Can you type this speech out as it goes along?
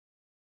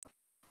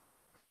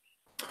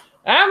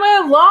And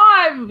we're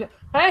live!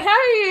 Hey,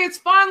 it's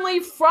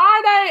finally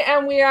Friday,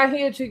 and we are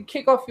here to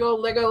kick off your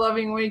Lego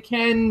loving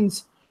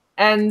weekend.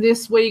 And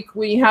this week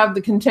we have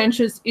the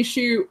contentious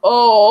issue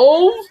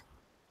of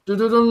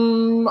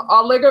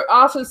our Lego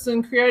artists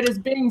and creators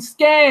being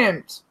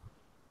scammed.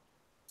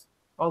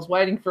 I was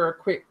waiting for a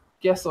quick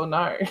yes or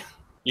no.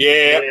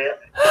 Yeah.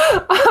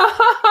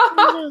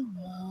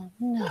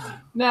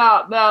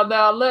 Now,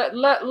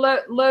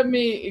 let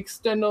me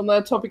extend on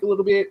that topic a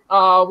little bit.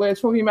 We're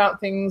talking about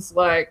things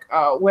like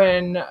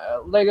when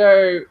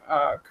Lego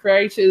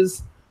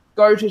creators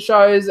go to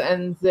shows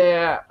and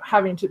they're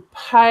having to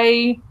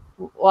pay,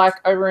 like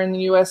over in the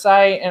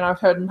USA, and I've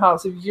heard in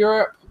parts of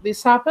Europe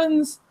this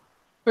happens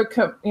for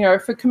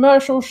for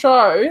commercial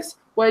shows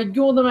where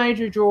you're the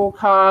major draw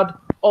card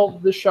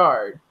of the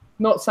show.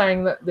 Not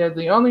saying that they're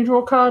the only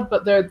draw card,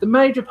 but they're the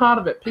major part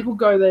of it. People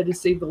go there to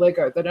see the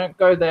Lego. They don't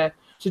go there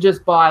to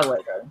just buy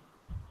Lego.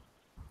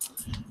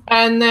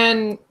 And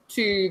then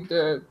to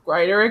the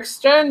greater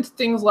extent,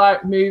 things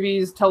like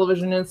movies,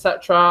 television,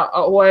 etc. are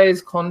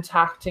always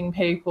contacting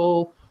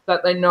people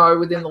that they know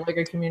within the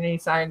Lego community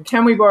saying,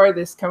 can we borrow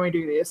this? Can we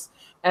do this?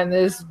 And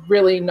there's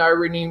really no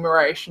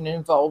remuneration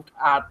involved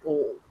at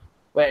all.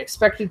 We're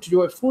expected to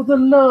do it for the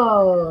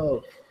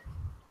love.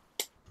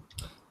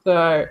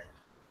 So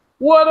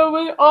what are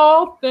we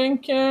all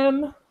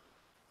thinking?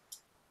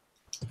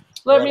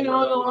 Let me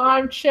know in the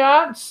live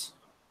chat.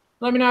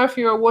 Let me know if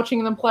you're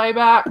watching the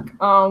playback.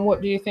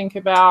 What do you think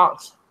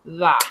about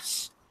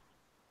that?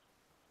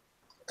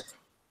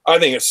 I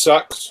think it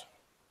sucks.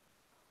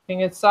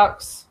 Think it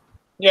sucks?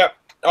 Yeah.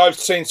 I've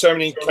seen so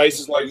many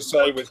cases, like you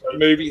say, with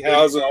movie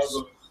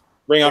houses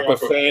ring up a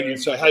fan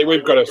and say, hey,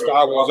 we've got a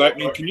Star Wars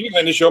opening. Can you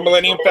lend us your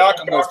Millennium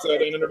Falcon worth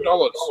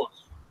 $1,300?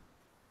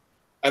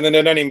 And then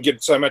they don't even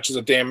get so much as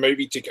a damn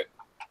movie ticket.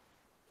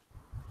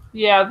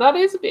 Yeah, that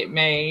is a bit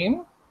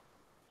mean.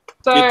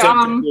 So,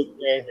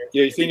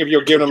 you think if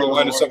you're giving them a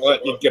loan or something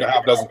like that, you'd get a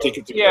half dozen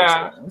tickets.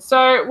 Yeah,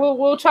 so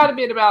we'll chat a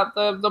bit about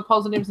the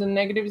positives and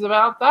negatives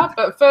about that.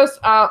 But first,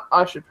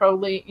 I should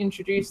probably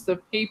introduce the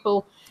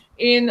people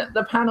in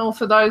the panel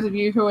for those of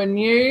you who are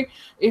new.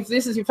 If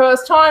this is your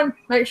first time,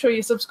 make sure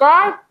you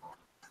subscribe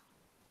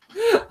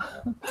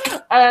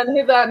and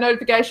hit that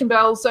notification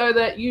bell so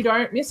that you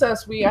don't miss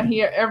us. We are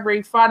here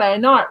every Friday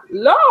night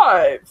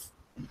live.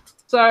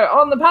 So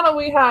on the panel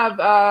we have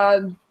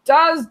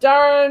Daz,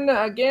 Darren,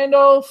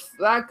 Gandalf,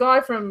 that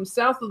guy from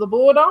south of the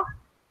border.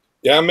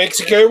 Yeah,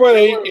 Mexico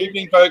way.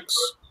 Evening, folks.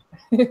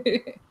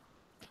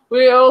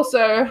 We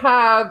also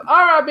have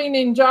RRB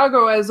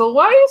Ninjago as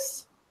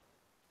always.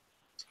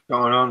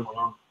 Going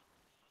on.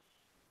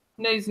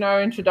 Needs no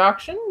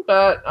introduction,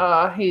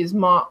 but he's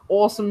my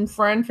awesome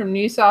friend from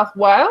New South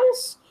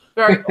Wales.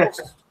 Very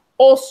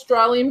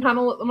Australian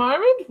panel at the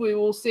moment. We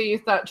will see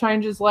if that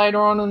changes later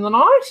on in the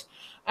night.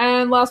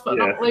 And last but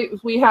not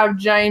least, we have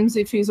James,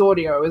 if his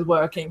audio is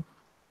working.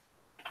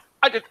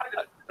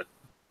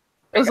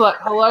 It's like,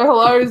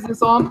 hello, is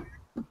this on?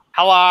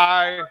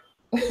 Hello.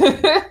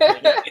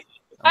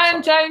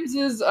 And James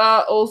is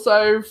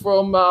also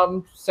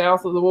from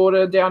south of the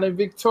border, down in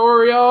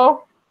Victoria.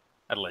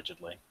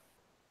 Allegedly.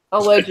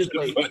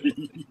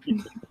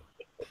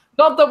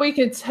 Not that we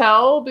can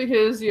tell,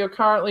 because you're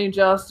currently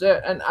just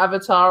an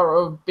avatar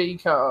of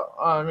Beaker.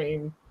 I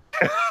mean...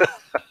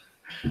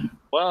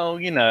 Well,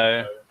 you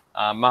know,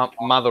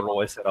 mother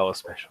always said I was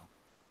special.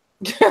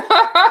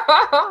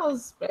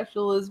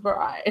 Special is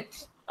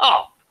right.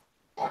 Oh.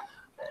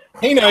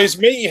 He knows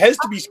me. He has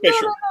to be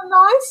special. In a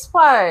nice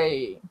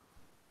way.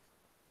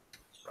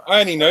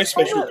 I only know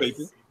special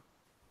people.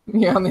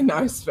 You only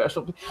know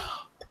special people.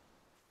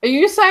 Are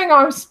you saying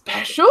I'm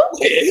special?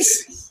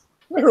 Yes.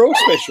 We're all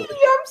special.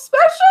 I'm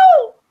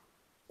special.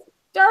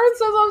 Darren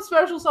says I'm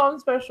special, so I'm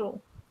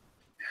special.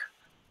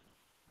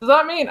 Does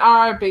that mean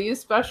RIB is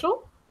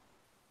special?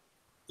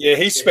 Yeah,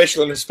 he's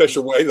special in a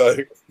special way, though.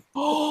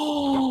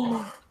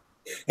 Oh.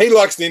 He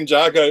likes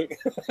Ninjago.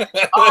 That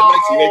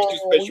makes him extra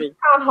special. You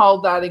can't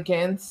hold that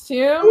against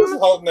him. Who's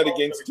holding that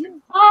against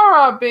him?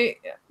 RIB.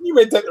 You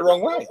read that the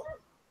wrong way.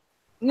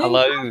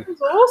 Hello.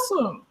 Is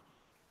awesome.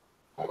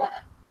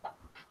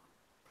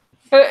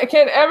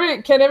 Can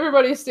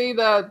everybody see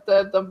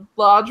the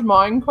large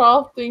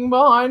Minecraft thing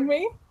behind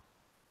me?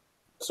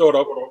 Sort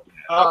of.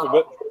 Half of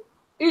it.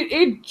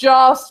 It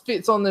just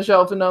fits on the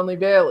shelf and only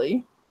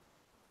barely.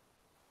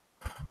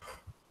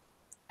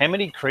 How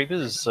many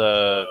creepers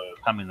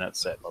come in that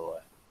set, by the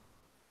way?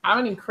 How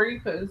many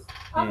creepers?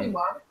 Only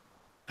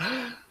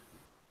one.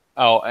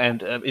 Oh,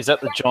 and is that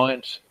the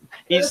giant?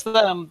 Is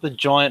the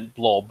giant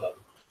blob?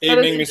 That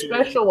is a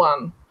special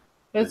one.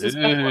 It's a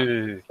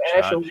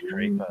special Charge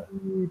creeper.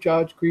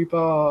 Charge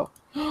creeper.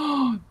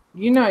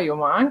 You know your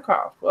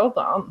Minecraft. Well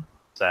done.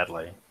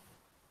 Sadly.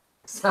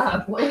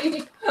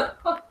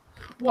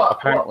 What?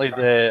 Apparently,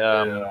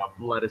 their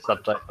latest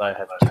update, they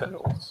have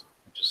turtles,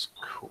 which is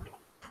cool.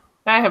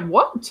 They have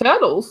what?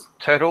 Turtles?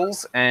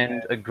 Turtles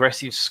and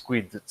aggressive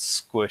squid that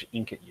squirt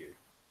ink at you.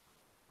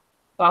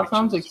 That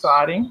sounds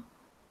exciting.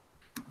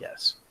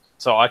 Yes.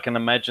 So I can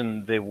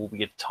imagine there will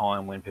be a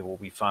time when people will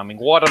be farming.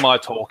 What am I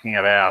talking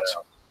about?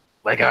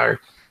 Lego.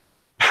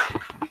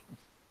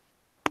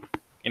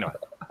 Anyway.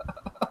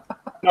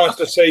 Nice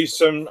to see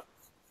some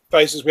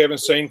faces we haven't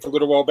seen for a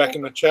little while back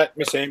in the chat.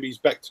 Miss Amby's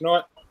back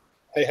tonight.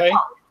 Hey, hey.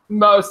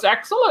 Most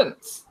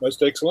excellent.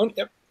 Most excellent,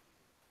 yep.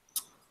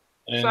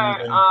 And,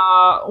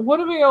 So, what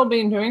have we all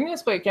been doing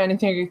this week?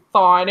 Anything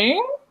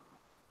exciting?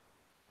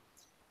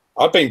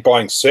 I've been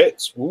buying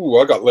sets. Ooh,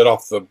 I got let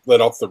off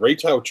the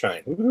retail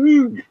chain.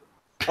 Ooh.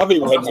 I've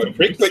even had my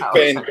Brick Chick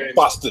band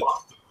busted.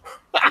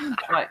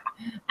 Like,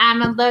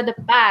 I'm allowed to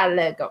buy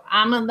Lego.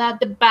 I'm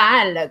allowed to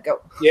buy Lego.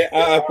 Yeah,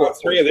 I've got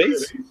 3 of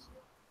these.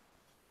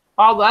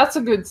 Oh, that's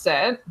a good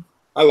set.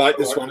 I like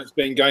this one. It's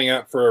been going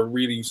out for a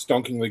really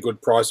stonkingly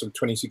good price of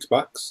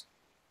 $26.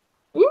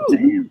 Ooh.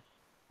 Damn.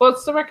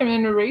 What's the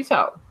recommended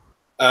retail?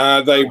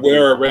 They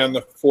were around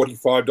the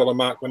 $45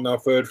 mark when they were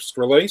first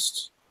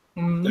released.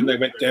 Then they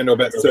went down to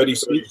about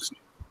 36,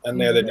 and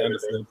now they're down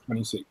to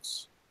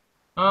 26.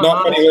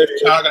 Not many left.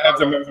 Target have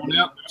them all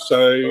out,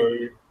 so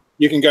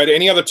you can go to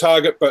any other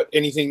Target, but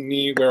anything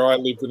near where I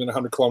live within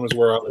 100 kilometres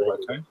where I live,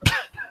 okay?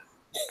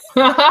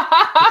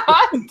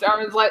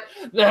 Darren's like,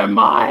 they're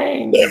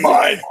mine. They're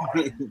mine.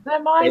 They're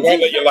mine. They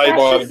won't let you lay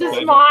by them.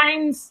 It's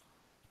mines.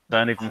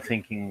 Don't even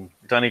think about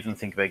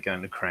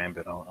going to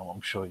Cranbourne.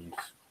 I'm sure you've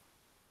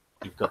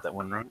got that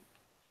one right.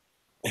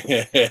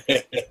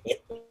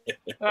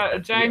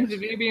 James,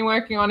 have you been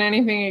working on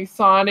anything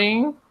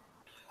exciting?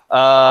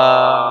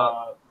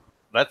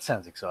 That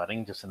sounds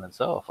exciting just in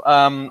itself.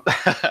 Not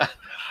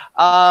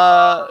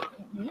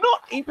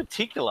in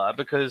particular,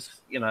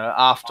 because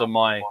after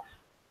my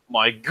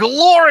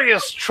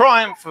glorious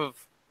triumph of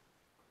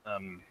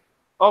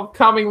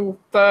coming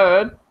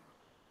third.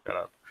 Shut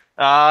up.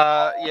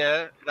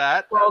 Yeah,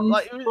 that.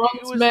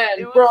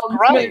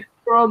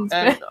 Bronze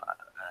man.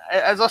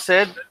 As I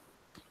said,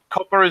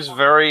 copper is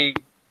very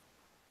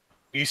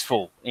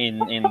useful in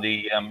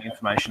the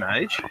information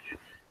age.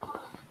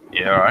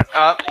 Yeah, all right.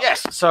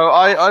 Yes, so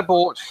I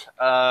bought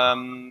a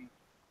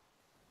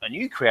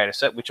new creator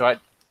set, which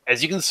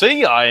as you can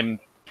see, I'm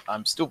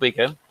still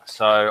bigger,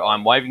 so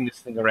I'm waving this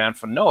thing around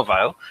for no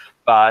avail,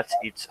 but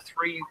it's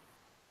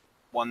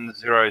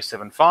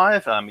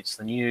 31075. It's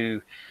the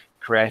new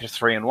Creator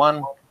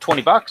 3-in-1,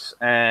 $20,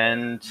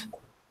 and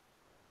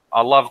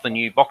I love the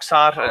new box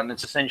art, and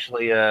it's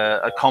essentially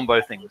a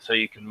combo thing. So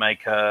you can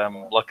make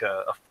like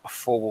a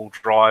 4-wheel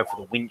drive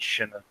with a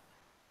winch and a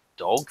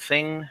dog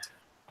thing,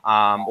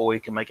 or you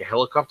can make a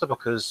helicopter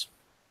because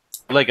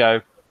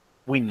Lego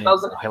wins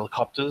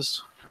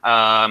helicopters.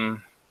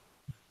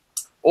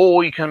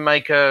 Or you can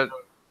make a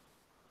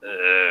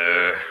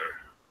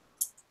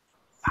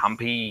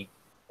humpy.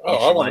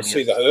 Oh, I want to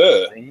see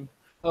the thing.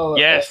 Oh,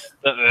 yes,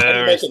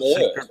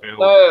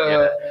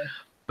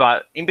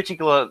 but in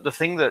particular, the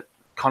thing that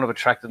kind of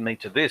attracted me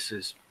to this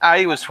is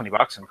it was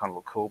 $20 and kind of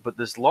looked cool, but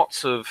there's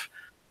lots of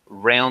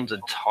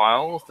rounded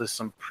tiles. There's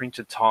some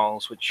printed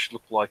tiles which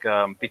look like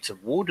bits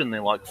of wood, and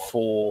they're like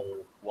 4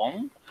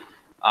 long.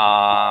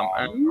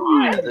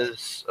 And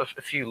there's a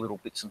few little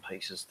bits and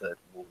pieces that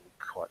will look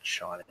quite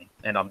shiny,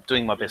 and I'm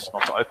doing my best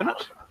not to open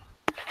it.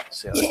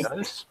 See how it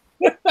goes.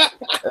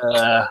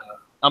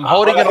 I'm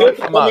holding it on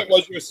for Mug.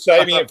 You were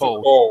saving it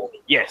for gold.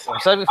 Yes, I'm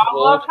saving it for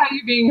gold. I love how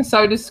you're being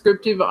so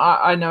descriptive.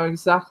 I know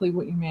exactly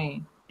what you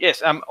mean.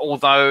 Yes,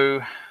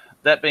 although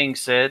that being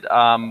said,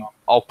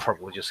 I'll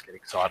probably just get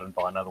excited and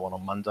buy another one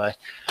on Monday.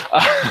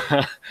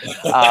 And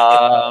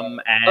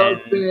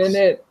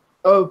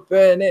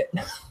Open it.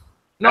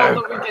 Not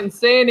that we can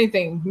see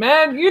anything.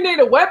 Man, you need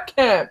a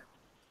webcam.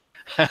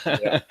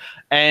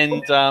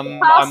 And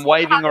I'm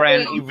waving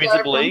around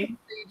invisibly.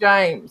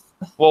 James.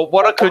 Well,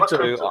 what I could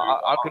do,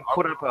 I could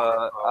put up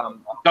a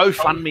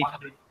GoFundMe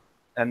page.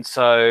 And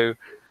so,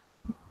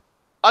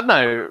 I don't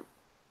know,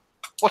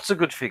 what's a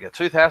good figure?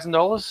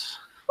 $2,000?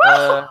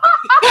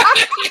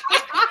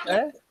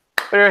 Yeah?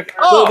 For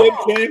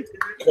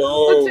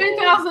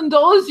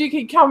 $2,000, you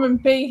could come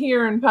and be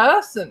here in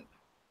person.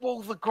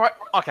 Well,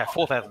 okay,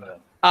 $4,000.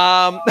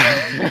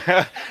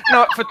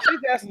 No, for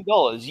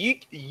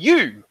 $2,000,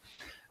 you,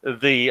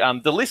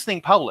 the listening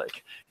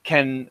public,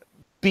 can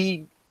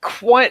be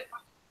quite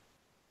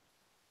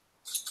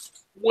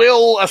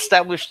well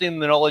established in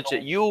the knowledge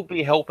that you'll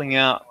be helping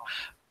out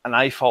an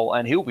AFOL,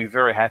 and he'll be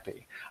very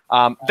happy.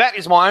 That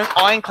is my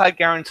ironclad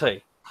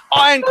guarantee.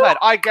 Ironclad,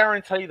 I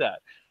guarantee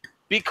that,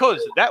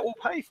 because that will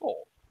pay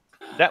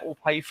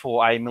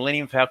for a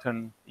Millennium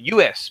Falcon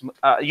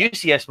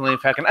UCS Millennium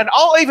Falcon, and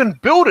I'll even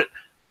build it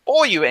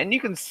for you, and you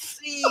can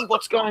see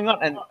what's going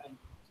on, and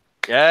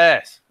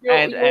yes,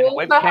 and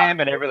webcam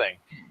and everything.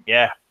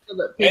 Yeah,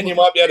 and you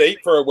might be able to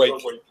eat for a week.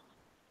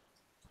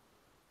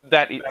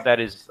 That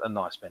is a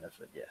nice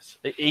benefit. Yes,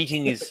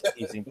 eating is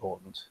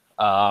important.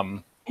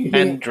 And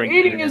drinking.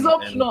 Eating is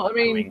optional.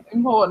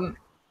 Important.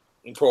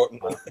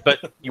 Important.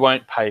 But you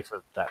won't pay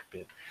for that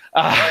bit.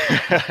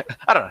 I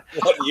don't know.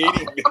 What the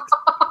eating bit?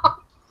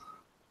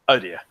 Oh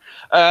dear.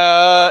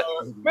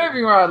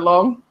 Moving right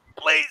along.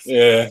 Please.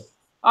 Yeah.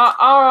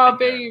 RRB,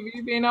 have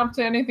you been up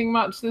to anything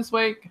much this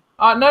week?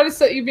 I noticed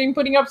that you've been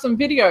putting up some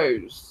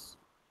videos.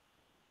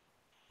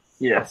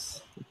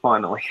 Yes,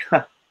 finally.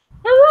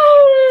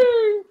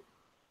 Hooray!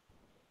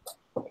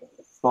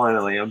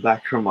 Finally, I'm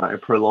back from my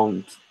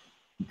prolonged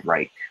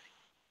break.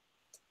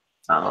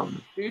 Do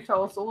you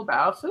tell us all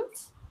about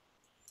it?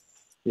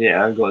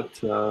 Yeah, I got,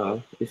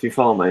 if you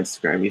follow my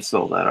Instagram, you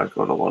saw that I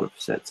got a lot of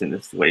sets in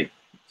this week.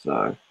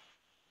 So,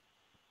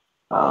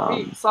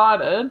 Be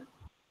excited.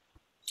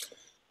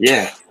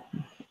 yeah,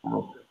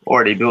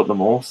 already built them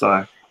all.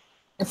 So,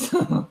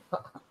 You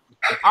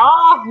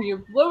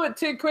blew it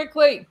too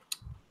quickly.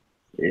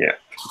 yeah.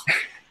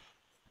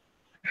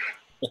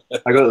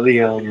 I got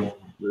the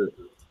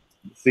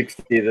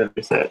 60 that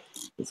I set.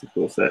 It's a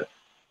cool set.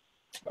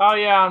 Oh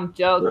yeah, I'm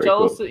Very jealous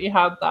cool. that you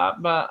had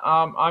that, but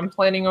I'm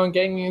planning on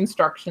getting the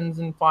instructions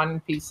and finding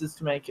pieces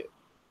to make it.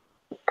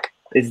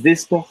 Is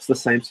this box the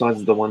same size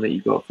as the one that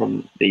you got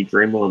from the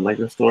Dreamworld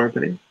Lego store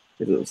opening?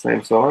 Is it the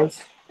same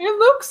size? It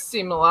looks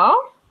similar.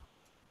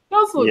 It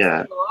does look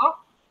Yeah. similar.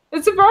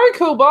 It's a very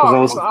cool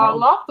box. I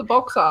love the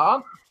box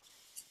art.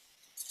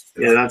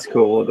 Yeah, that's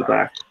cool at the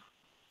back.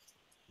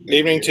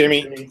 Evening,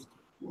 Timmy.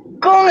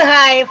 恭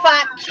喜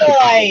發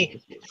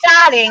財，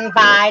新年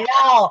快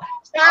樂，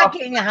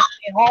新年係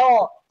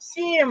好，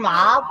司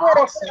馬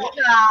波士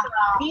啊，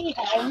你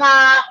好嗎？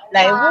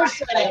嚟烏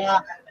士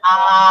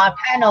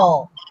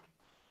panel.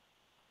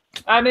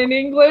 And in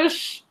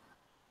English,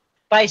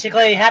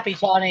 Basically, happy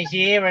Chinese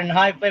Year and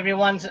hope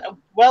everyone's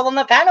well on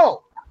the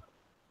panel.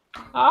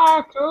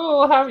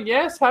 Cool.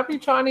 Happy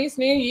Chinese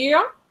New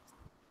Year.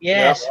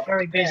 Yes,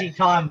 very busy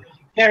time.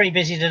 Very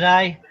busy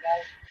today.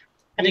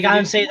 Had to go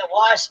and see the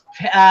wife's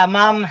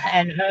mum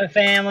and her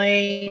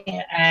family,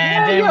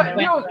 and then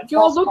we went to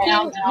You're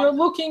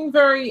looking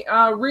very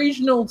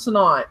regional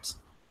tonight.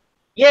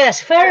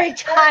 Yes, very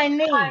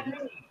Chinese.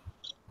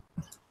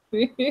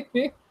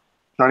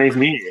 Chinese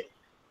New Year.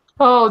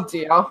 Oh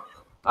dear.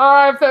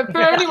 All right,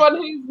 for anyone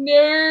who's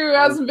new, who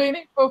hasn't been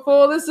here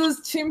before, this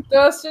is Tim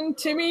Thurston,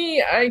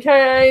 Timmy,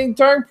 aka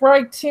Don't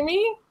Break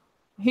Timmy.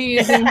 He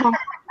is in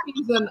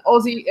he's an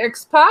Aussie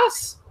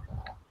expat.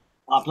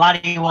 I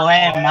bloody well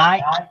am,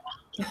 mate.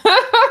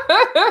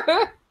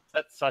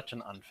 That's such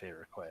an unfair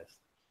request.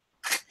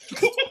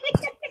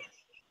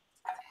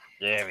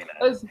 Yeah, we know.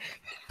 It's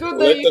good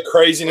Let the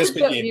craziness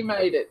that begin. you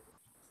made it.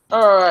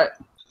 All right.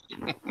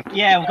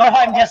 Yeah, we got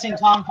home just in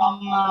time from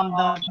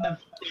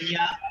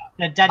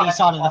the daddy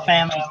side of the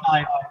family.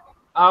 So.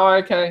 Oh,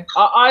 okay.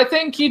 I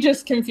think you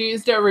just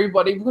confused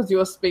everybody because you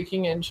were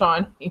speaking in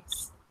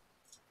Chinese.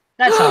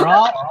 That's all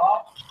right.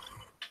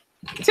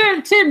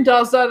 Tim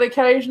does that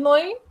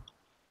occasionally.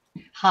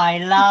 係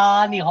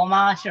啦，你好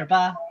嗎，是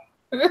吧?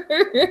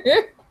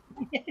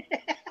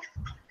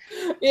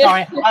 Yeah.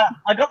 Sorry,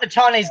 I got the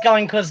Chinese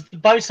going because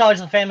both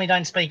sides of the family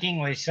don't speak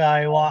English, so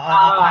I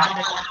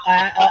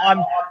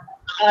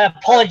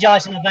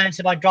apologise in advance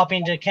if I drop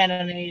into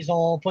Cantonese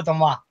or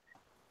Putonghua.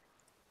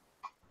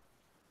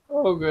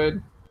 All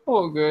good.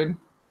 All good.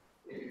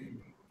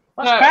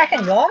 What's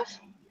cracking,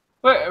 guys?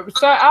 Wait,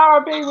 so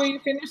RB, were you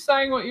finished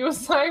saying what you were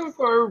saying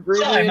before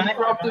really Sorry, mate.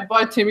 interrupted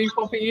by Timmy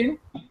popping in?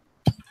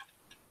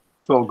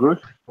 It's all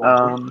good.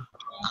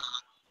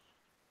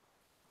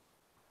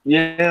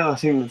 Yeah, I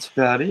think that's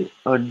about it.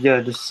 I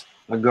got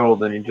all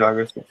the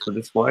Ninjago stuff for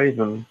this wave,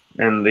 and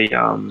the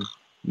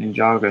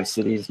Ninjago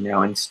City is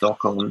now in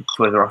stock on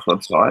Toys R Us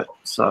website.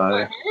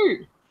 So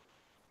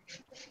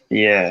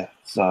yeah,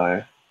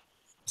 so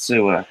see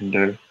what I can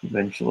do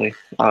eventually.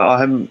 I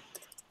haven't.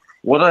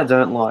 What I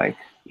don't like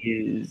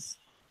is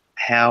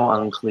how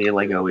unclear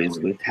Lego is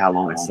with how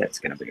long a set's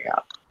going to be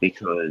out,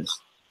 because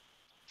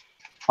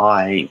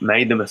I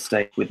made the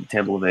mistake with the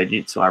Temple of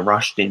Egypt, so I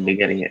rushed into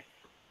getting it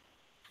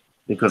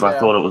because I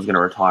thought it was going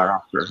to retire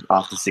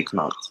after 6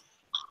 months,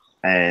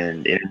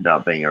 and it ended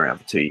up being around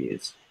for 2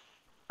 years.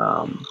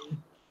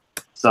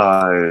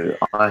 So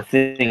I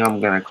think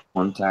I'm going to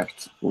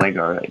contact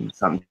Lego in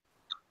some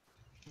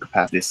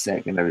capacity this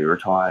set going to be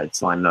retired,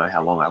 so I know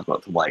how long I've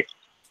got to wait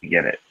to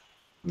get it.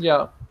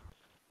 Yeah.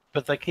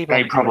 But they keep.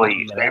 They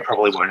probably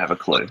won't have a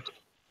clue,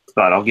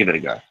 but I'll give it a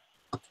go.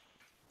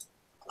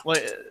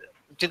 Well,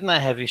 didn't they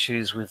have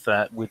issues with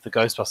that with the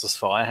Ghostbusters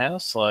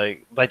Firehouse?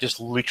 Like they just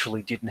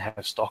literally didn't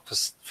have stock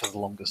for the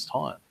longest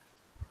time.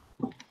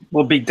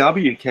 Well, Big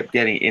W kept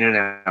getting in and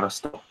out of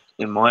stock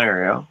in my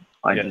area.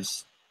 I'm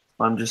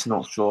just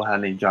not sure how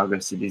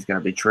Ninjago City is going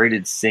to be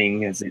treated,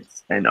 seeing as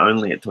it's and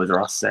only a Toys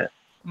R Us set.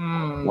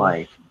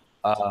 Like,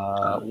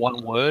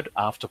 one word: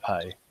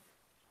 Afterpay.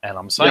 And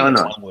I'm saying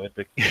it's one word,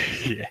 but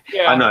yeah.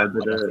 I know,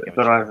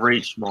 but I've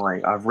reached my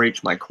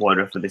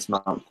quota for this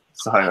month,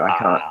 so I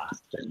can't.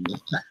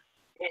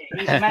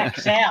 He's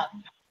maxed out.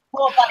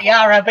 Poor bloody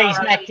ROB's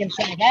maxed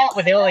himself out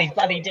with all these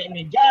bloody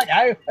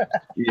Ninjago.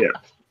 Yeah.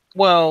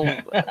 Well,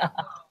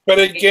 but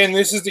again,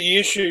 this is the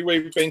issue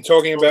we've been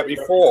talking about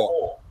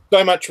before.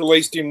 So much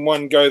released in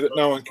one go that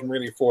no one can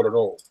really afford it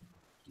all.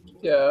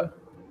 Yeah.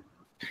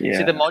 Yeah.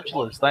 See, the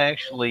modulars, they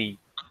actually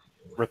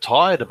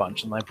retired a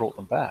bunch and they brought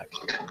them back.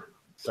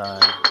 So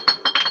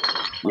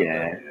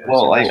yeah.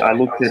 Well, I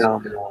looked at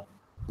Ninjago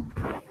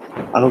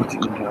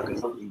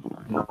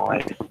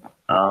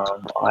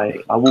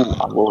I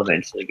will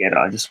eventually get it.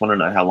 I just want to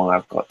know how long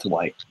I've got to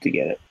wait to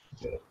get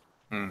it.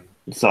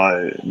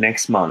 So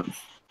next month,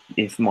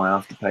 if my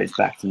Afterpay is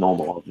back to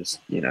normal, I'll just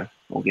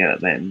I'll get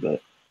it then.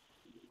 But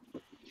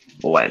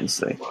we'll wait and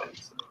see.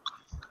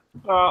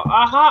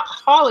 I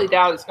highly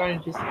doubt it's going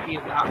to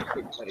disappear that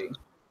quickly.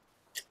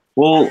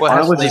 Well,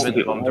 I was just just a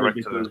bit worried direct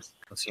to because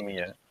consumer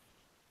yet.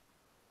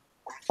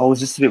 I was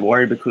just a bit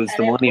worried because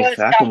the Millennium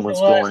Falcon was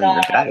gone in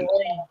a day.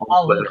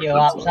 I'll look you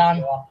up,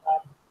 son.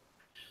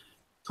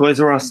 Toys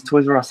R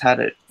Us had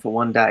it for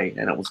one day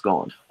and it was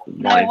gone.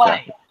 No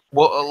way.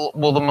 Well,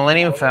 the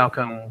Millennium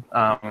Falcon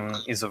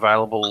is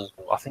available.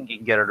 I think you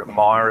can get it at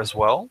Myer as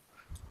well.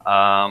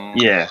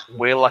 Yeah,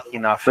 we're lucky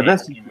enough but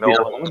that's in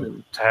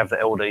Melbourne to have the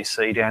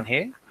LDC down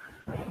here.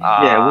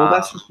 Yeah, well,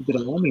 that's just a bit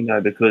alarming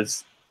though,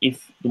 because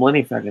if the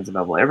Millennium Falcon's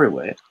available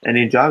everywhere, and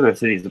Ninjago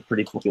City is a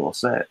pretty popular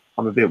set,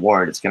 I'm a bit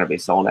worried it's going to be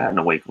sold out in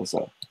a week or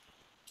so.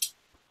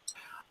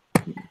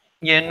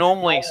 Yeah,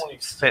 normally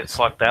sets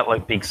like that,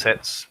 like big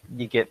sets,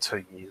 you get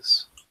 2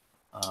 years.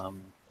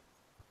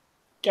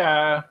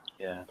 Yeah.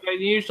 Yeah. And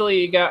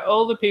usually you get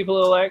all the people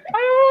who are like,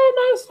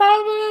 I must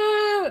have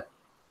it.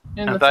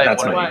 In And the they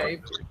second want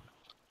wave.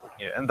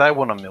 Yeah, and they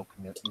want to milk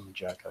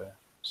Ninjago.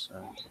 So.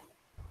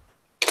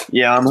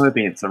 Yeah, I'm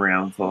hoping it's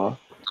around for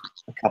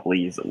a couple of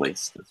years at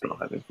least. That's what I'm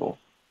hoping for.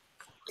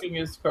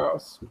 Fingers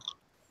crossed.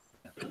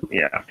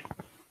 Yeah.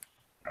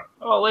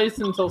 Or at least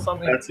until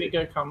something That's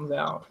bigger comes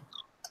out.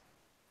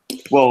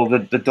 Well,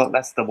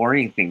 that's the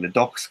worrying thing. The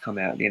docks come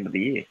out at the end of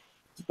the year.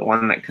 The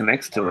one that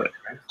connects to it.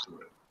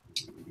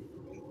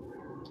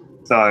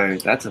 So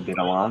that's a bit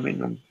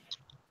alarming.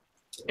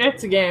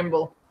 It's a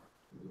gamble.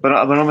 But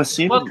I'm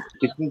assuming What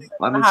because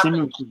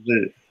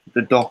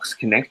the docks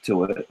connect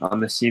to it.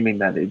 I'm assuming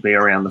that it'd be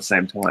around the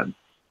same time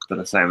for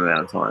the same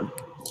amount of time.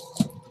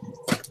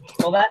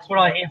 Well, that's what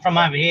I hear from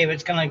over here.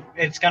 It's gonna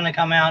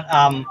come out,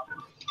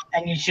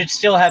 and you should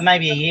still have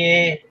maybe a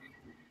year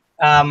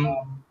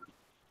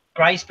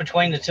grace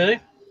between the two.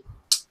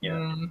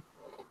 Yeah.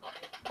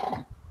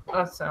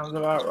 That sounds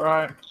about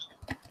right.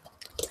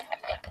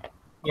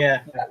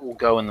 Yeah. That will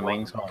go in the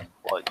meantime.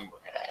 Like you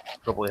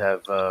probably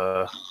have.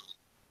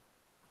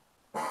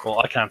 Well,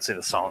 I can't see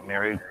the Silent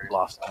Mirror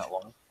lasting that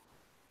long.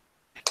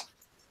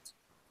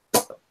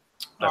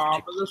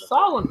 But the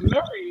Silent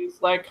Mirror is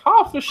like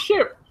half a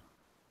ship.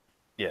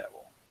 Yeah,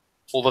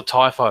 well, the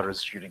TIE Fighter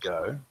is due to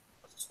go.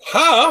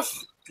 Half?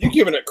 You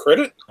giving it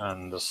credit?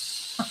 And the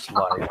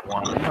Slave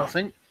One, I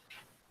think.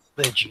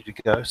 They're due to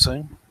go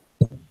soon.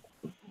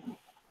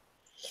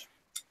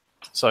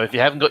 So if you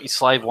haven't got your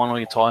Slave One or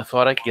your TIE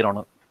Fighter, get on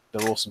it.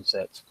 They're awesome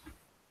sets.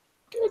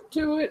 Get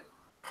to it.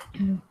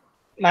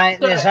 Mate,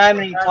 there's so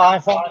many TIE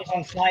Fighters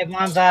and Slave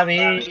Ones over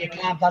here, you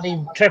can't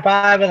bloody trip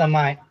over them,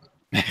 mate.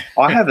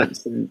 I haven't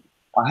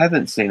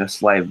seen a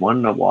Slave One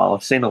in a while.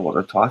 I've seen a lot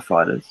of TIE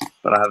Fighters,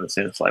 but I haven't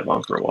seen a Slave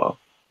One for a while.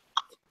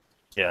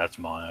 Yeah, that's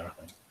mine, I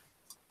think.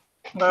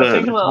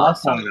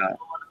 The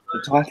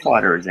TIE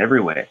Fighter is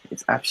everywhere.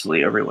 It's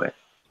absolutely everywhere.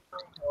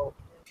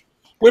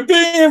 We're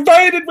being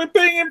invaded! We're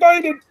being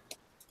invaded!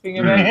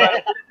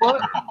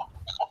 What?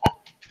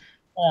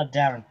 Oh,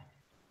 Darren.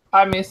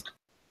 I missed.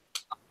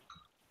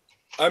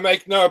 I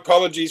make no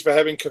apologies for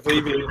having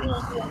Kafibi.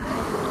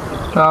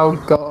 Oh,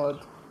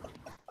 God.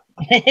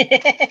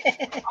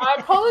 I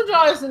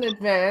apologize in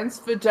advance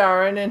for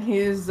Darren and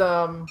his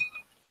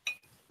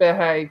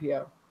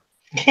behavior.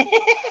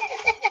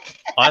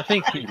 I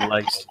think he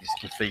laced his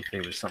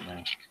Kafifi with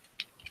something.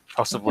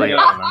 Possibly,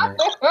 I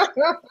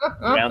don't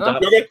know. Roundup.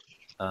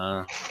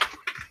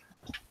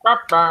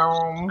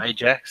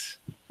 Ajax.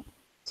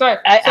 So,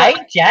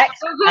 Ajax?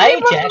 does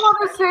anybody want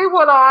to see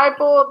what I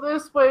bought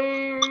this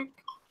week?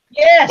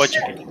 Yes. What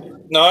you pick?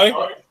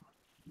 No.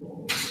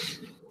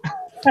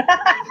 It's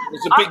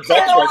a big box,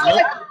 wasn't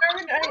it?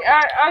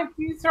 Are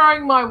you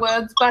throwing my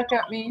words back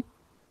at me?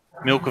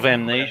 Milk of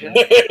Amnesia.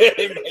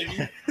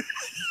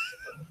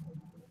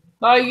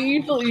 No,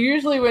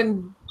 usually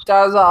when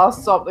Daz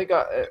asks something,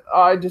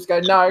 I just go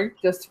no,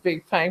 just to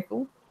be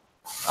painful.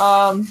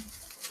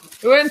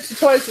 We went to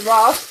Toys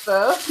R Us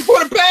first. You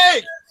bought a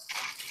bag!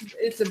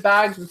 It's a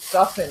bag with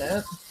stuff in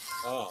it.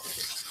 Oh.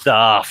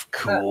 Stuff,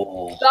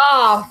 cool.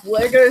 Stuff,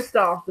 Lego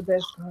stuff, the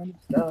best kind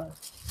of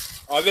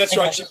stuff. Oh, that's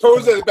right. She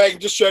pulls out the bag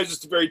and just shows us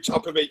the very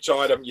top of each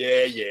item.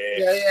 Yeah.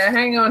 Yeah,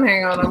 hang on.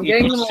 I'm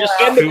getting them all just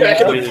out. And the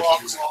back of the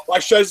box.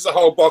 Like, shows us the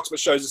whole box, but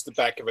shows us the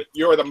back of it.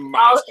 You're the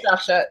master. I'll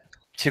shush it.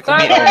 Tickle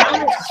me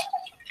almonds.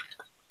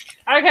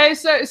 Okay,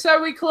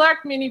 so we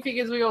collect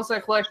minifigures. We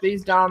also collect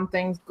these darn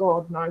things.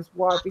 God knows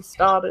why we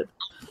started.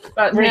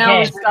 But now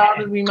we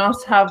started, we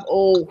must have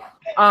all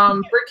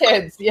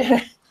brickheads,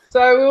 yeah.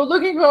 So we were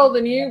looking for all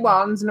the new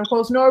ones, and of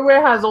course nowhere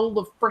has all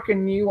the freaking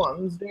new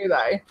ones, do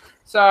they?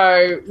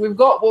 So we've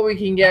got what we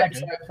can get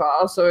so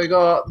far. So we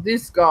got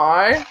this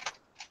guy.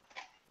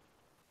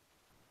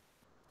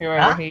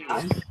 Whoever he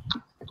is.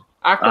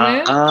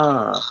 Aquaman?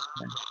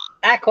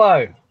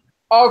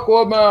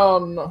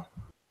 Aquaman.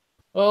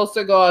 We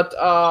also got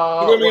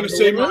We're going to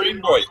see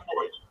Marine Boy.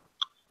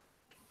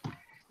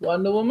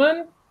 Wonder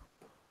Woman.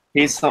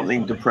 Here's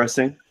something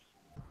depressing.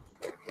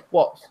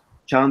 What?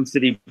 Charm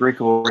City Brick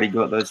already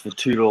got those for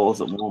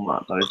 $2 at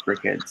Walmart. Those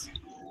brickheads.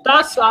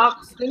 That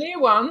sucks. The new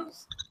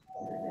ones.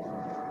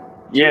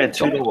 Yeah,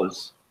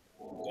 $2.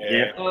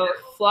 Yeah.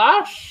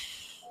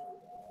 Flash.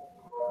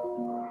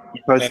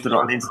 You posted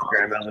on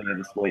Instagram earlier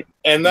this week.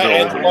 And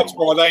that's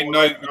why they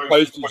know the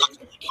postage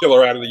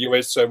killer out of the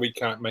US, so we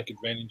can't make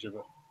advantage of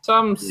it.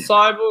 Some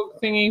cyborg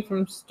thingy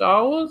from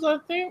Star Wars, I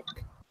think.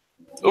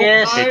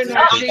 Yes, No, it's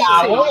no,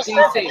 Star Wars.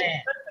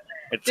 DC.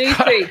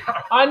 DC.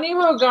 I knew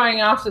we were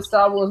going after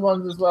Star Wars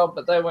ones as well,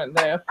 but they weren't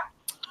there.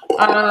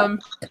 Have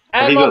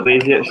you got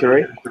these yet,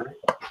 Sheree?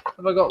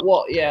 Have I got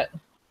what yet?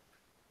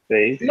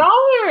 These? No.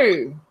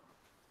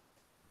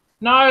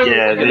 No,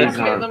 Yeah, we're going these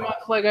to get them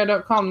off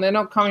Lego.com. They're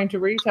not coming to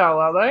retail,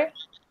 are they?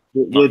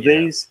 Were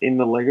these in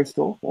the Lego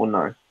store or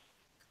no?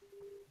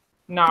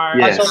 No.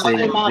 Yeah,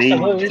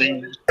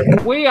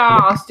 We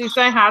asked if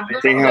they had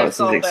them. See how They're it says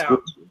sold out.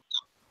 exclusive?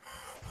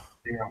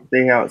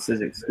 See how it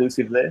says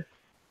exclusive there?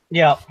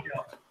 Yeah.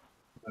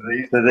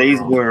 So these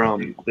were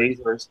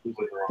exclusive to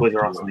Toys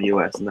R Us in the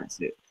US, and that's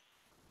it.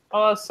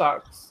 Oh, that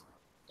sucks.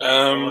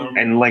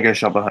 And Lego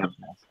Shop at Home,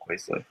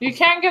 obviously. You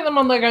can get them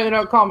on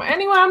Lego.com.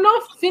 Anyway, I'm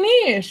not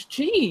finished.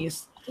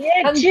 Jeez.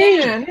 Yeah, And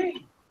then,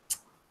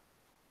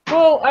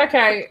 well,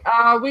 okay.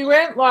 We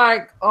went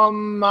like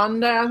on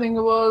Monday, I think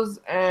it was,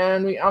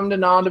 and we ummed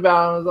and ahed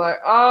about it. I was like,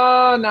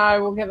 oh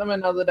no, we'll get them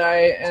another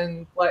day.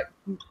 And like,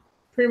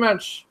 pretty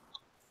much,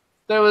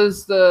 there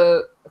was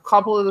a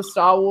couple of the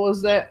Star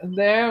Wars there, and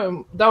they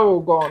were all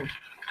gone.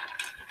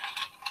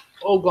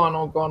 All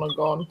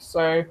gone.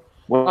 So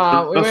we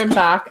went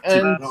back,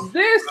 and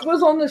this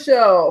was on the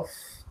shelf.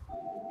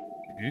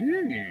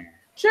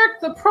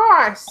 Check the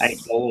price.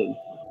 $8.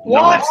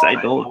 What? Nice,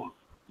 $8.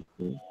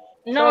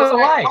 No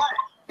way.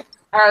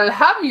 I'll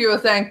have you,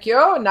 thank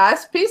you.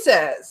 Nice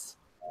pieces.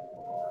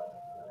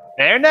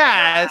 Very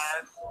nice.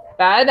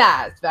 Very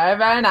nice. Very,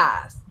 very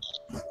nice.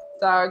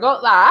 So I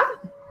got that.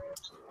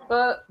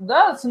 But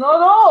that's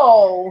not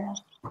all.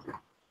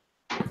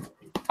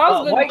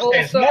 Husband Wait,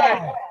 there's also...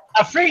 more.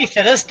 A free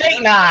to the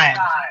steak knife.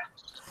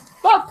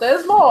 But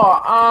there's more.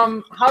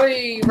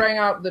 Hubby rang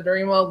up the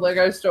Dreamworld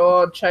Lego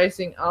store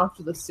chasing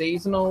after the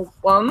seasonal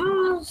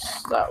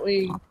ones that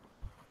we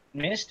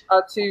Missed.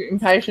 are too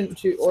impatient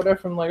to order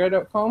from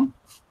Lego.com.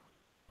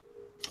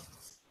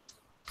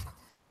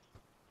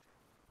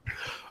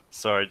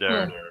 Sorry,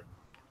 Darren.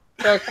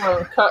 So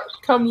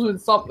comes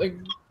with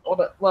something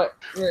on it, like,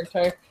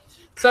 okay.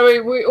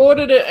 So we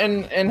ordered it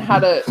and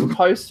had it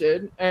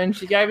posted, and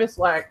she gave us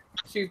like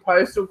 2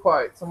 postal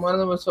quotes, and one of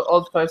them was for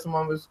Oz Post and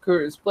one was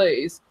Couriers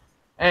Please.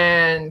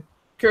 And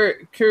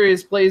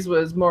Couriers Please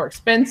was more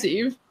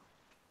expensive.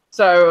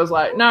 So I was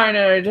like,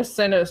 no, just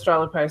send it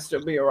Australia Post,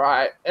 it'll be all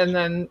right. And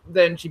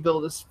then she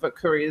billed us for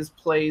Couriers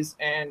Please,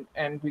 and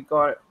we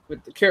got it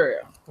with the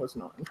courier. Was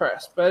not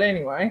impressed. But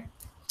anyway,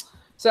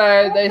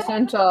 so they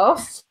sent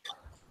us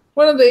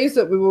one of these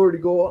that we've already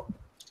got.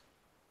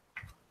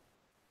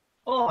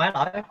 Oh,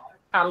 hello.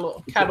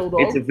 Cattle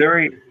dog.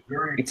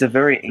 It's a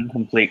very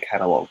incomplete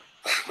catalogue.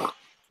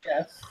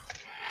 Yes.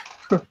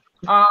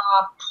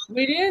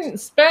 We didn't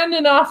spend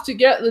enough to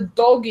get the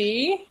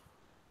doggy,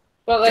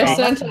 but they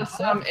sent us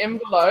some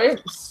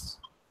envelopes.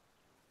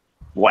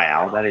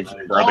 Wow, that is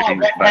rubbing in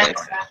the face.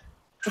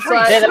 It's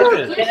like,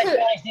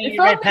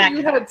 if only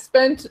you had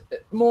spent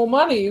more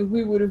money,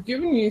 we would have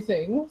given you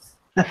things.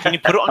 Can you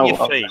put it on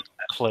your feet,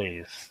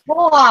 please?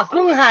 哇，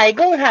恭喜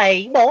恭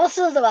喜，冇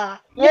事的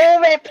吧？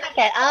 Red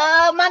packet,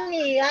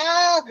 money,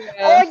 oh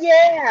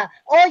yeah,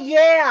 oh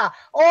yeah,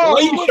 oh. Why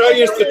are you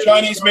showing us the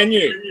Chinese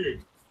menu?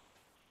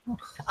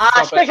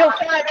 Special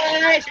fried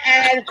rice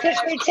and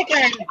crispy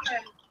chicken.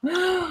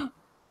 And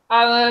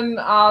then these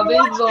are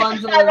the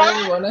ones that I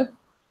really wanted.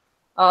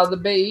 The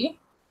bee.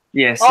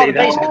 Yeah, Oh, see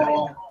that?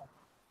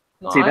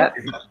 Nice. See that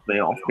pissed me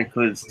off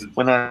because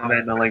when I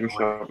made the Lego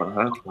shop at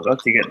home, I got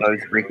to get those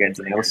brickheads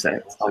and L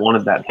sets. I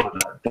wanted that.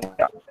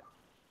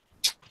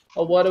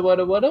 Oh, what?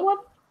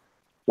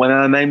 When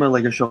I made my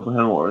Lego shop at home,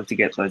 I wanted to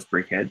get those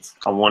brickheads.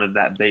 I wanted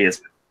that B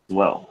as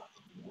well,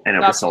 and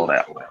it was sold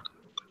out.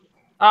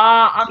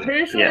 I'm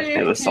pretty sure Yeah, you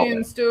it was sold can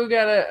out. still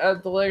get it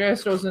at the Lego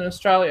stores in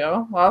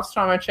Australia. Last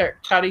time I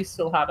checked, Caddy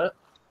still had it.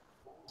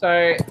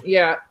 So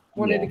yeah,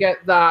 wanted to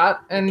get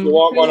that, and You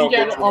want one, couldn't I'll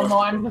get get it you one.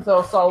 online because they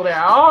were sold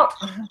out.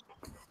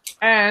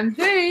 And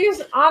these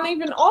aren't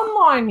even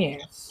online yet.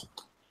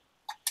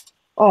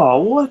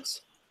 Oh, what?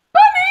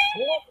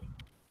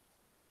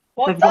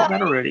 What They've got the?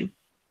 that already.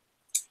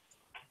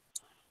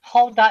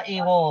 Hold that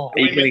evil. Are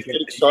you going to Get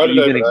get excited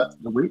over that.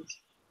 the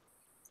witch?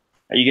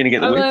 Are you going to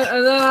get the And witch?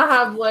 then I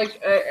have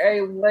like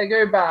a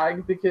Lego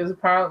bag because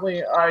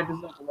apparently I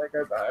deserve a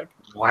Lego bag.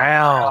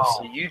 Wow.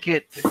 So you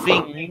get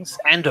things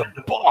and a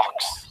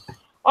box.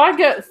 I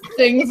get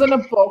things in a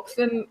box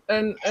and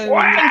things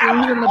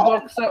in the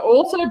box. So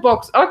also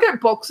I get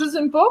boxes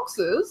and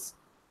boxes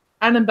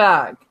and a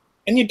bag.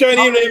 And you don't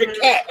even have a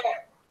cat.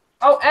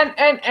 Oh, and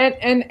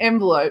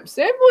envelopes.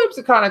 The envelopes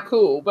are kind of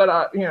cool, but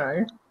Oh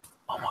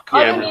my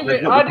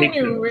Yeah, god. I didn't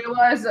even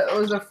realize that it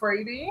was a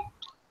freebie.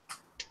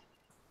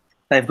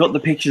 They've got the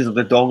pictures of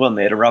the dog on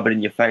there to rub it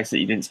in your face that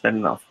you didn't spend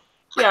enough.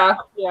 Yeah.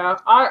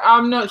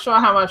 I'm not sure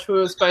how much we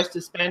were supposed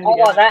to spend. I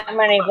got that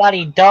many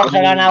bloody dogs.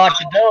 I don't know what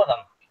to do with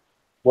them.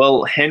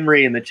 Well,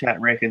 Henry in the chat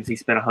reckons he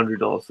spent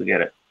 $100 to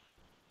get it.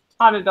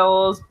 $100.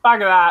 Bugger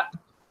that.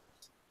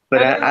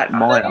 But at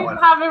Maya, they didn't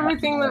have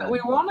everything that we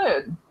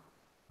wanted.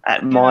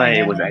 At Maya,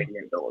 it was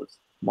 $88.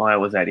 Maya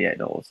was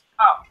 $88. Oh,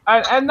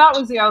 and that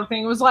was the other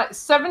thing. It was like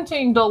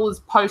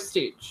 $17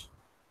 postage.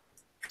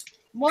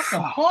 What the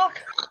fuck?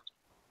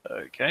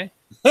 Okay.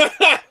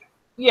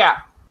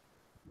 Yeah.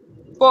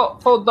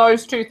 For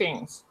those two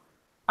things.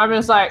 I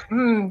was like,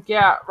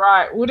 yeah,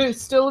 right. Would it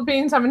still have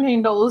been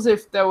 $17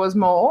 if there was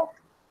more?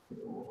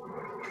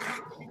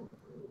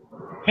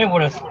 Who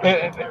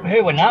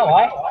would know,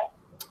 eh?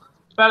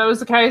 But it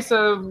was a case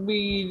of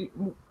we,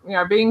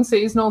 being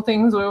seasonal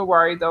things, we were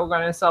worried they were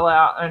going to sell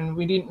out, and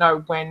we didn't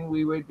know when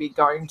we would be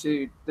going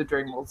to the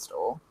Dreamworld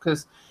store,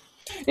 because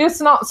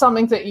it's not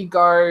something that you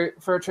go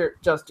for a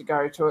trip just to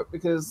go to it,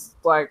 because,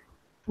 like,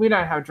 we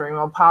don't have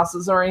Dreamworld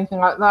passes or anything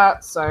like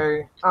that.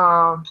 So,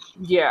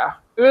 yeah.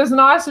 It was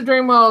nice of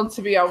Dreamworld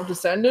to be able to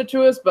send it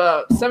to us,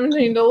 but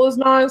 $17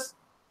 nice.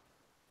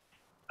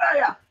 Oh,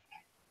 yeah.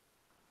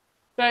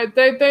 They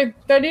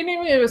didn't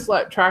even give us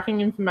like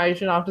tracking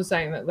information after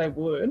saying that they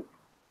would.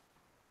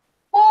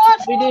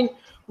 What? We didn't.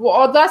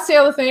 Well, that's the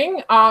other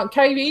thing.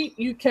 KB,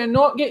 you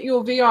cannot get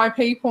your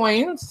VIP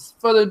points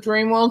for the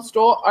Dreamworld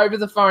store over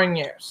the phone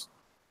yet.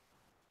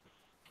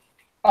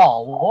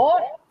 Oh,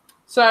 what?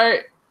 So,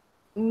 I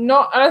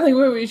don't think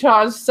we were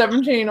charged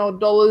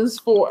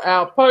 $17 for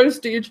our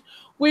postage.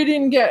 We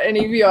didn't get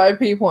any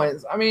VIP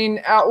points. I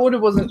mean, our order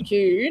wasn't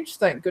huge,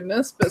 thank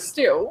goodness, but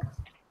still.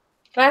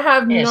 They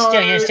have you're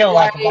still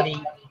like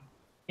manually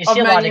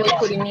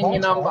putting in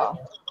your number.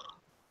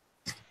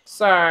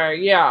 So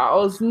yeah, I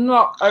was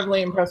not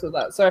overly impressed with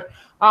that. So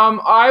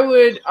I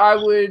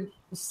would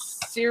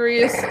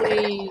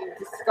seriously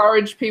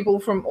discourage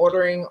people from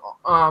ordering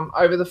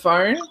over the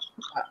phone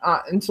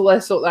until they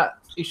sort that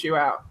issue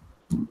out.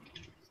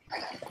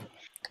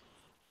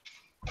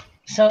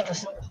 So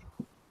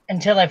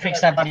until they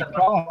fix that bloody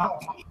problem.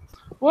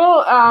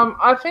 Well,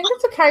 I think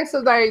it's a case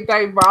of they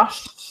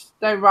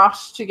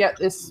rushed to get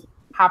this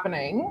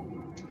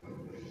happening.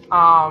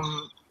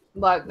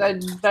 Like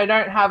they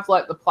don't have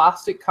like the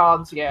plastic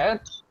cards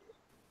yet,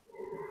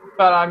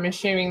 but I'm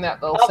assuming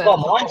that they'll send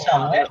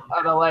them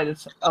at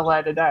a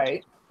later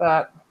date.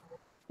 But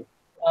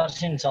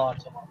it's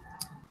inside.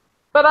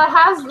 But I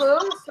has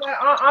them, so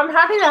I'm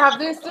happy to have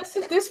this.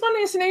 This one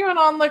isn't even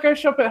on Lego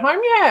Shop at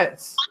Home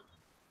yet.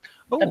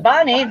 The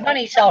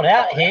bunny sold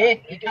out here.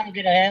 You can't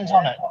get your hands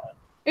on it.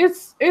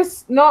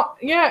 It's not.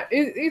 Yeah,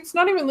 it's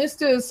not even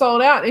listed as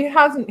sold out. It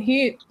hasn't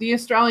hit the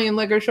Australian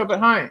Lego Shop at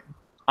Home.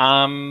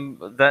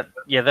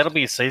 That'll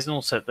be a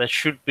seasonal set. That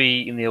should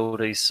be in the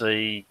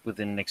LDC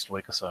within next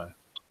week or so.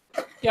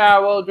 Yeah,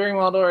 well,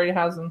 Dreamworld already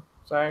has them,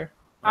 so okay.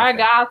 I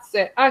got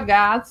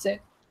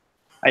it.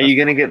 Are you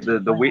going to get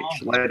the Witch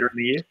later in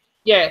the year?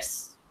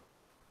 Yes,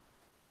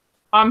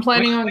 I'm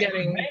planning on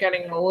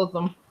getting all of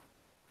them.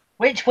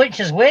 Which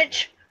is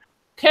which?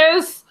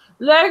 Cause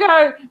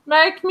Lego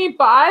make me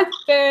buy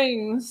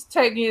things,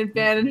 taking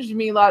advantage of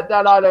me like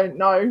that. I don't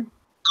know.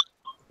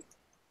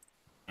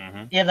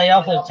 Mm-hmm. Yeah, they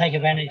often take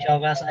advantage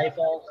of us,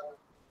 AFOL.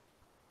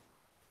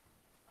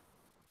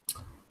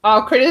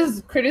 Oh,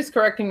 Critter's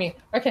correcting me.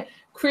 Okay,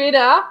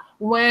 Critter,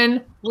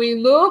 when we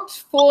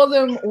looked for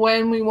them,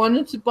 when we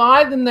wanted to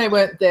buy them, they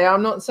weren't there.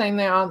 I'm not saying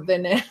they aren't there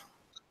now.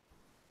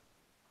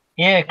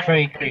 Yeah,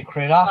 Critter.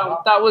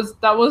 That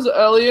was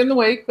earlier in the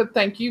week, but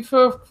thank you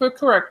for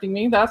correcting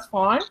me. That's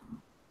fine.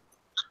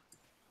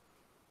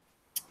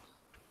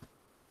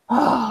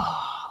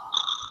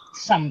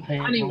 Some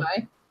people.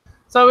 Anyway,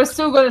 so we're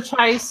still going to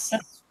chase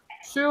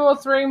 2 or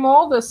 3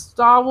 more, the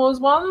Star Wars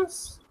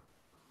ones.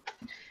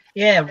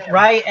 Yeah,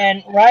 Ray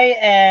and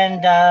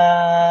Kylo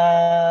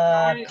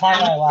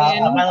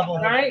are available.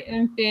 Ray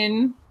and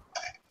Finn,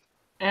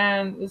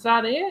 and is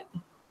that it?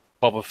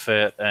 Boba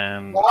Fett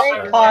and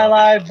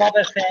Kylo,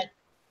 Boba Fett.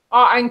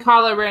 Oh, and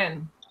Kylo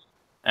Ren.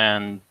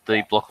 And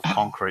the block of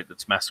concrete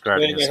that's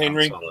masquerading as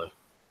Henry. Solo.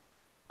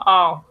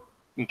 Oh.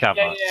 Yeah,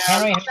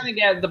 I'm going to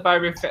get the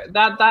Boba Fett.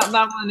 That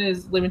one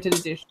is limited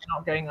edition.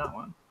 Not getting that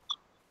one.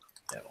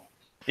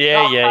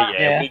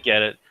 Yeah. We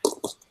get it.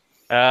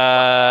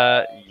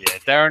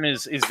 Darren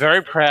is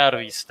very proud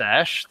of his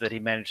stash that he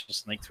managed to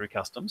sneak through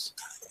customs.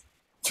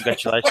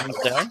 Congratulations,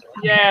 Darren.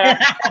 Yeah.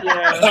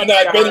 No,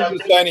 Benny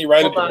was saying he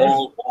rated the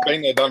ball.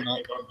 Been there, done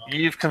that.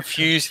 You've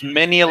confused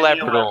many a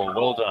Labrador.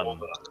 Well done.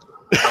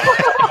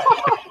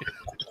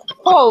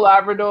 Poor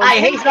Labrador.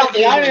 Hey, he's not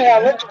the only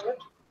one.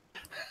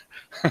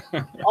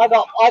 I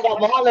got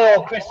my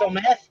little crystal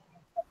meth.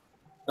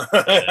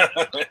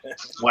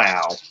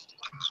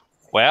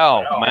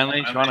 Wow,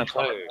 mainly China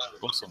too.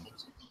 Awesome.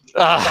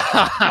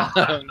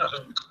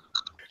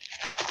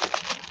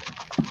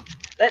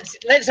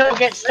 Let's all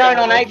get stoned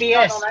on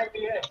ABS.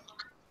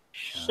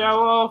 Show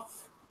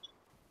off.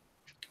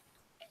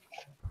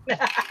 All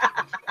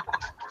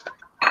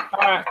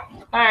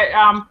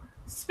right.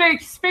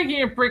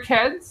 Speaking of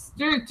brickheads,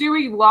 do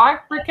we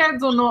like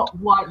brickheads or not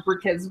like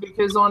brickheads?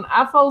 Because on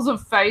AFOLs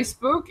of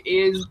Facebook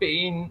is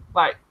being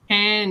like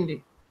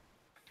panned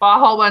by a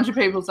whole bunch of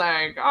people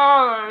saying,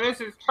 "Oh,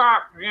 this is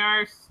crap, you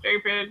know,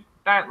 stupid,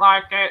 don't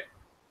like it."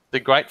 They're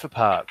great for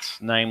parts.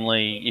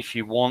 Namely, if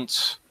you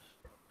want,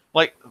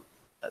 like,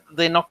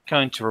 they're not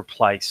going to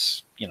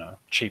replace, you know,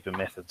 cheaper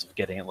methods of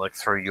getting it, like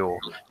through your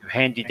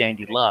handy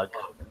dandy lug,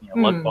 you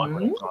know, lug bike or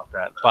anything like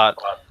that. But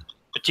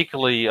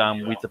particularly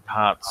with the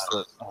parts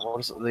that, what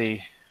is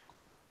it?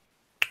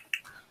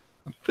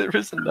 There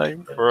is a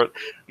name for it.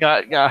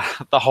 Yeah,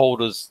 the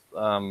holders.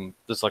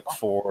 There's like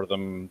 4 of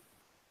them.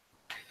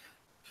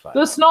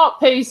 The snot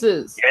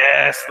pieces.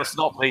 Yes, the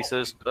snot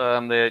pieces.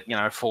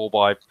 They're 4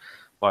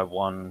 by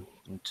 1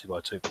 and 2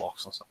 by 2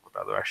 blocks and stuff like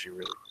that. They're actually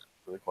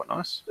really quite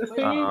nice. The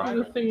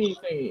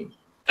thingy.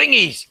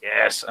 Thingies,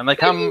 yes, and they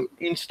come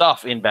in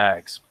in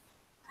bags.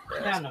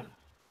 Yes.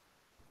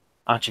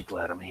 Aren't you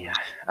glad I'm here?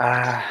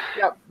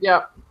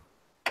 Yep.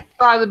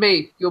 Try the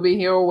beef. You'll be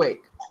here all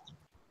week.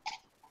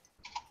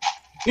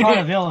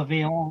 Will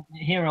be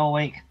here all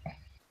week.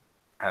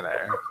 Hello.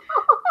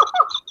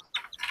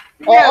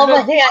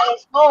 Over here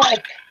it's more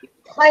like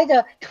try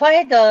the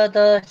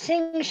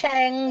Xing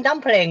Shang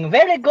dumpling.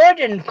 Very good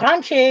and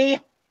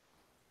crunchy.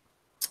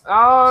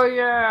 Oh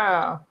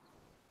yeah.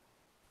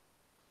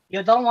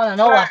 You don't want to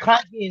know what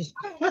crunchy is.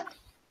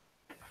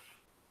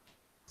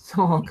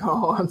 Oh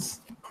God.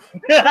 Who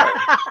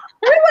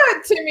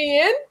let Timmy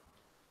in?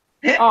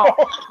 Oh,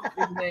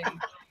 me.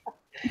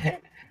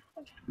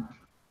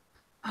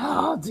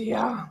 Oh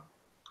dear.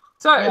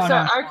 So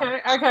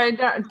okay,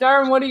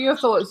 Darren, what are your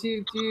thoughts?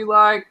 Do you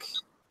like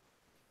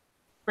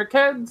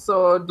brickheads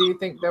or do you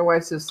think they're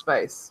waste of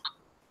space?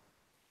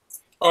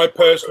 I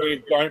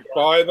personally don't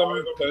buy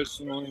them.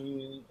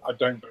 Personally, I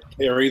don't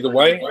care either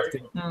way. I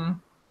think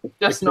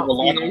just not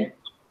for you.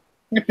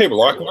 If people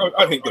like them,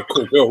 I think they're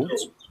cool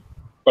builds,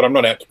 but I'm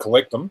not out to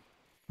collect them.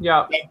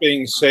 Yeah. That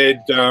being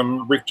said,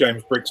 Rick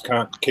James Bricks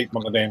can't keep them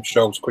on the damn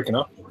shelves quick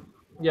enough.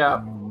 Yeah.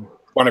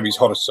 One of his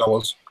hottest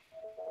sellers.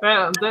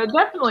 Yeah, they're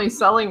definitely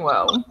selling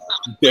well.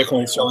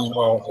 Definitely selling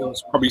well.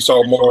 He's probably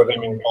sold more of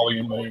them in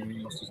volume than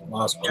he has in the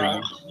last 2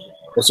 years.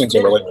 Well, since he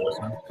released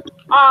it.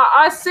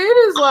 I see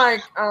it as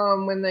like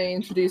when they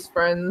introduce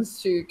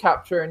friends to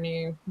capture a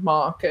new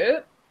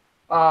market.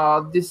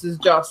 This is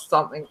just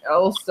something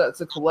else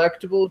that's a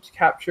collectible to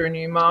capture a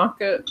new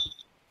market.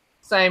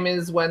 Same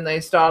as when they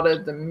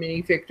started the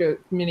minifigure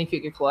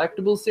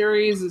collectible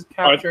series, is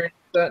capturing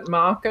that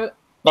market.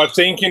 I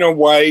think in a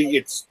way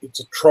it's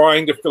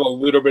trying to fill a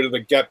little bit of the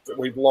gap that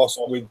we've lost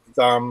with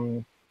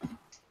the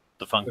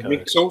Funko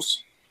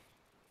Mixels.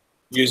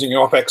 Using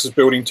off-axis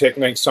building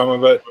techniques, some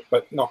of it,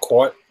 but not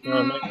quite. You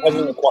know what I mean? It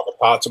hasn't quite the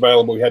parts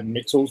available we had in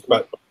Mixels,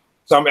 but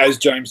some, as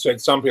James said,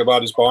 some people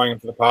are just buying them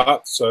for the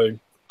parts. So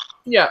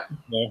yeah,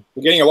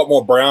 we're getting a lot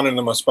more brown in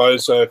them, I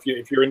suppose. So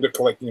if you're into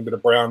collecting a bit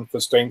of brown for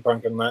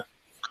steampunk and that,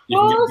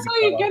 you're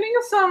getting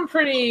some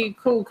pretty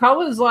cool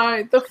colors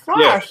like the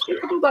Flash.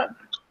 Look at all that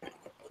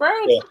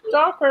red,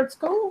 dark red's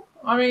cool.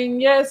 I mean,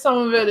 yeah, some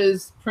of it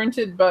is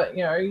printed, but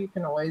you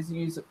can always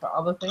use it for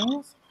other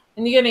things.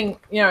 And you're getting,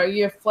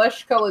 your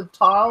flesh-colored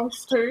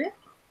tiles too.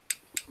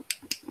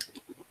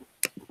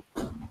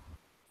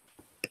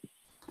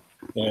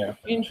 Yeah.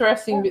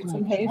 Interesting bits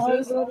and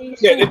pieces.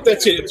 Yeah,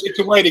 that's it. It's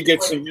a way to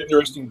get some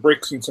interesting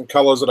bricks and some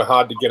colours that are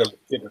hard to get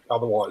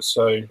otherwise.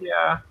 So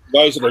yeah,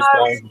 those are those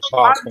buying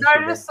parts.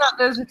 I've noticed that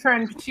there's a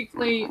trend,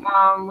 particularly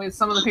with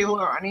some of the people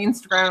who are on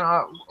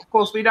Instagram. Of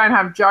course, we don't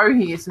have Joe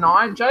here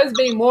tonight. Joe's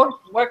been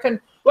working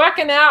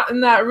out in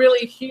that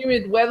really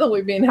humid weather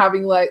we've been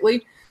having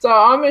lately. So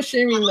I'm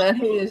assuming that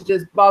he is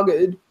just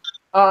buggered.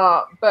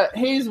 But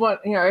he's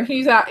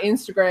he's our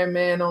Instagram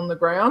man on the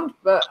ground.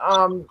 But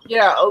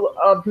yeah,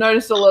 I've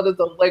noticed a lot of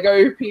the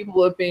Lego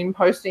people have been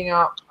posting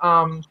up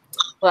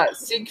like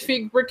sig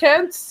fig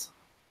briquettes.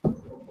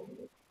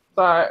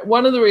 So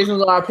one of the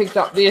reasons I picked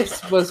up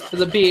this was for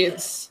the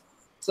bits,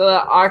 so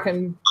that I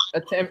can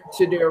attempt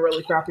to do a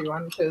really crappy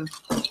one, because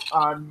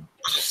I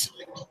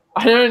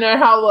don't know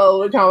how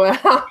well it'll come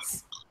out.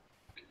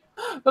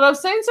 But I've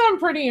seen some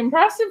pretty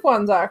impressive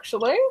ones,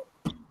 actually.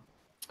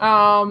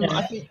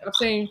 I think I've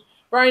seen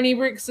Brainy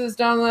Bricks has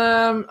done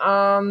them.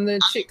 The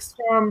chicks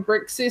from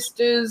Brick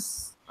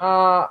Sisters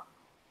have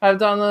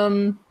done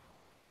them.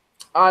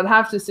 I'd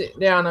have to sit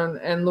down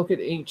and look at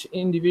each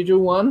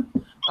individual one.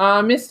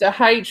 Mr.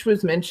 H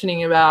was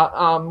mentioning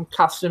about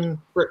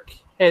custom brick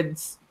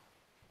heads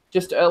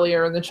just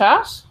earlier in the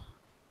chat.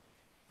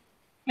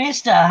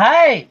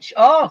 Mr. H.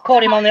 Oh,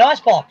 caught him on the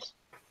icebox.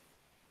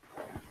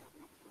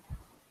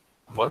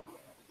 What?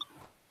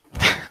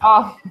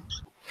 Oh,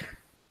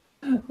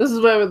 this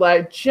is where we're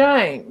like,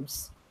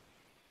 James,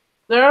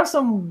 there are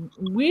some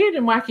weird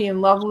and wacky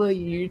and lovely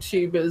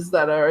YouTubers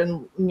that are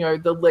in,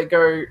 the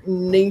Lego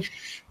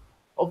niche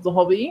of the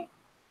hobby.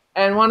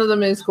 And one of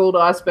them is called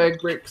Iceberg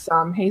Bricks.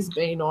 He's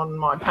been on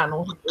my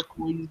panel.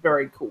 He's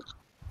very cool.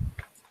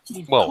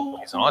 Well,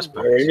 he's an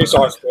iceberg. Yeah, he's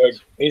iceberg.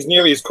 He's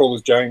nearly as cool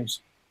as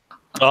James.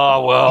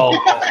 Oh, well.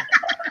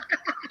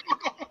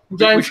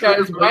 James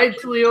goes, wait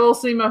till you all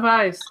see my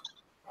face.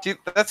 Dude,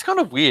 that's kind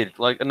of weird.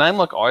 Like a name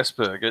like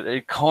Iceberg,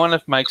 it kind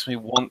of makes me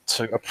want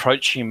to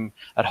approach him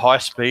at high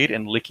speed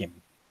and lick him.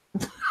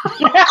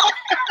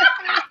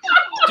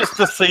 Just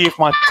to see if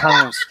my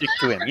tongue will stick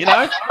to him, you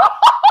know?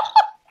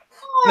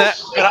 Now,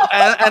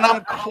 and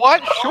I'm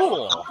quite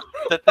sure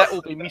that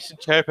will be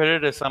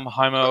misinterpreted as some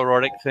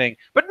homoerotic thing.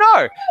 But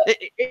no,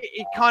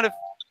 it kind of...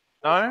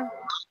 No?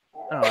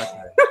 Oh,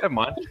 okay. Never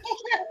mind. Back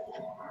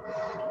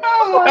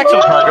to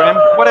the program.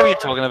 Whatever you're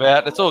talking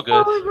about, it's all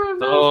good.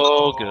 It's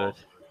all good.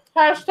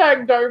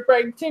 Hashtag don't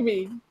break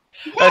Timmy.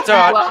 That's all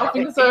right.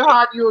 Laughing so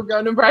hard you were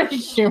going to break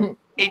him.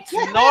 It's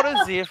not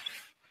as if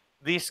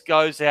this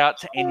goes out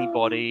to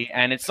anybody,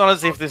 and it's not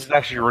as if this is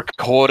actually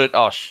recorded.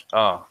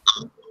 Hi.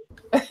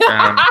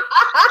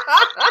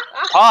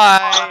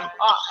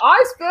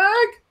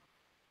 Iceberg.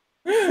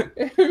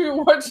 If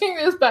you're watching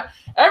this back,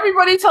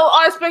 everybody tell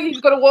Iceberg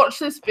he's got to watch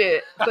this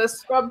bit. So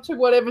scrub to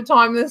whatever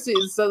time this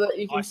is so that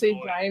you can see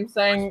James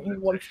saying he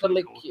wants to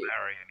lick you.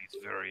 And he's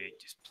very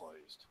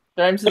displeased.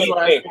 James is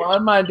like, what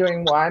am I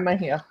doing? Why am I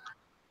here?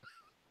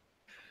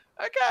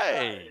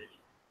 Okay.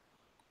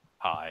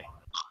 Hi.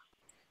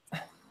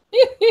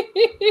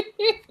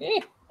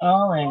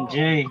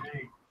 OMG.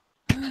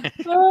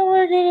 Oh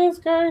my goodness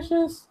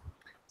gracious.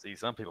 See,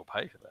 some people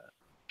pay for that.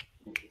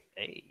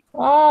 Hey.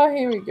 Oh,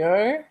 here we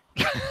go.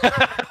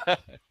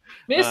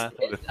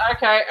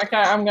 Okay,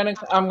 I'm gonna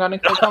click on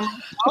myself.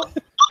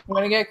 I'm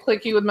gonna get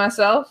clicky with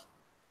myself.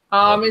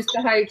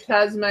 Mr. H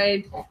has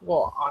made.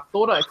 Well, I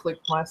thought I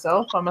clicked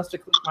myself. I must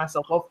have clicked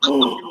myself off.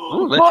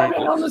 I've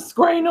been on the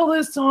screen all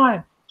this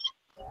time.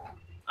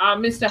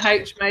 Mr.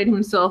 H made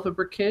himself a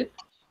briquette.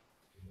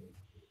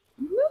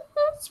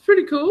 That's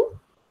pretty cool.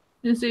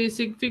 You see a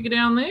sig figure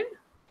down there?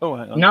 Oh,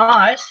 hang on.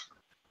 Nice.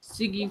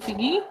 Siggy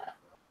figgy.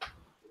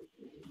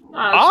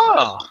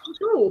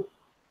 Cool.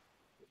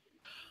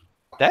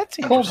 That's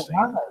Cool.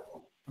 interesting.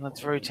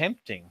 That's very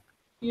tempting.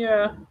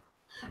 Yeah.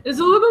 It's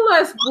a little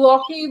less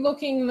blocky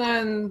looking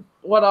than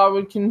what I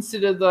would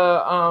consider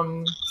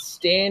the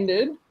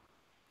standard.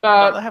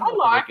 But Don't they have I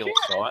like a like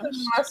regular it.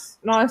 It's size?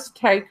 a nice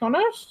take on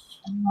it.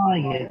 Oh,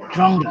 yeah.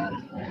 Drunk.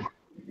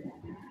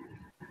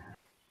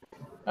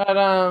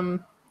 But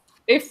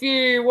if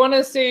you want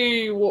to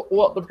see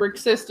what the Brick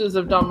Sisters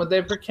have done with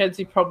their briquettes,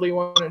 you probably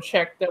want to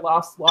check their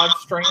last live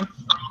stream.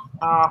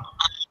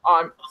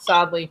 I'm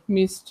sadly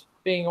missed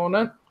being on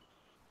it.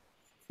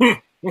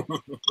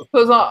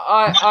 Because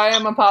I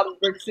am a part of the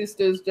Brick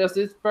Sisters, just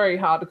it's very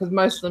hard because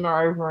most of them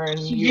are over in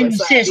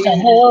USA.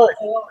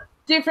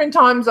 Different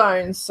time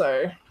zones,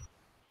 so.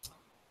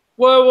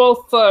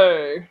 Well,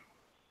 so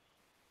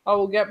I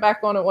will get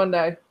back on it one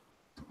day.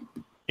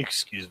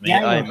 Excuse me,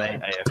 I am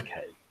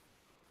AFK.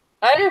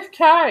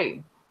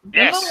 AFK? Yes.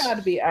 You're not allowed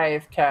to be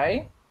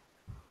AFK.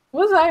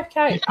 What's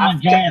AFK? It's not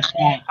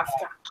JFK.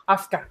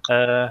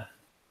 Afka.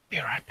 Be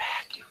right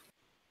back.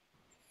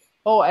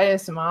 Oh,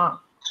 ASMR.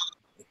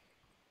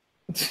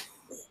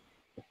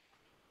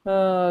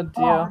 Oh,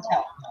 dear.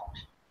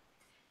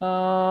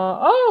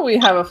 We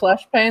have a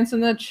Flash Pants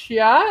in the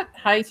chat.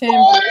 Hey, Tim.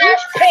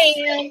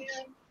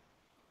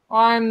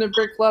 I'm the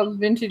Brick Love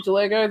Vintage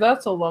Lego.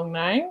 That's a long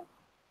name.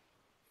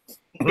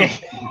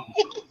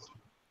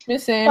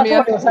 Miss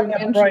Ambia, we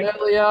mentioned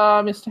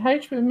earlier. Mr.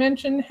 H, we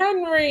mentioned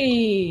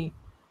Henry.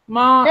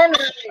 Mark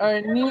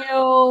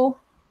O'Neill.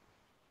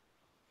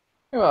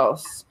 Who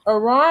else?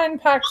 Orion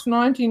Pax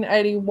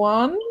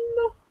 1981,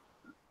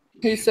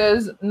 who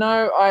says,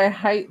 no, I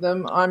hate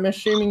them. I'm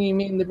assuming you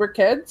mean the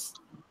brickheads.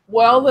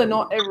 Well, they're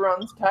not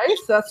everyone's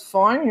taste. That's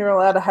fine. You're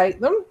allowed to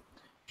hate them.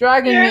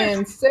 Dragon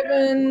Man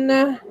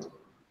 7.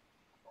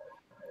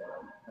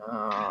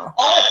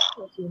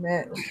 What's he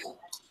meant?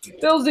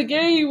 Bill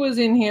Ziggy was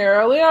in here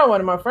earlier, one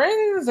of my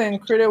friends,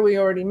 and Critter we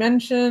already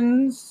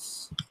mentioned.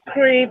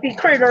 Creepy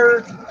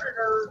critter.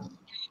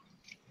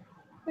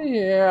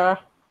 Yeah.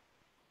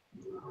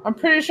 I'm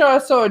pretty sure I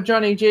saw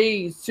Johnny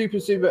G super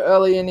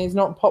early and he's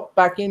not popped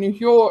back in.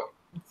 If you're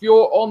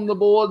on the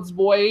boards,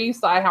 boy,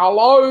 say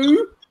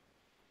hello.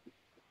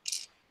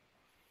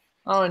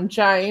 Oh, and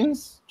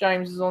James.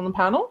 James is on the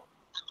panel.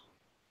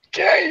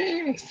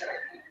 James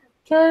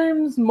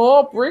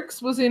More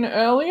Bricks was in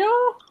earlier.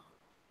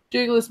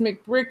 Douglas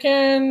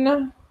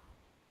McBricken.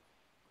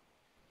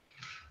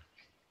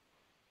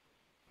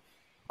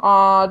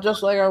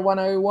 Just Lego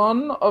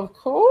 101, of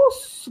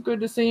course.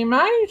 Good to see you,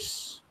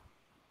 mate.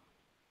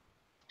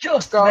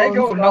 Just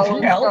Lego,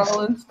 nothing else.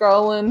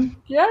 Scrolling.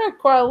 Yeah,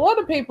 quite a lot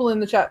of people in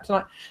the chat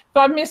tonight. If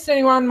I've missed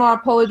anyone, my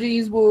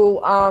apologies.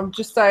 We'll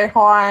just say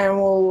hi and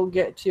we'll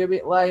get to you a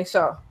bit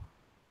later.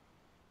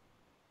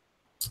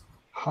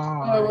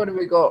 Hi. What have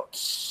we got?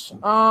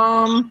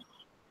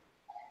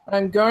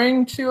 I'm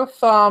going to a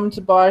farm to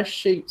buy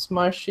sheeps.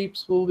 My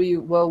sheeps will be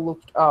well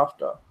looked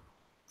after.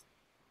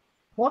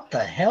 What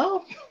the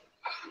hell?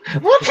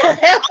 What the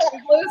hell?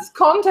 There's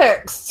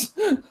context.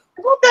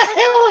 What the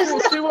hell is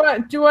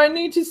that? Do I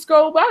need to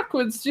scroll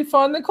backwards to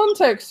find the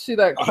context to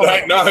that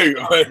comment? I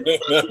don't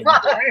know.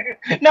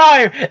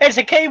 No, it's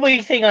a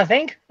Kiwi thing, I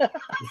think.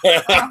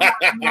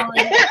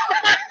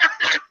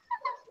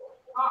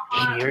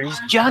 And here's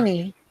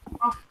Johnny.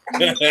 I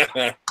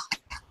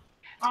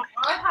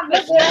have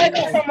That's what I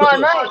got from my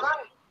mate.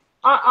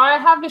 I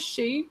have a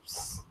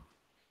sheep's.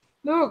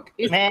 Look,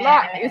 it's Meh.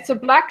 black. It's a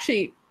black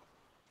sheep.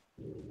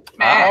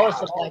 Oh,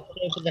 it's a black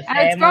sheep of the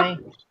family.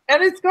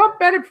 And it's got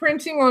better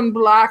printing on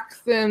black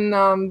than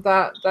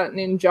that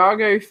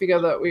Ninjago figure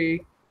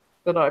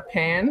that I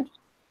panned.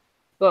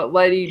 That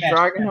Lady Yes.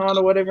 Dragonheart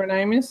or whatever her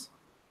name is.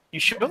 You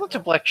sure it's a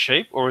black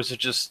sheep, or is it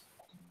just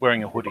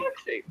wearing a hoodie? Black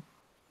sheep.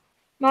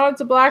 No, it's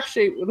a black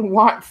sheep with a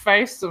white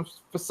face for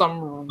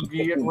some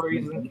weird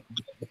reason.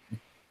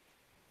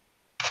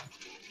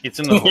 It's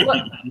in the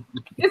hoodie.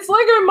 It's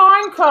Lego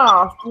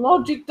Minecraft.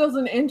 Logic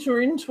doesn't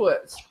enter into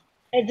it.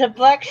 It's a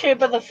black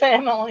sheep of the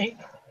family.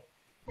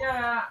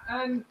 Yeah,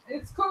 and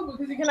it's cool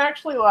because you can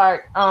actually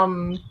like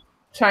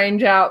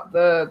change out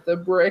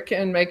the brick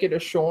and make it a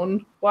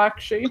Sean black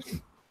sheep.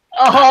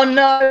 Oh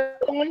no,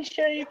 one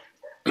sheep.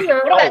 Yeah.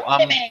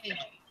 Oh,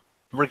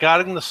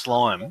 regarding the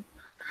slime,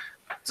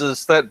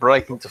 does that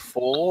break into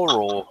 4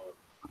 or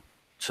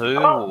 2,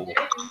 Oh,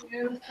 yeah,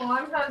 the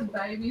slime has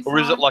baby slime. or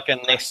is it like a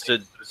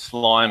nested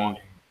slime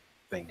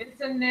thing?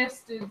 It's a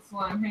nested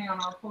slime. Hang on,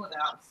 I'll pull it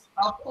out.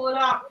 I'll pull it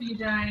out for you,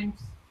 James.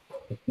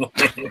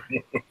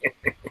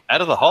 Out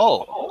of the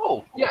hole.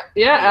 Oh,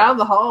 Yeah, out of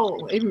the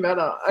hole. Even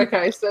better.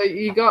 Okay, so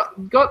you got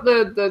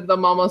the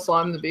mama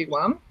slime, the big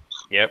one.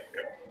 yep.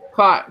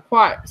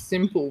 Quite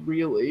simple,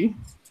 really.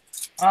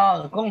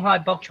 Oh, the Gung Hai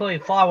Bok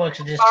Choy fireworks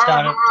are just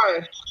started.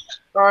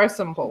 Very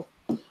simple.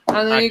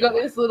 And then you got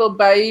these little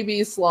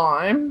baby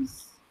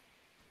slimes,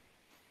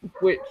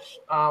 which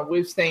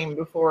we've seen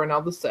before in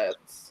other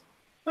sets.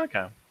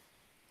 Okay.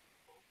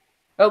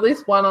 At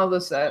least one other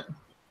set.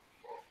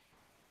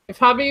 If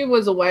hubby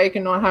was awake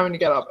and not having to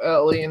get up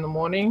early in the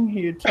morning,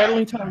 he'd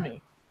totally tell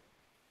me.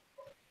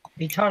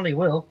 He totally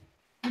will.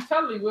 He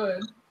totally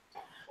would.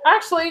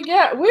 Actually,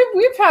 yeah,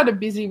 we've had a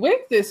busy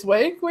week this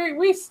week.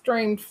 We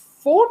streamed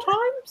 4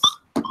 times.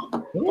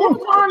 4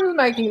 times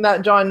making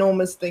that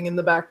ginormous thing in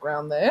the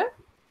background there.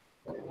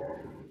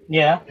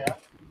 Yeah.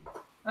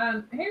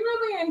 And he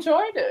really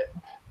enjoyed it.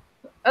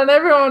 And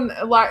everyone,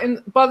 like,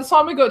 by the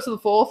time we got to the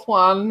 4th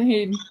one,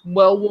 he'd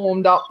well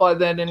warmed up by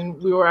then,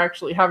 and we were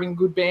actually having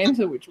good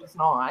banter, which was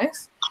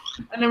nice.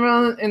 And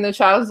everyone in the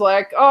chat was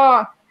like,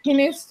 "Oh, he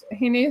needs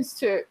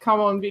to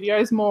come on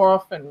videos more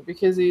often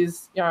because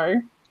he's, you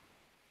know,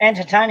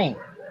 Entertaining.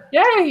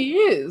 yeah, he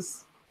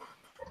is."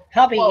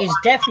 Hubby Well, is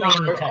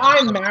definitely entertaining.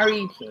 I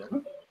married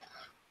him.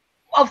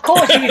 Of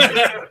course you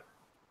do.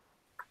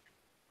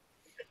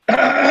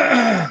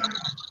 I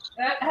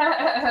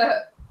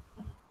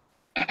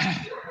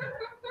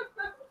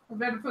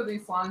better put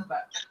these slimes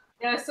back.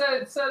 Yeah, so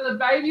the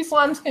baby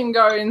slimes can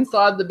go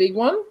inside the big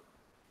one,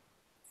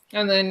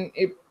 and then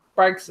it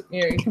breaks.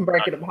 You know, you can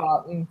break it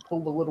apart and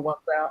pull the little ones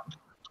out.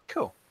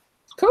 Cool.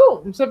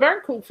 Cool. It's a very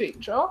cool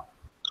feature.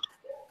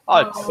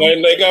 Oh, So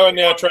Lego are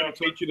now trying to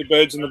teach you the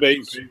birds and the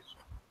bees.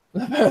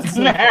 slimes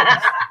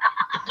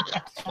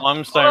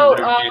Oh,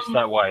 don't reproduce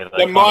that way.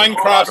 The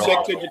Minecraft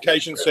sex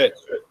education set.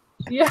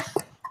 Yeah,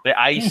 They're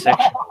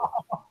asexual.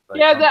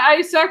 yeah, they're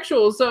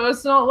asexual, so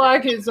it's not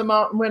like it's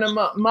when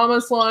a mama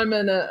slime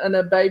and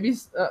a baby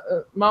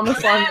mama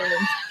slime.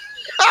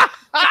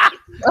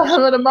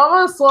 But a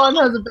mama slime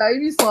has a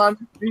baby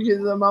slime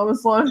because a mama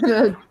slime and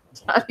a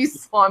daddy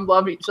slime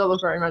love each other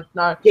very much.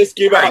 No. Just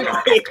give up.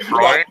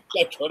 Freud.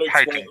 That's what it's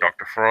Hating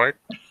Dr. Freud.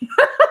 I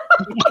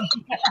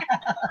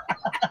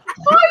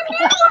knew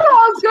what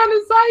I was going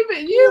to say,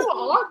 but you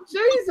are.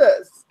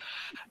 Jesus.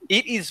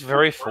 It is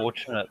very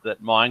fortunate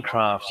that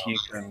Minecraft you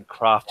can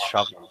craft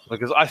shovels,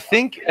 because I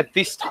think at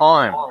this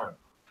time.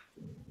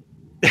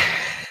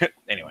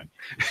 Anyway.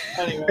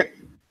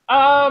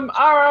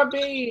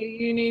 RRB,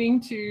 you needing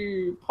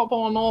to pop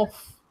on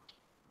off?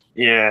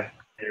 Yeah.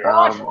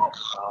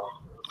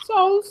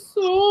 So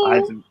I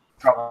had some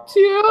trouble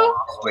Cheer.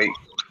 last week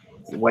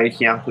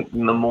waking up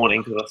in the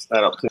morning because I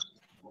stayed up too.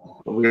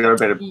 We go to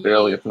bed a bit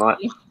earlier tonight.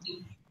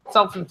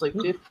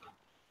 Self-inflicted.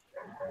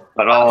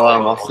 But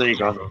I'll see you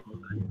guys.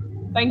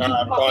 Thank you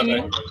for Bye, popping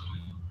mate. in.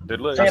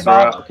 Diddly. Yeah, That's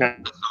all right. Okay.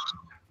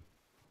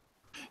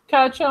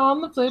 Catch you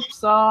on the flip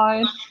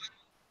side.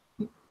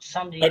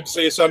 Sunday. Hope to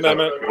see you Sunday,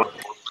 mate.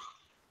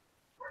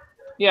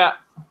 Yeah.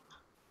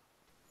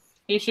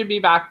 He should be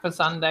back for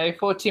Sunday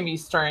for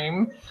Timmy's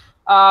stream.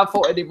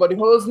 For anybody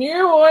who's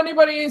new or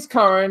anybody who's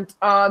current,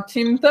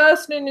 Tim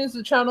Thurston is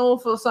the channel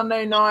for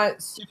Sunday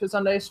night Super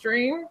Sunday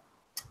stream.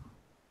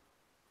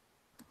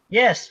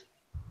 Yes.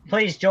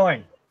 Please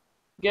join.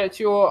 Get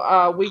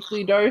your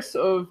weekly dose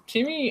of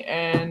Timmy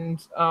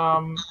and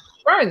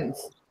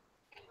friends.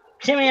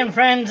 Timmy and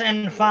friends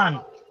and fun.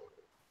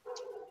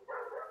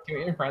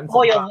 Timmy and friends.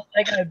 All your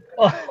Lego.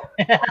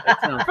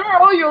 For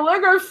all your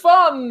Lego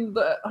fun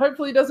that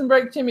hopefully doesn't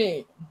break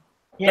Timmy.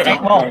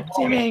 Yeah, well,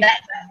 Timmy.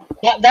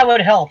 that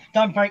would help.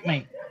 Don't break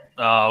me.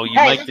 Oh, you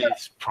Hey, make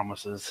these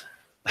promises.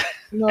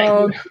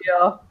 Oh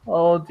dear.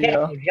 Oh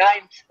dear. Thank you,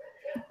 James.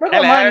 Look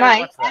Hello, at my mate.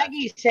 what's that?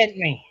 Aggie sent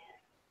me.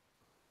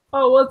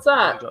 Oh, what's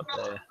that? Got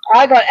there.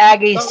 I got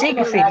Aggie's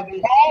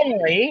Sigfig.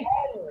 Finally,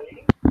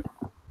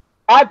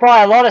 I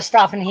buy a lot of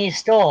stuff in his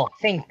store,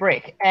 Think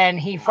Brick, and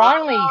he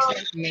finally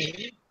sent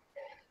me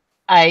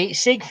a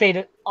sig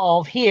feed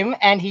of him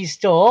and his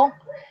store,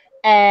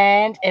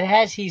 and it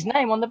has his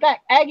name on the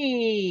back,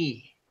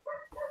 Aggie.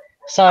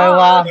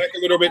 So, Make a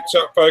little bit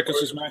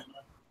focuses, mate.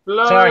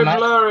 Blurry, Sorry, mate.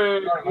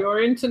 blurry.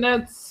 Your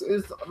internet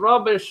is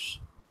rubbish.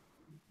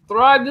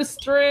 Throw the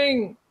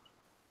string.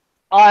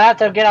 I have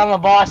to get on the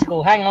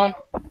bicycle. Hang on.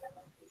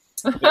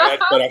 Yeah,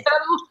 that's better.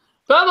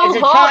 Pedal It's a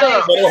harder.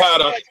 Chinese. Pedal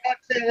harder. It's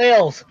got 2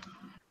 wheels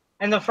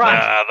in the front.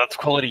 That's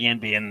quality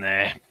NBN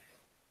there.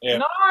 Yeah.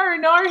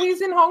 No,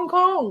 he's in Hong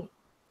Kong.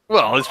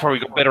 Well, he's probably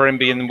got better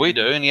NBN than we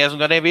do, and he hasn't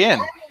got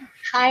NBN.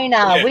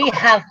 China, Yeah. we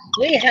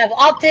have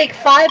optic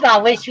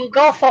fiber, which will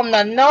go from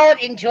the node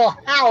into your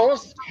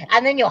house,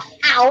 and then your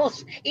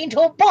house into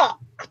a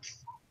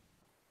box.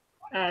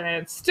 And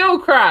it's still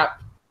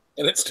crap.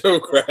 And it's still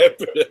crap.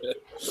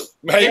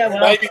 maybe, Yeah,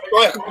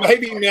 well-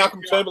 maybe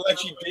Malcolm Turnbull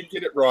actually did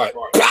get it right.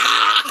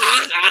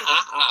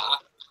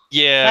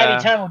 Yeah.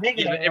 Maybe Turnbull did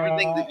get Yeah, it but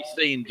everything right. that you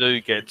see and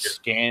do gets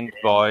scanned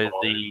by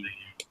the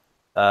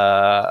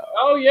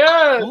Oh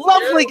yeah.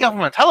 lovely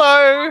government.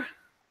 Hello.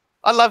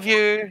 I love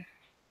you.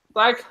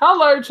 Like,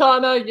 hello,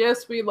 China.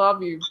 Yes, we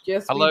love you.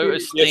 Yes, Hello, we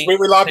do. Yes, we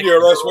love you,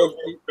 or else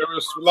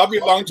we love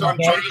you a long time.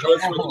 Okay. Or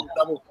else we'll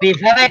double. Be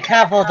very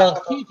careful. The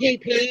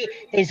TTP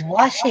is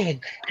washing,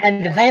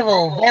 and they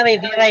will very,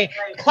 very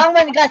come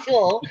and get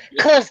you,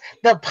 because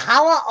the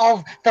power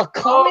of the Oh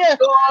communist.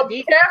 God!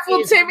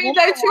 Careful, Timmy.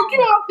 They took you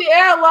off the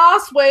air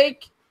last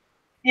week.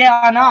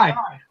 Yeah, I know.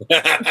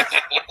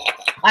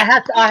 I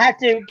had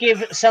to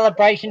give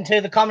celebration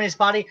to the Communist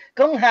Party.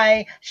 恭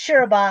喜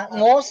是吧？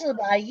我是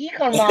吧？一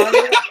个嘛。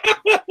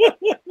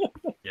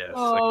 Yes.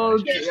 Oh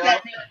Okay. dear.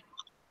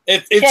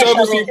 It's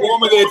obviously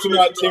warmer there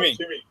tonight, Timmy.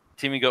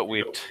 Timmy got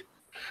whipped.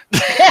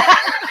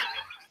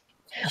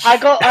 I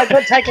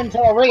got taken to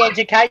a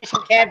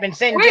re-education camp in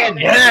Shenzhen.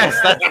 Yes.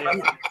 That's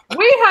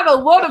We had a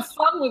lot of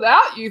fun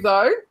without you,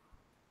 though.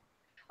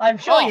 I'm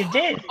sure you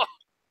did.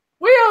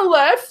 We all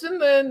left, and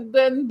then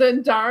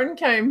Darren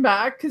came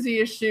back because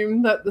he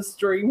assumed that the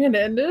stream had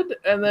ended,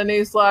 and then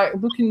he's like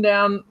looking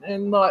down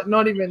and like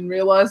not even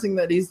realizing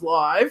that he's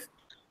live.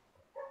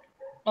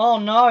 Oh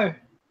no.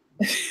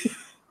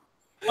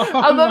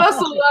 And then I saw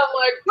that, I'm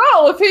like,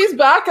 well, if he's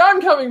back, I'm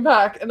coming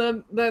back.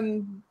 And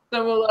then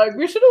we're like,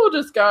 we should all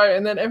just go.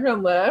 And then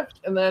everyone left,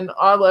 and then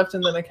I left,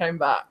 and then I came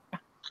back.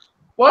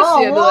 Watch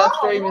the end of that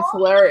stream; it's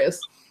hilarious.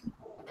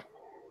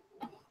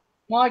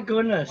 My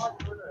goodness.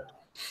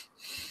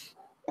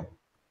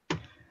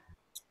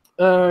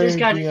 Oh, Just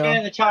go to dear.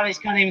 share, the Chinese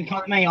can't even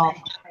cut me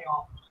off.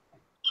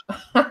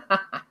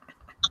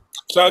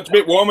 So it's a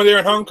bit warmer there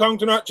in Hong Kong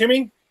tonight,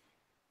 Timmy.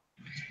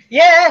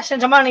 Yeah,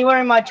 since I'm only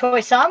wearing my Choi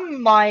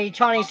Sam, my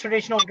Chinese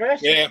traditional dress.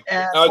 Yeah.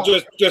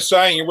 Just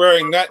saying, you're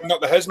wearing that,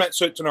 not the hazmat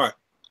suit tonight.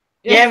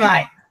 Yeah,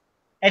 mate.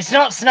 It's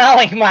not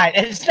snowing, mate.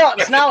 It's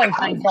not snowing,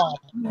 thank God.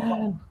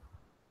 Man.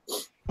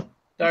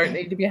 Don't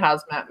need to be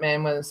hazmat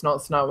man when it's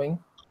not snowing.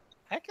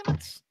 How can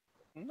it?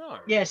 No.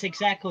 Yes,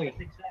 exactly.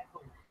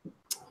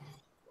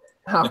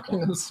 How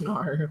can it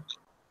snow?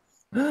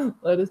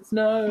 Let it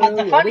snow. But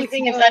the let funny it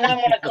thing is, snow. they don't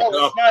want to call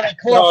it snow. They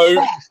call it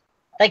frost.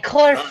 They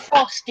call it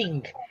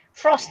frosting.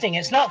 Frosting.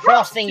 It's not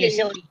frosting, you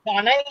silly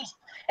Chinese.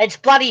 It's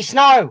bloody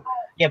snow.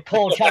 You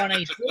poor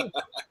Chinese.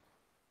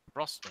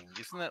 Frosting.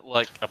 Isn't that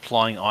like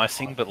applying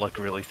icing, but like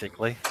really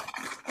thickly?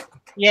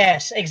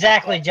 Yes,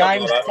 exactly,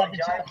 James. But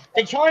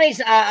the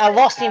Chinese are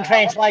lost in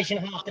translation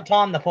half the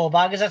time, the poor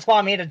buggers. That's why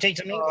I'm here to teach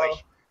them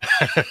English.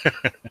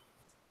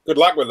 Good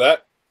luck with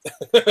that.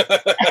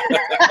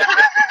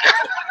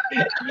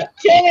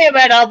 Tell me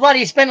about it. I've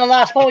bloody spent the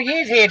last 4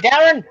 years here,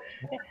 Darren.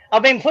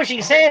 I've been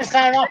pushing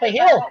sandstone up a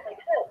hill.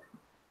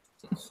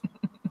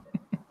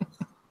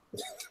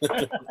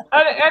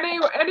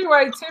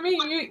 Anyway,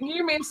 Timmy,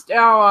 you missed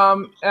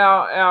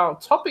our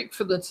topic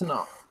for the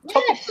tonight.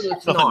 Topic for the I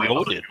think tonight. we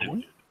all did, didn't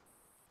we?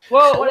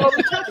 Well, we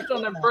touched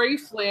on it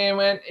briefly and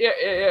went,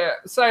 yeah.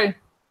 So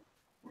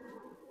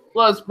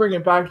let's bring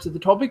it back to the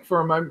topic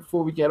for a moment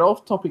before we get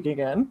off topic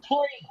again.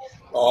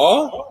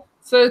 Oh,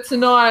 So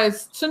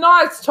tonight's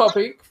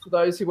topic, for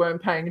those who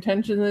weren't paying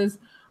attention, is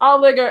are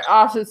Lego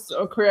artists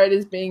or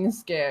creators being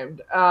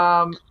scammed?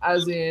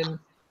 As in,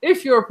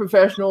 if you're a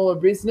professional or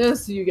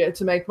business, you get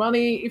to make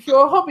money. If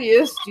you're a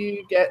hobbyist,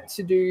 you get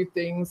to do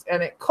things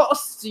and it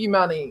costs you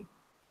money.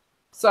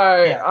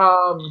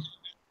 So,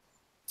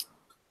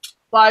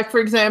 like, for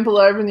example,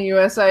 over in the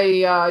USA,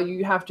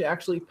 you have to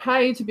actually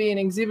pay to be an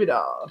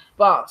exhibitor.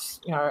 But,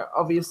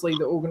 obviously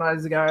the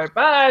organizers go,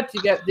 but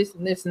you get this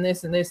and this and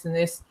this and this and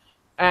this.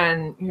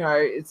 And,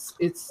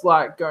 it's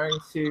like going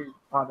to,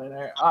 I don't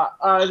know,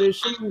 I'd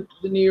assume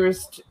the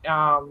nearest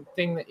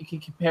thing that you can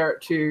compare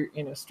it to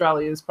in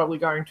Australia is probably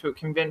going to a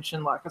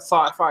convention, like a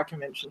sci-fi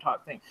convention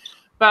type thing.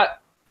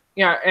 But,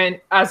 and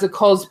as a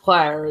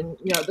cosplayer, and,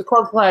 the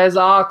cosplayers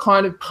are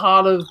kind of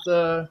part of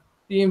the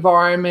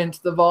environment,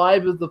 the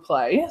vibe of the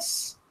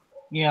place.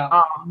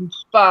 Yeah.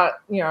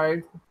 But,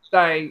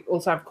 they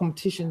also have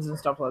competitions and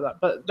stuff like that.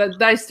 But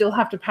they still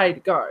have to pay to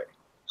go.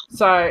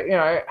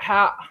 So,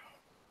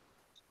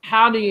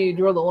 how do you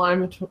draw the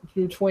line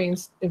between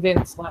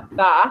events like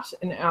that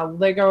and our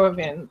Lego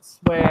events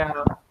where,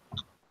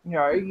 you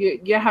know,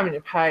 you're having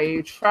to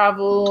pay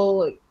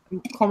travel,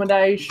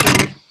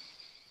 accommodation,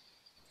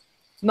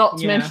 not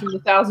to mention the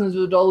thousands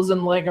of dollars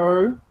in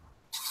Lego.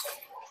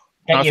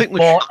 I think we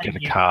should get a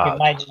card.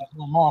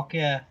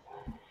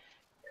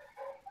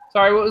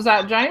 Sorry, what was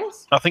that,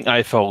 James? I think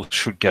AFL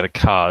should get a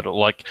card.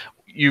 Like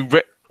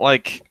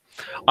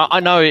I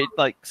know it.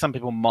 Like some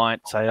people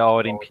might say, "Oh,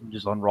 it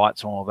impinges on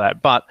rights and all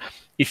that." But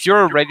if you're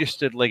a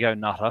registered Lego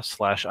nutter /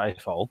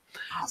 AFL,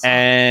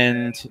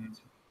 and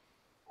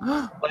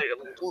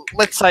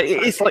let's say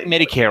it's like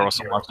Medicare or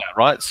something like that,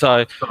 right?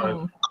 So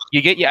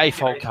you get your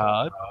AFL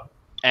card,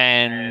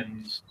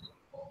 and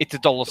it's a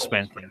dollar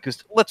spent thing.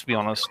 Because let's be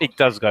honest, it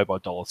does go by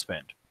dollar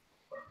spent,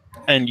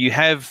 and you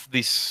have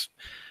this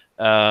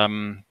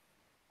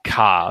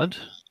card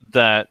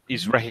that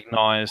is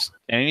recognised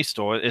in any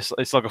store. It's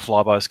like a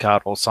Flybuys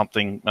card or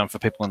something for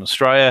people in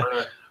Australia.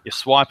 You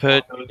swipe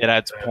it, it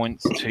adds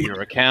points to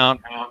your account,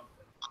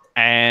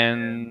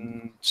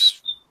 and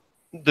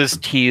there's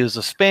tiers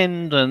of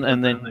spend,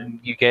 and then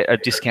you get a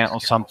discount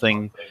or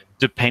something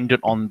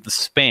dependent on the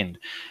spend.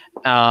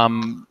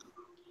 And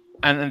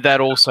that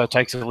also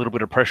takes a little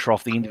bit of pressure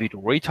off the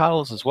individual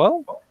retailers as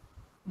well.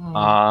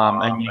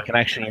 And you can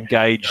actually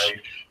engage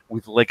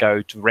with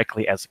Lego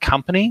directly as a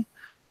company.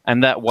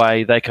 And that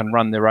way they can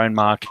run their own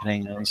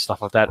marketing and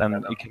stuff like that,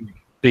 and it can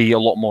be a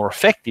lot more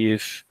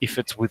effective if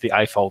it's with the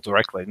AFL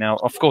directly. Now,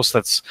 of course,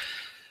 that's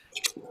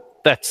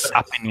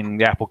upping in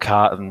the apple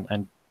cart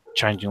and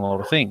changing a lot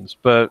of things,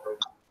 but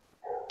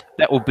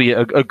that would be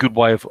a good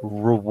way of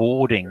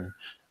rewarding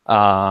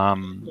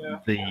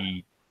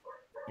the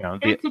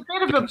it's a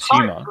bit of a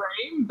pipe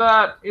dream,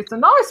 but it's a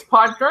nice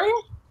pipe dream.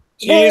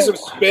 Tiers of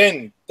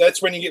spend.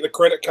 That's when you get the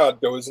credit card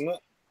bill, isn't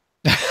it?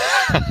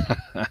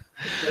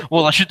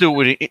 Well, I should do it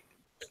with it.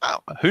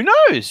 Who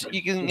knows?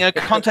 You can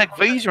contact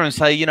Visa and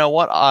say, you know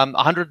what,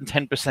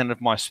 110% of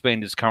my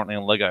spend is currently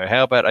on Lego.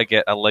 How about I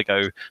get a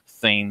Lego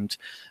themed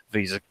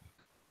Visa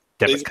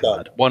debit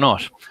card? Why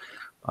not?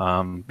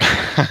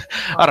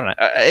 I don't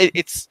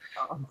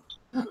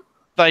know.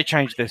 They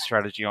change their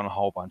strategy on a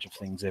whole bunch of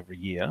things every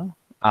year,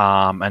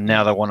 and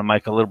now they want to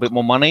make a little bit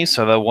more money,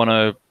 so they want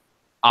to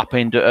up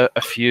into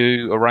a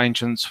few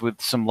arrangements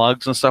with some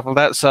lugs and stuff like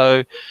that.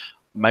 So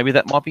maybe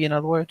that might be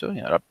another way of doing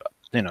it.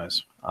 Who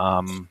knows?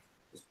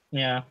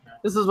 Yeah.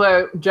 This is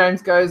where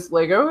James goes,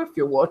 Lego, if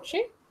you're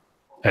watching.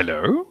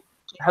 Hello?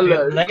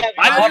 Hello. Lego,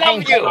 I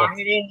love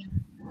you.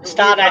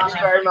 Start Thank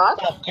you very much.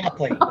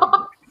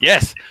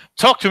 Yes.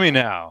 Talk to me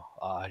now.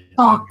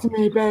 Talk to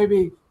me,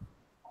 baby.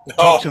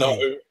 Oh, no.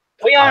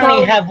 We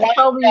only have one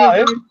Tell me go.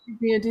 you're going to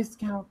give me a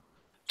discount.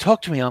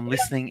 Talk to me. I'm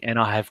listening, and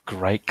I have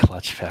great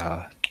clutch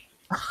power.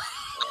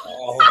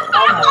 Oh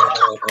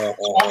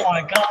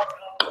my god.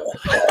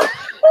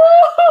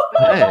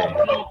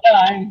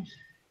 Hey.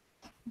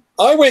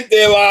 I went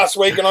there last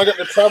week and I got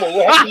into trouble.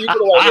 How do you get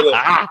away with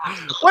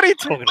it? What are you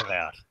talking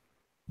about?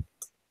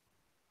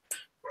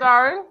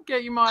 Darren,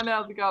 get your mind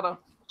out of the gutter.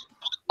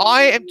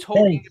 I am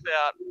talking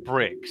about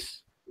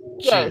bricks.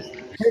 Yes.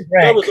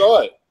 So was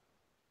I.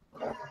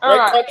 All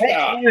right. Great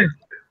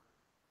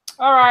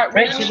All right.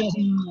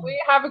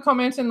 We have a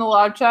comment in the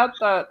live chat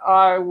that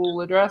I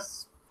will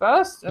address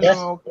first, and then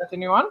we'll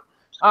continue on.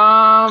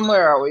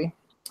 Where are we?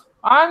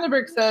 I'm the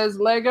Brick says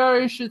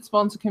Lego should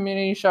sponsor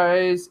community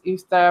shows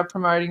if they are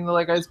promoting the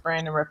Lego's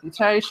brand and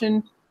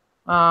reputation.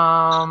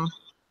 In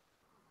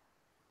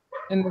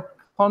the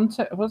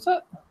context, was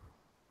it?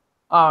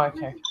 Oh,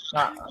 okay.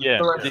 No, Yeah,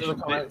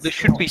 there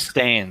should be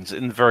stands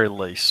in the very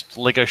least.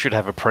 Lego should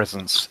have a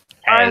presence.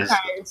 Okay,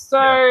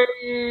 so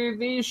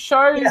these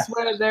shows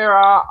where there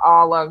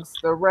are lugs,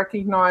 the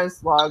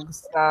recognized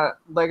lugs that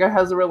Lego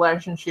has a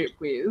relationship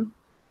with,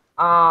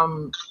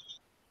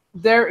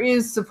 there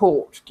is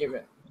support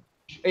given.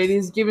 It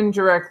is given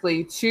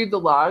directly to the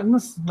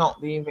lugs, not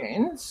the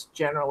event,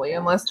 generally,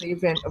 unless the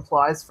event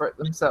applies for it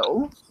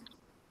themselves.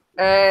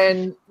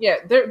 And yeah,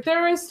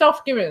 there is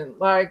stuff given.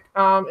 Like,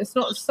 it's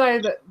not to say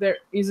that there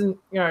isn't,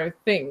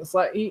 things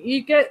like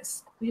you go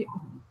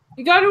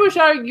to a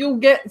show, you'll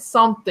get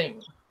something,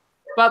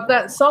 but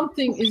that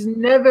something is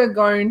never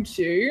going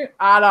to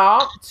add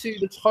up to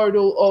the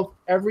total of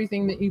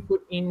everything that you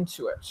put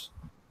into it.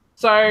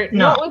 So,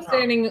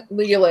 notwithstanding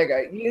your Lego,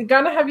 you're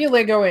going to have your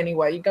Lego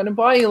anyway. You're going to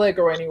buy your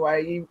Lego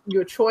anyway.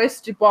 Your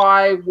choice to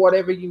buy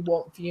whatever you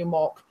want for your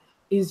mock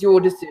is your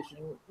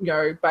decision,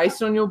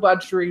 based on your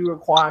budgetary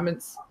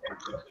requirements.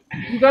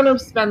 You're going to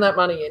spend that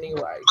money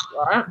anyway,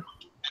 right?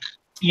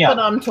 Yeah. But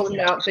I'm talking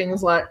about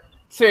things like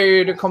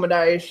food,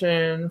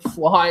 accommodation,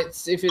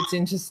 flights, if it's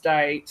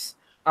interstate,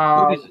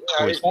 or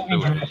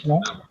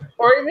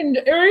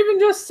even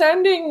just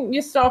sending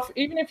your stuff.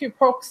 Even if you're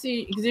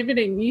proxy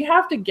exhibiting, you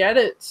have to get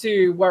it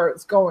to where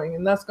it's going,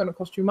 and that's going to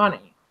cost you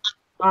money.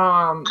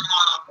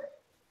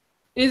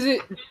 Is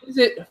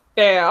it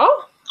fair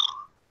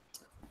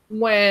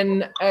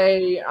when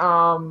a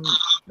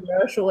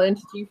commercial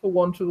entity, for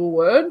want of a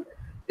word,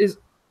 is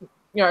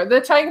you know,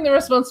 they're taking the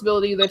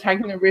responsibility, they're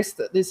taking the risk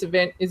that this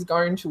event is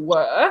going to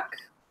work.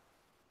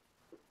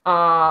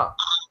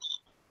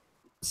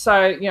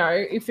 So, you know,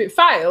 if it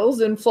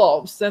fails and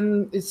flops,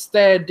 then it's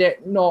their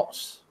debt, not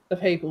the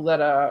people that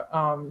are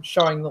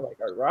showing the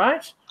Lego,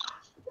 right?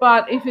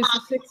 But if it's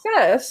a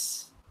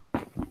success,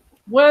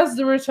 where's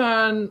the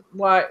return?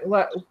 Like,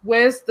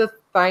 where's the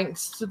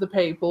thanks to the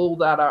people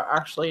that are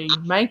actually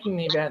making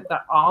the event,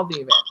 that are the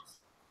events?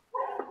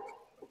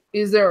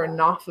 Is there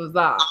enough of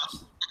that?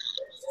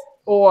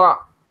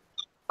 Or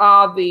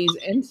are these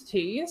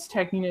entities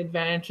taking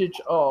advantage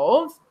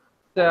of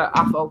the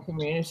AFOL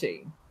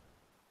community?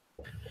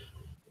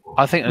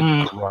 I think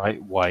a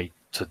great way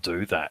to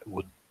do that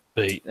would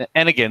be,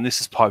 and again, this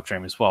is pipe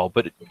dream as well,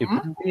 but it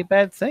wouldn't be a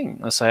bad thing.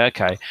 I say,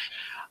 okay,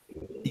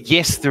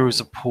 yes, there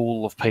is a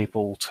pool of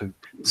people to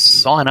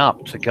sign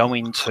up to go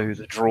into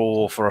the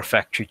draw for a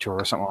factory tour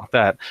or something like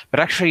that,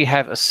 but actually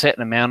have a set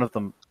amount of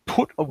them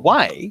put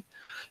away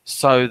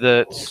so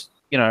that,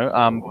 you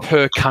know,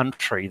 per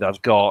country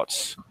they've got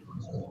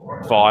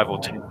 5 or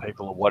 10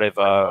 people or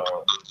whatever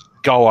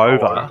go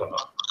over.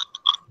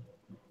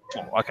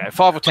 Okay,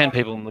 5 or 10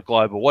 people in the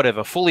globe or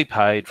whatever, fully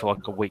paid for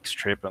like a week's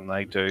trip, and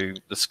they do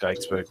the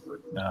Skatesburg,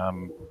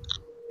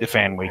 the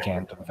fan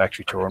weekend and the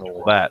factory tour and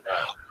all that.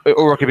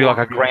 Or it could be like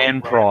a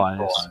grand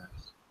prize,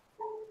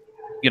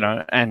 you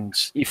know, and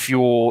if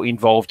you're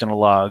involved in a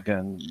lug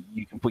and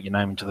you can put your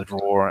name into the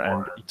drawer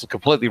and it's a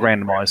completely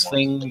randomized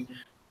thing,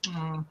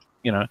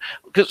 you know,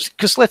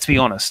 because let's be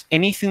honest,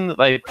 anything that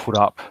they put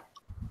up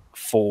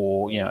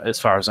for, you know, as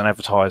far as an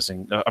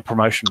advertising, a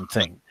promotion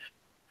thing,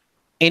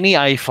 any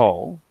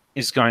AFOL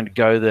is going to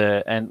go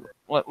there, and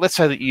let's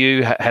say that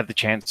you had the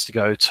chance to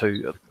go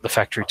to the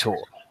factory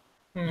tour.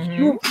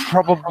 You'll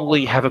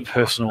probably have a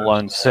personal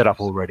loan set up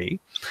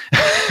already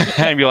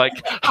and be like,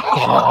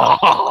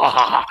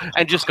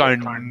 and just go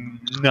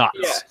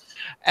nuts.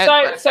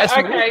 Yeah. So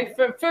okay,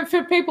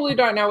 for people who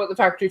don't know what the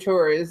factory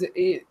tour is,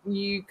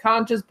 you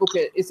can't just book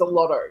it, it's a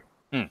lotto.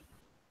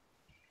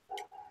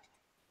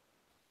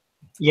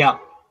 Yeah.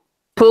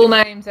 Pull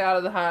names out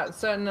of the hat,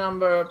 certain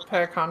number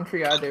per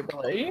country, I do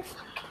believe.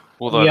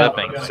 Although that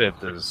being said,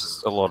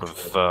 there's a lot of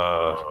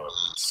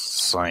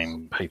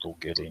same people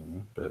get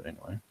in, but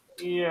anyway.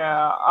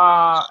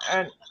 Yeah,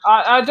 and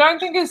I don't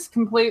think it's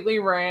completely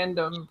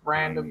random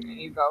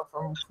either,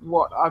 from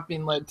what I've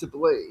been led to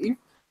believe.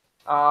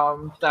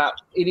 That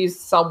it is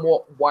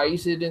somewhat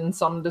weighted in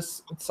some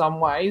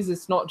ways.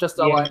 It's not just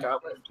like a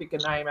let's pick a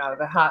name out of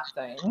the hat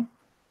thing.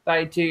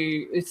 They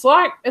do. It's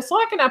like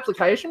an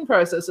application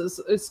process.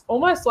 It's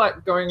almost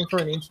like going for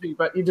an interview,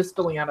 but you're just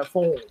filling out a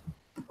form.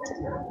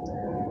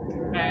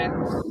 And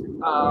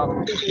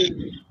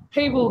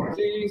people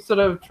do sort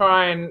of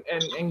try and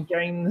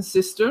game the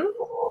system.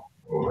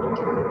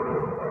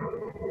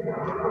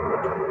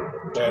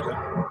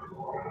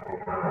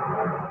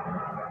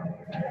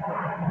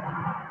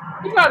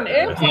 You got an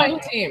airplane,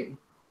 Tim.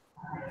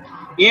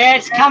 Yeah,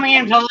 it's coming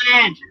into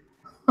land.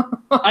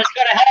 I just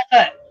got to help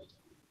it.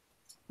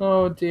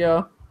 Oh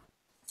dear.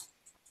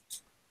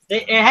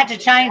 It had to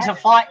change the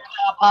flight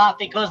path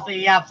because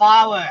the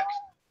fireworks.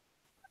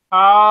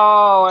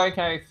 Oh,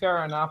 okay,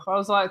 fair enough. I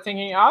was like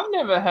thinking, I've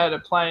never heard a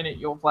plane at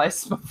your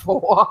place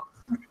before.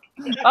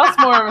 That's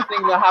more of a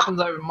thing that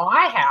happens over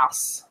my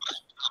house.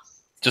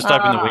 Just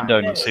open the window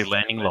and you see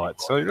landing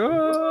lights. So,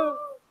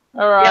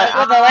 all right.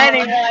 Yeah, the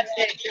landing lights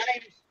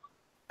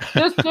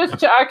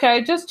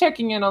there, just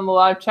checking in on the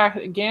live chat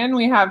again.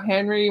 We have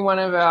Henry, one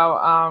of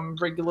our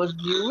regular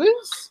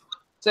viewers,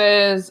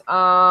 says,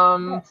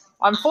 I'm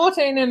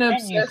 14 and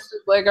obsessed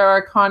with Lego.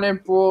 I kind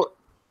of brought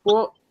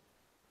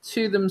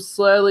to them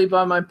slowly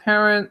by my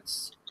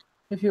parents.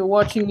 If you're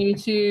watching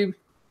YouTube,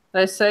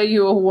 they say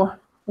you are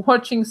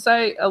watching,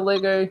 say, a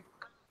Lego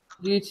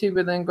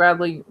YouTuber, then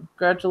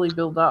gradually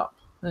build up.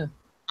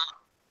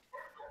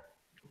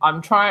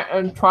 I'm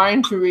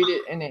trying to read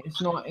it, and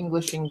it's not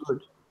English and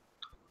good.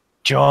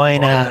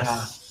 Join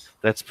us.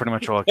 That's pretty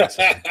much all I can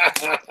say.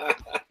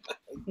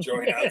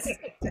 Join us.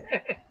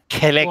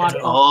 Collect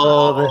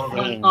all the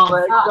things.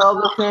 Collect all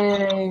the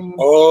things.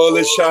 All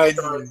the shiny.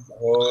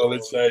 All the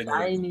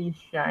shiny.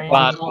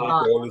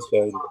 All the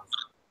shiny.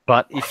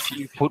 But if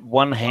you put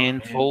one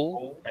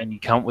handful and you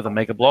come up with a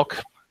mega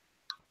block,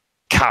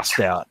 cast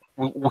out.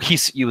 We'll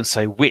hiss at you and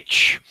say,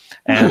 which?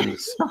 And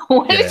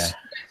Which?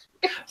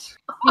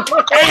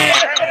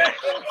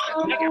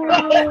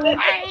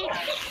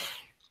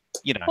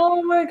 you know.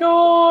 Oh my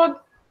god.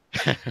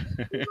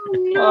 Okay.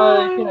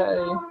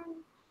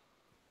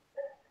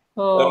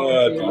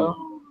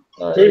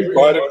 Oh,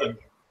 dear.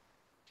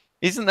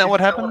 Isn't that what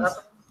happens?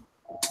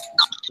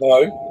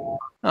 No.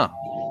 Oh.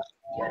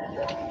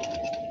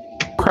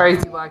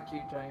 Crazy like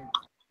you, James.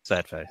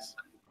 Sad face.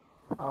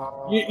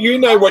 Oh. You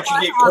know what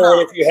you get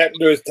called if you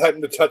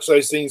happen to touch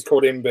those things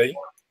called MB.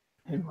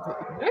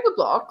 Mega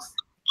blocks?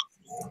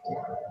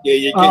 Yeah,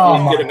 you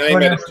get a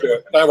name added to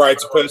it. Don't worry,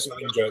 it's a personal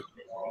joke.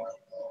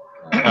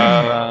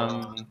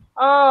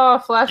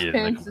 Flash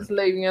Pants is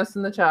leaving us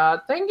in the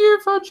chat. Thank you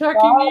for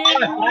checking in.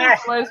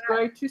 It's always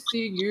great to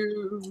see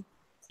you.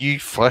 You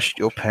flushed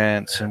your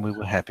pants and we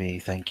were happy.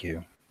 Thank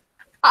you.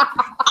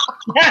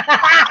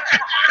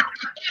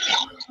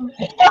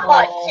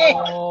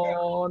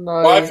 Oh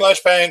no! Bye,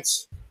 flash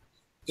pants.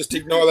 Just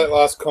ignore that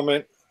last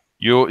comment.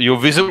 Your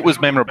visit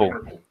was memorable.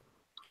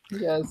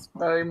 Yes,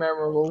 very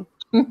memorable.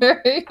 You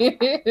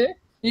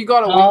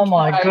got a Oh winky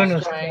my face,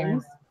 goodness,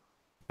 James.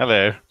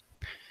 Hello.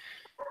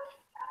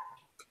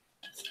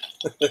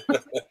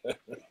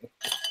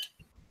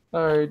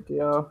 Oh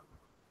dear.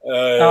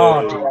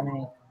 Oh, dear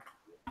me.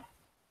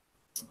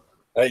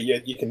 Hey, yeah,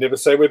 you can never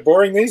say we're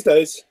boring these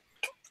days.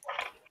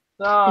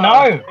 No,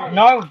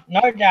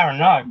 Darren,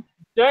 no.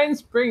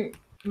 James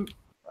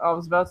I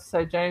was about to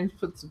say James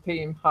puts a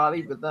P in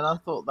party, but then I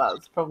thought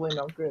that's probably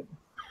not good.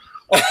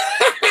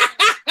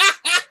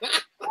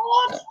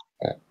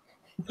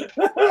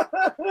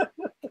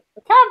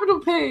 Capital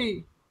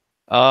P.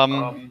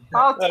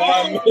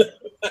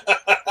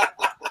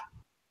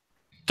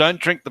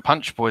 Don't drink the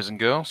punch poison,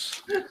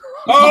 girls.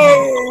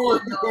 Oh!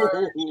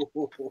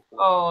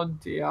 Oh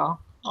dear.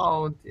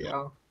 Oh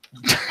dear.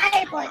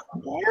 Hey, boys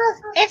and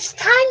girls, it's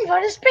time for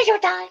the special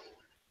time.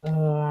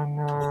 Oh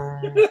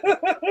no.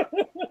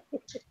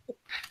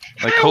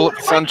 They call it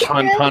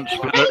sunshine punch,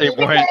 but it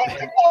won't.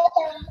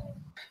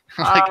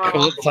 They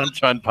call it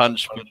sunshine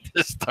punch, but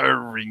there's no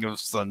ring of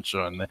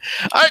sunshine there.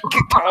 Why do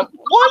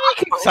you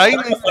keep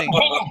saying these things?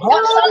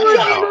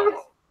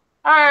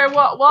 Alright,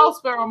 well,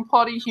 whilst we're on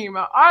potty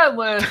humour, I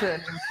learned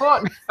an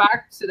important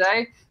fact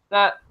today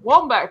that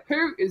wombat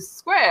poo is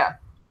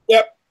square.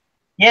 Yep.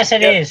 Yes,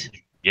 it is.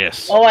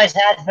 Yes. Always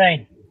has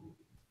been.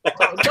 So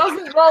it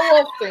doesn't roll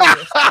off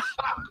things.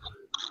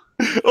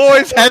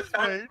 Always has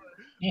been.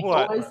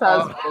 What? Always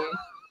has been.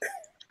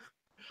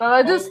 But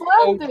I just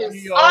learned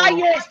this. I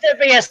used to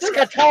be a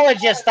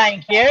scatologist,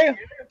 thank you.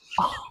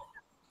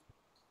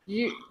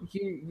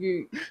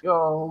 You,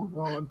 oh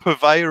god.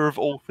 Purveyor of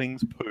all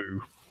things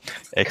poo.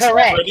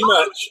 Correct. Pretty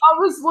much. I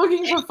was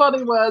looking for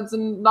funny words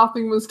and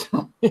nothing was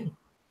coming.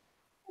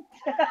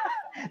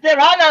 There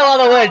are no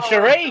other words,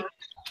 Cherie.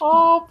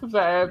 Oh,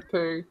 purveyor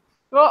poo.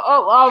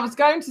 Well, I was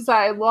going to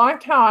say,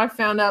 like how I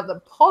found out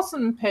that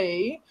possum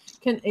pee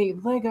can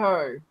eat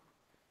Lego.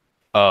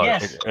 Oh,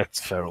 Yes. it's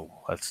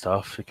feral, that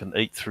stuff. It can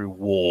eat through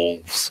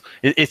walls.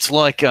 It's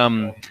like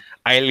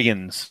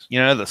aliens, you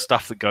know, the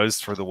stuff that goes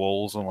through the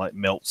walls and like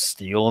melts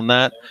steel and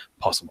that.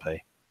 Possum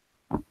pee.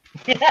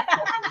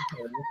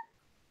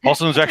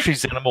 Possums are actually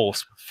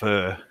xenomorphs with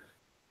fur.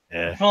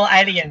 Yeah. Full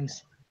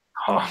aliens.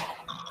 Oh.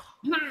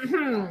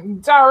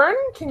 Darren,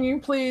 can you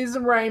please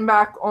rein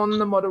back on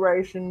the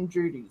moderation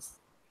duties?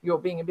 You're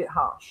being a bit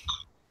harsh.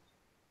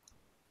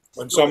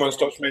 When someone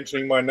stops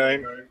mentioning my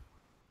name.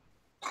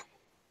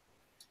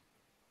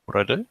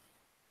 What do I do?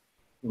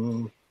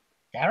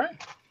 Darren?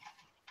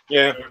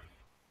 Yeah.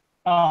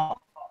 Oh.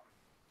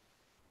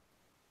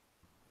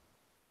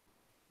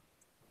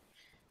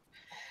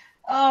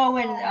 Oh,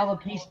 where did the other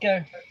piece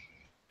go?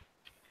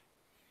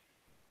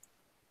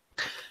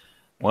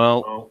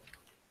 Well,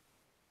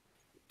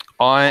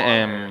 I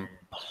am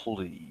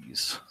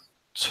pleased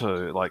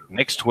to, like,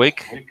 next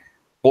week,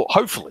 or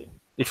hopefully,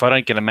 if I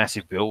don't get a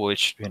massive bill,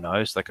 which, who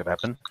knows, that could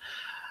happen,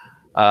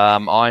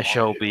 I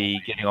shall be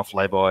getting off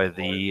lay-by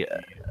the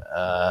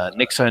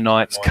Nexo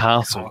Knights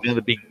Castle. You know,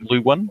 the big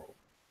blue one?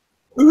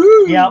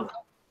 Yep.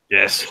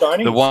 Yes.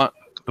 Shiny? The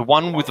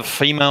one with the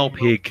female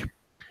pig.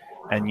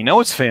 And you know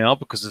it's female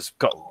because it's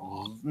got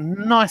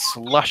nice,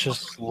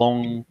 luscious,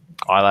 long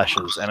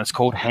eyelashes. And it's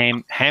called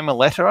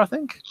Hammerletter, I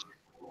think?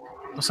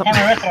 Or something.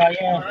 Hammerletter,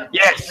 yeah.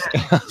 Yes.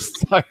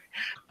 So,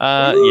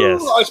 Ooh,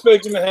 yes.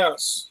 icebergs in the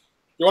house.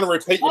 You want to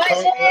repeat your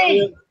comment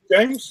earlier,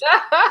 James?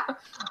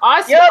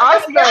 Iceberg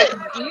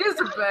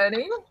ears are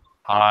burning.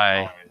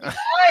 Hi.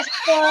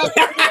 Iceberg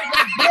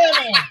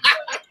burning.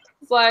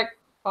 It's like,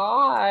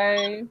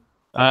 hi.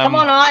 Come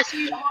on, Ice.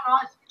 Come on,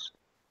 Ice.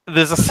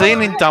 There's a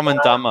scene in Dumb and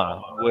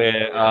Dumber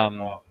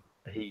where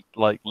he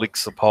like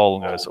licks the pole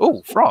and goes,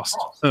 "Oh, frost."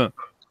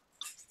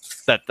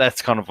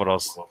 That's kind of what I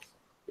was.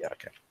 Yeah,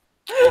 okay.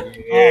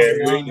 Yeah,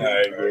 we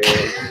know.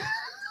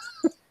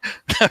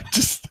 Yeah.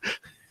 Just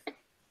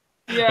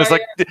Yeah, it's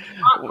like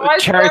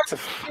chariots.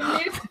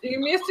 you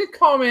missed a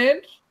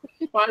comment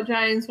by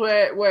James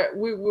where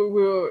we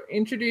were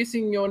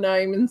introducing your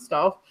name and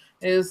stuff.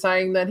 It was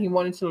saying that he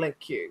wanted to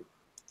lick you.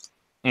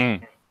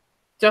 Mm.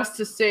 Just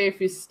to see if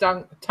his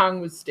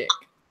tongue would stick.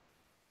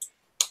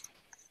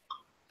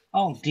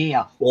 Oh,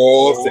 dear.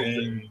 Poor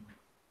thing.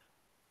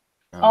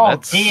 Oh,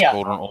 That's dear.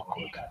 called an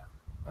awkward.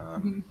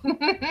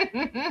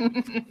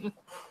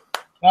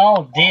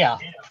 Oh, dear.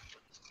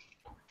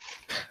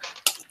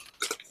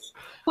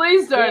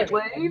 Please don't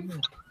leave.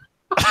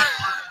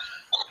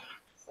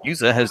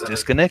 User has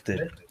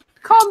disconnected.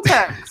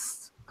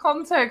 Context.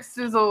 Context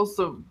is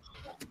awesome.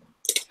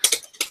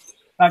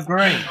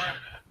 Agree.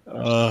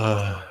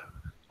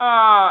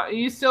 Are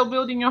you still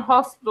building your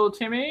hospital,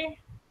 Timmy?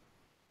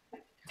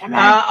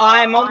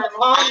 I'm on the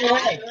final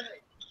leg.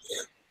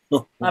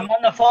 I'm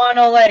on the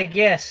final leg,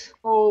 yes.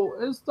 Oh,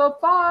 it's the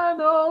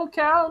final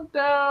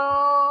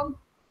countdown.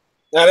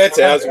 No, that's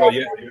ours. Well,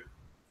 yeah.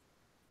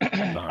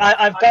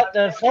 I've got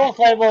the 4th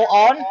level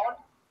on,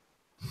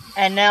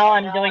 and now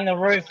I'm doing the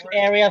roof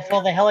area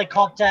for the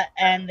helicopter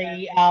and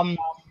the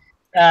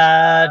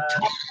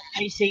top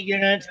AC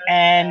units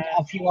and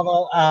a few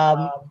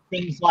other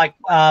things like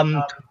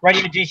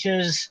radio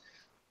dishes,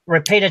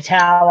 repeater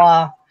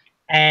tower,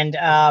 and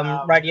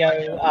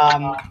radio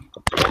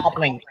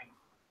uplink.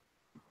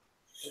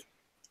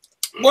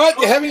 What?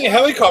 You're having a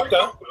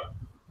helicopter?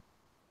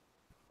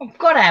 I've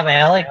got to have a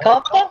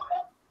helicopter.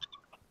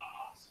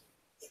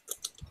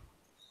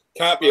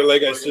 Can't be a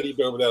Lego City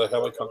built without a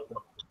helicopter.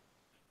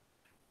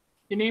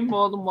 You need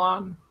more than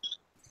one.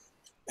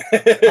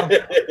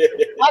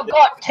 I've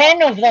got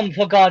 10 of them,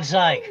 for God's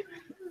sake.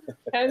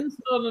 10's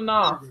not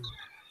enough.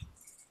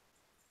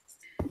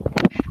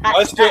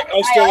 I still like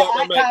my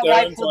I mate can't wait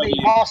Darren's for the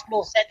idea.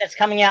 hospital set that's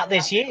coming out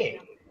this year.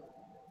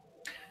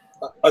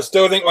 I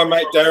still think my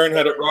mate Darren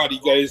had it right.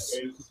 He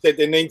said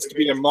there needs to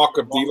be a mock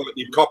of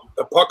the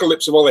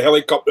apocalypse of all the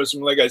helicopters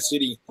from Lego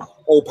City,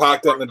 all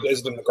parked out in the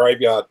desert in the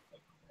graveyard.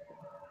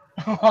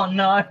 Oh,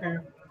 no.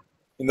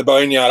 In the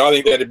boneyard. I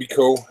think that'd be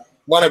cool.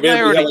 One of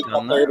every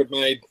helicopter would have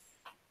made.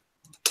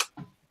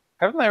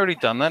 Haven't they already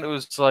done that? It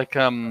was like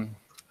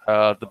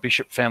the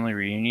Bishop family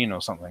reunion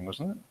or something,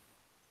 wasn't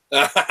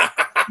it?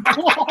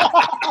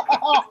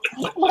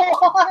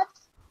 What?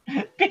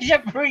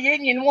 Bishop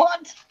reunion,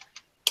 what?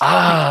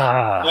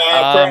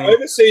 For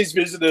overseas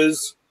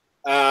visitors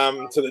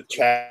to the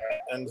chat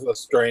and to the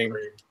stream,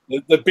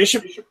 the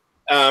Bishop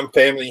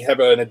family have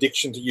an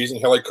addiction to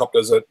using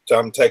helicopters at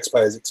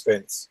taxpayers'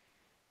 expense.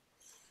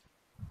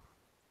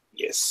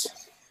 Yes.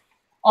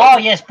 Oh,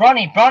 yes,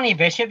 Bronny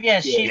Bishop.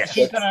 Yes, Yeah,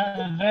 she's got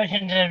a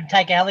version to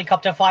take a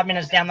helicopter 5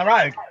 minutes down the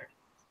road.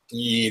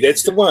 Yeah,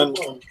 that's the one.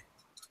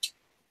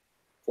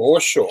 For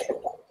sure.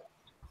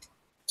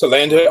 To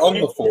land her on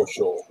the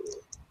foreshore.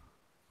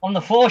 On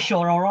the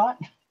foreshore, all right?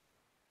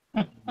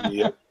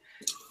 Yep.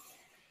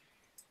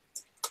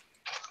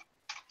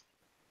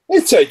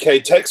 It's okay,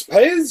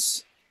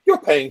 taxpayers. You're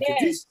paying for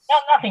this.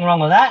 Nothing wrong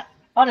with that.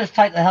 I'll just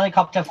take the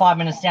helicopter 5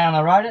 minutes down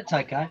the road. It's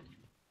okay.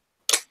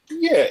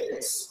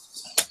 Yes.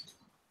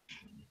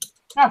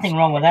 Nothing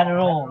wrong with that at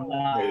all.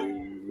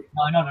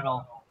 No, not at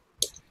all.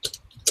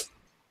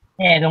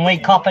 Yeah, then we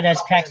cop it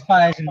as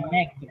taxpayers in the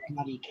neck, you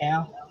bloody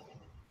cow.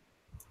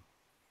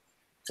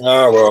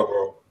 Oh,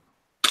 well.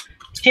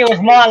 She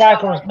was my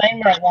locals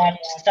member at one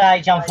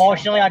stage,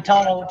 unfortunately. I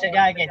told her to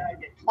go get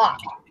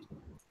fucked.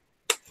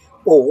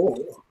 Oh.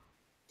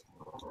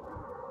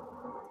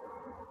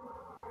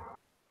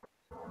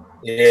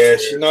 Yeah,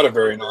 she's not a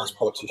very nice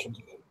politician.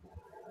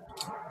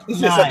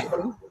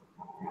 No.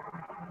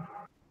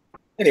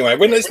 Anyway,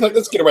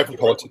 let's get away from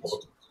politics.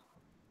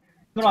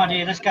 Good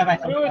idea. Let's go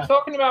back. We were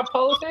talking about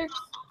politics?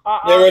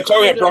 Yeah, we're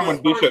talking about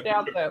Bronwyn Bishop.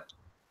 Out there.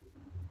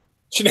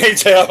 She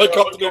needs a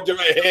helicopter to do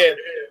her hair.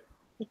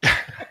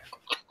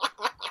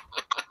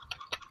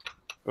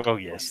 Oh,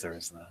 yes, there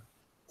is that.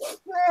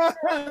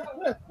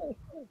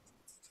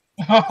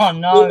 Oh,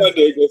 no. Good one,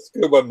 Douglas.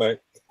 Good one, mate.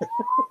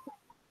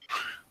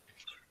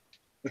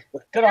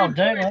 Good old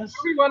Douglas.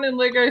 Everyone in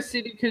Lego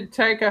City could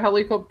take a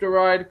helicopter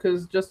ride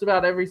because just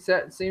about every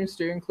set seems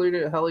to include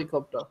a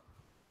helicopter.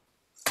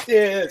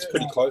 Yeah, it's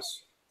pretty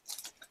close.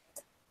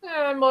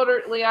 Yeah,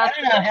 moderately I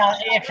don't accurate. know how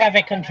air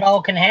traffic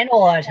control can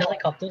handle those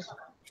helicopters.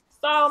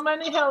 So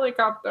many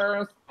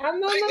helicopters.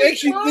 And then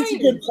Actually, that's a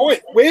good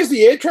point. Where's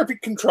the air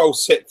traffic control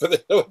set for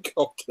the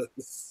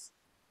helicopters?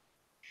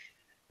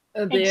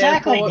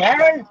 Exactly,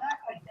 airport.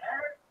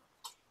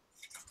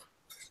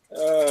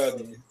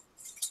 Darren.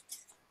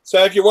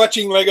 So if you're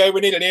watching Lego,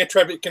 we need an air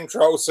traffic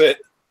control set.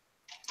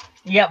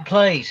 Yep,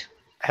 please.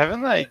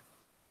 Haven't they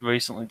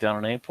recently done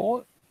an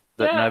airport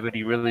that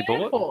nobody really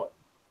bought? Airport.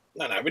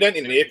 No, we don't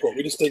need an airport.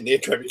 We just need an air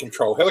traffic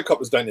control.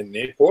 Helicopters don't need an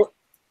airport.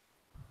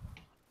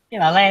 You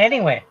know, land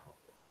anywhere.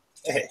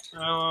 Yeah.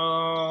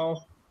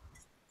 Oh,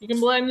 you can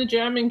blame the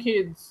German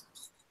kids.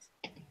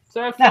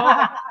 So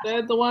far,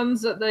 they're the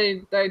ones that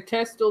they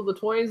test all the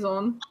toys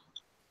on.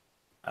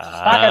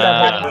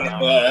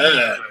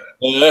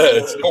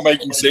 It's all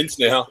making sense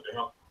now.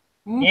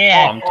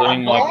 Yeah. I'm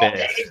doing my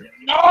best.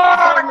 No,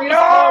 We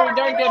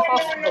don't get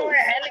hospitals.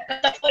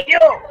 helicopter for you.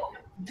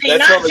 The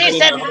That's what we're Nazis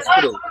getting said in the no.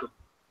 hospital.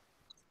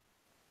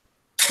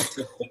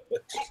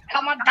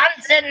 Commandant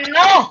said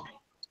no.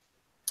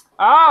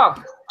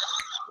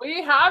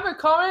 We have a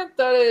comment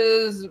that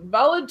is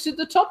valid to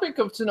the topic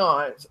of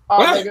tonight.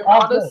 What? Lego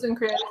artists and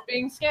creators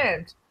being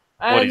scammed.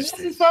 And What is this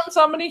this? is from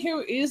somebody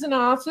who is an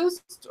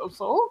artist of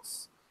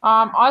sorts.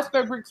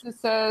 Iceberg Bricks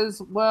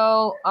says,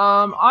 well,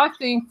 I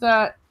think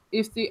that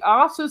if the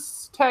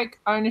artists take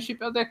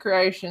ownership of their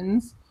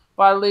creations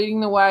by leading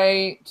the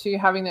way to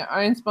having their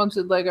own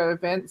sponsored Lego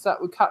events, that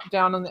would cut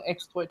down on the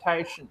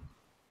exploitation.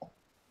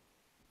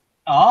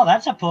 Oh,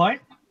 that's a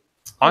point.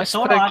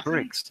 Iceberg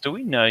Bricks, do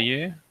we know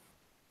you?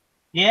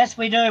 Yes,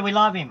 we do. We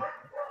love him.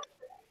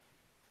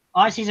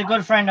 Icy's a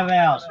good friend of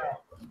ours.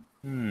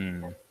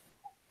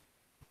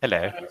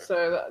 Hello.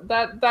 So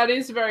that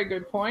is a very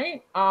good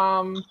point.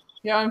 Yeah,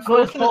 Good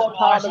unfortunate thought,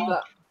 part of Icy.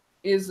 that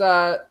is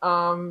that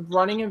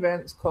running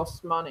events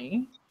cost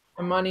money.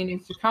 and money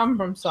needs to come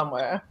from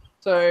somewhere.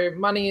 So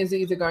money is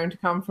either going to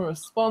come from a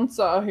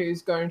sponsor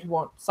who's going to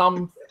want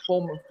some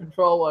form of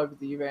control over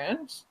the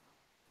event,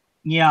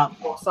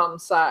 or some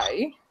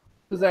say,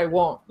 because they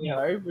want,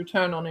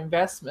 return on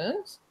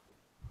investment,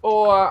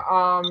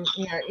 or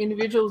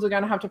individuals are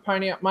going to have to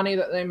pony up money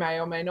that they may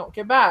or may not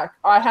get back.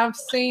 I have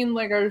seen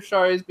Lego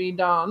shows be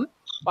done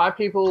by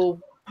people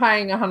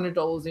paying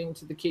 $100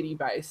 into the kitty,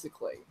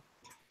 basically.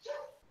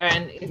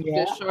 And if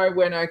the show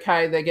went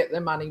okay, they get their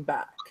money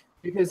back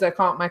because they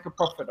can't make a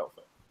profit of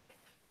it.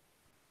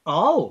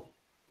 Oh,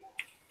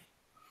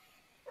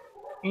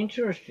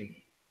 interesting.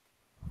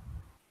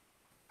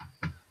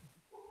 So,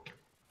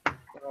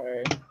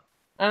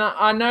 and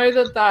I know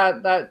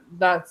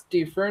that's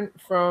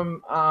different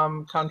from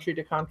country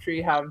to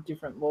country, have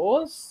different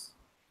laws.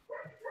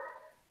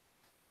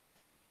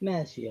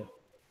 Matthew,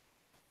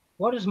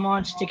 why does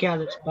mine stick out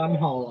its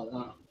bumhole like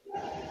that?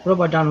 What have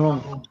I done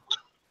wrong?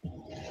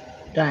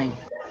 Dang.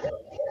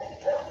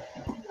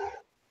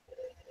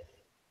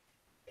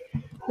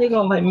 They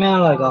got my mail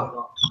logo.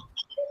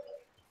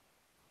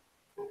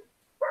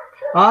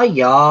 Oh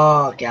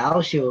yeah,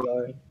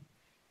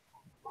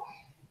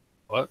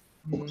 What?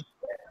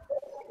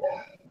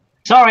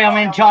 Sorry, I'm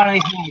in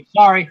Chinese mode.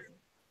 Sorry.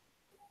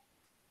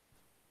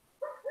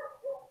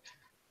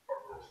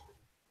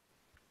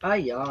 Oh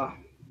yeah.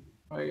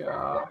 Oh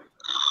yeah.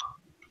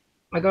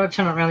 I gotta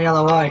turn it around the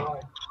other way.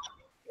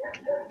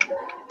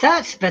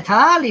 That's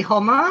Batali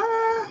Homa.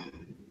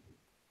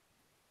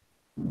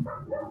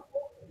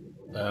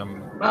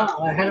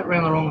 Oh, I had it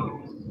around the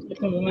wrong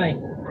way.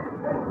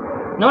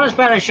 Not as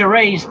bad as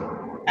Cherie's.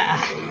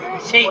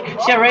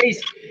 Cherie's.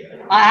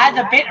 I had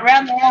the bit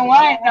around the wrong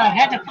way and I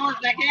had to pull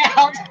it back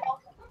out.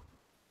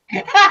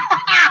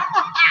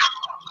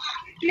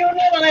 You'll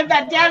never live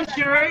that down,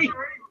 Cherie.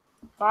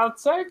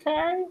 That's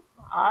okay.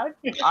 I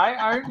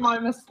own my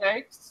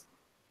mistakes.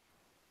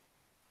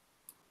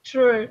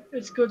 True.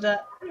 It's good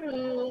that.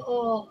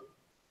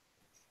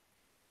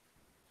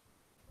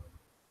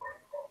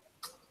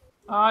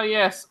 Oh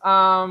yes.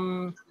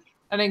 An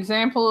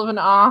example of an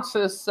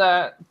artist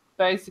that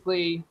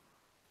basically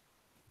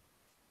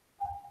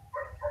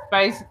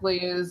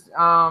is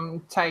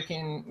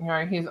taking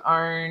his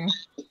own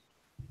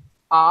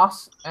art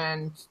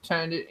and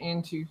turned it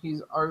into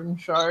his own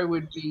show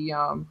would be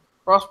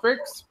Frost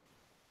Bricks.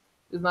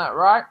 Isn't that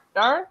right,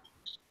 Darren?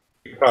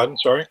 Pardon,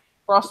 sorry.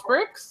 Frost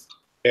Bricks?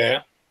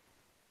 Yeah.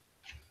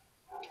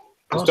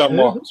 It's done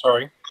what?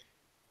 Sorry.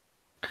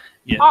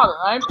 Yeah. Oh,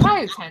 I don't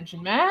pay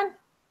attention, man.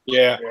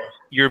 Yeah.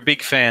 You're a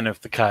big fan of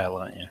the Kale,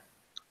 aren't you?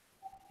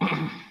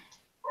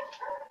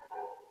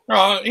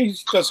 Oh, he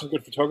does some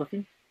good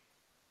photography.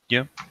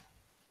 Yeah.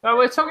 So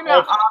we're talking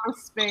about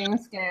artists being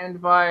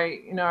scammed by,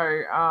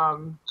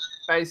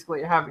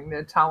 basically having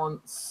their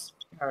talents,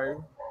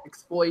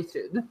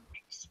 exploited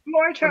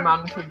for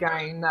money for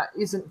gain that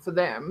isn't for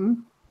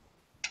them.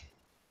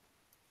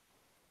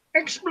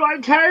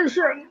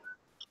 Exploitation.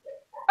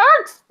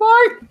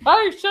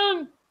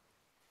 Exploitation.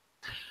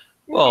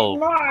 Well,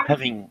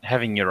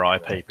 having your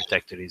IP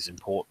protected is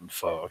important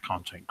for a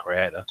content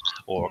creator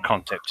or a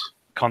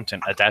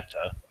content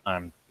adapter.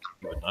 You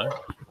would know.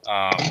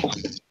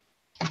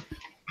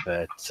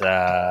 But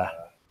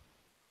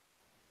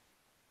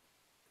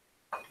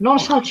no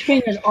such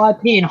thing as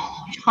IP in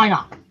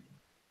China.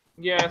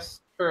 Yes,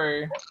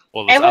 true.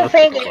 well,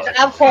 Everything is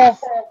up for.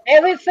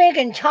 Everything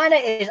in China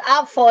is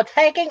up for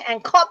taking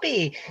and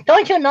copy.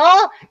 Don't you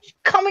know?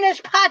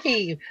 Communist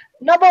Party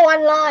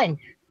 #1 line: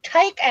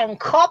 take and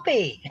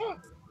copy.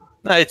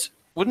 No,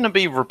 wouldn't it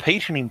be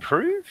repeat and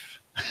improve?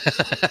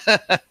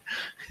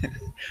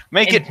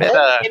 Make it better.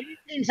 Have you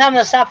seen some of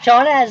the stuff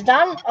China has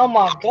done? Oh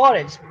my god,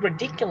 it's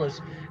ridiculous.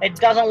 It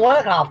doesn't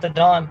work half the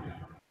time.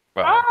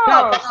 Right.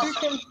 Oh,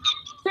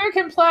 who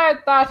can play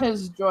it? That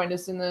has joined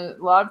us in the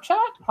live chat.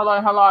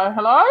 Hello.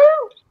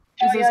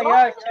 Is this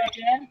on?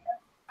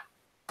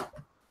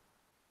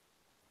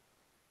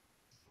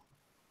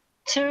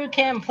 Two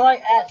can play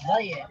at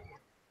there.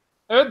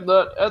 Add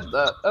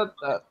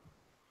that.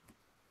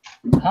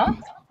 Huh?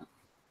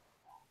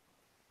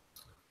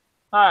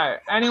 Hi.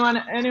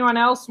 Anyone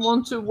else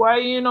want to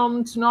weigh in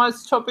on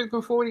tonight's topic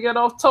before we get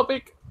off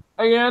topic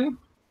again?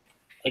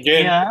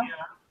 Yeah.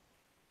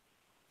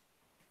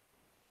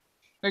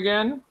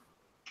 Again.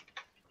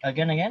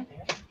 Again.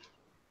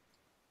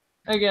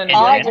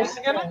 I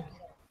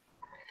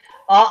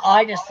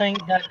just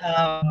think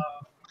that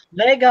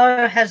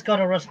Lego has got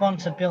a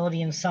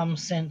responsibility in some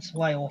sense,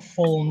 way, or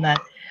form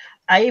that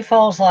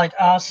AFOLs like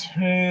us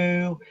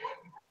who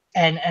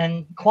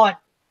and quite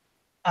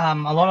a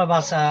lot of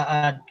us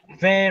are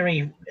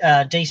very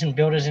decent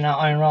builders in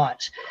our own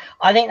rights.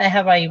 I think they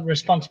have a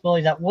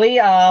responsibility that we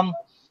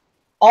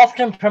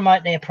often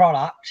promote their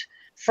product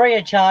free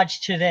of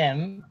charge to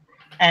them,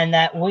 and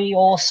that we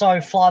also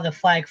fly the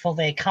flag for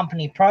their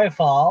company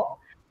profile.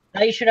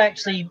 They should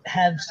actually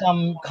have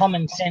some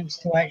common sense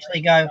to actually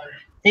go,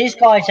 these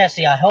guys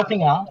actually are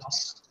helping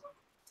us,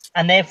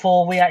 and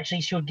therefore we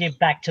actually should give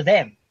back to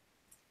them.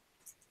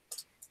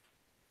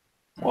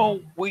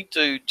 Well, we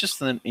do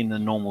just in the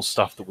normal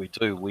stuff that we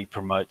do. We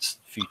promote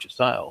future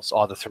sales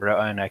either through our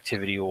own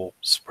activity or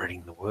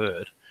spreading the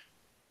word.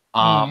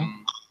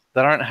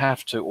 They don't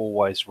have to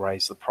always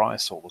raise the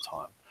price all the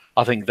time.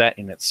 I think that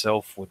in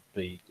itself would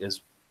be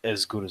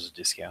as good as a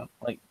discount.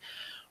 Like,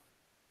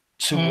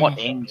 to what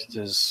end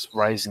does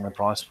raising the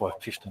price by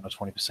 15 or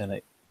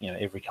 20%,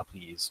 every couple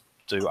of years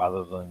do,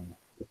 other than,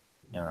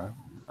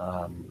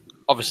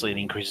 obviously it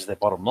increases their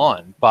bottom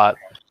line, but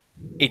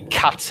it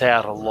cuts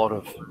out a lot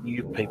of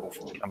new people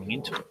from coming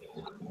into it.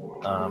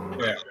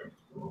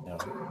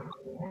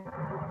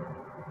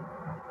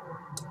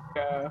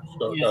 Yeah.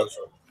 So it does.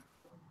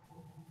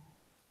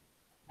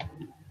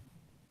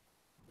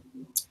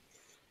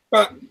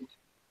 But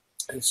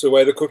it's the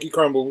way the cookie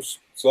crumbles.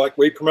 It's like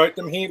we promote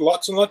them here,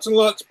 lots and lots and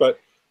lots,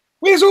 but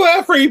where's all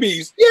our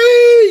freebies?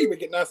 Yay! We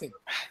get nothing.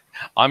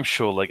 I'm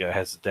sure Lego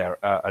has a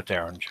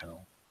Darren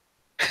channel.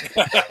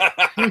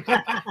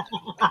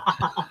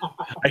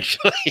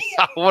 Actually,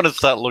 I want to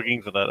start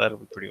looking for that. That'll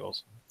be pretty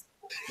awesome.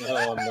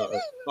 Oh,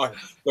 no.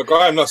 Look,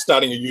 I am not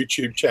starting a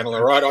YouTube channel,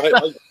 all right? No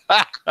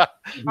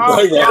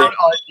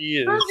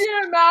ideas. Could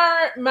you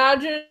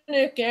imagine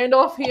if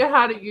Gandalf here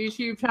had a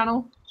YouTube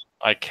channel?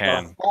 I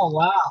can. Oh,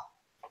 wow.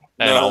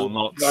 And No, I'll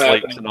not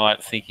sleep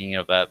tonight thinking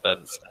of that.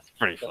 That's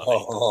pretty funny.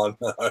 Oh,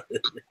 no.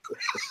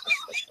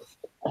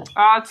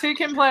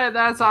 Tim Player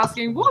that's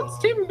asking, what's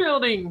Tim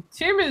building?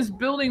 Tim is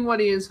building what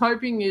he is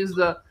hoping is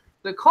the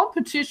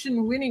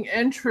competition winning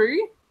entry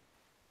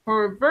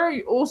for a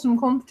very awesome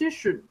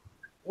competition.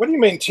 What do you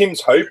mean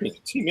Tim's hoping?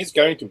 Tim is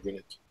going to win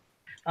it.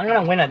 I'm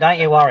going to win it, don't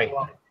you worry.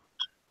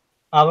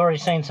 I've already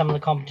seen some of the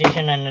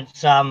competition, and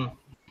it's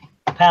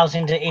pales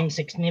into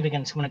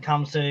insignificance when it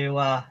comes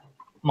to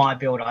my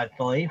build, I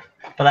believe.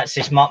 But that's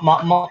just my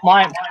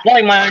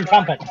blowing my own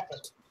trumpet.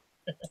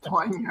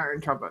 Blowing your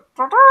own trumpet.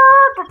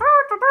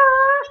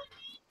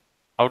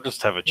 I'll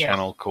just have a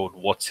channel called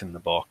What's in the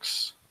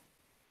Box.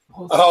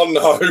 Oh,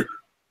 no.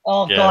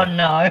 Oh, Yeah. God,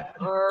 no.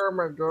 Oh,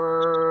 my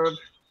God.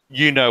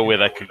 You know where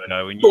that could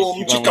go. And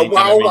Boom, chicka,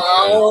 wow,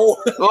 wow.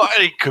 Well,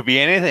 it could be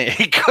anything.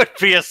 It could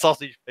be a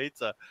sausage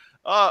pizza.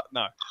 Oh,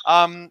 no.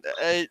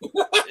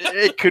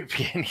 It could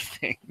be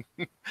anything.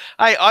 Hey,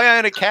 I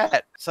own a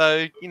cat,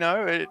 so,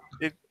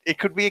 it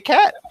could be a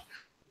cat.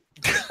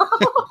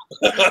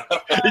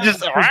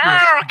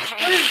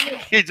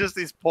 It's just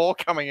his paw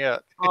coming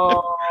out.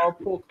 Oh,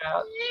 poor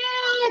cat.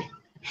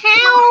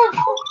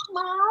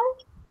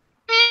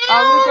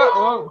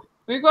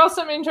 We've got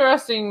some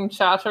interesting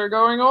chatter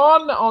going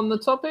on the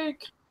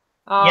topic.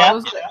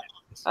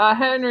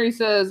 Henry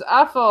says,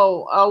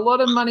 AFOL, a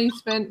lot of money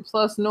spent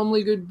plus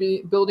normally good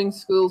building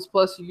skills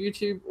plus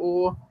YouTube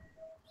or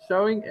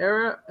showing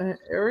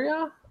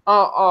area?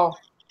 A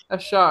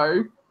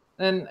show.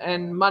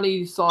 And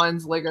money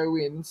signs Lego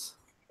wins.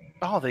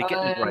 Oh, they're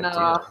getting a great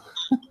deal.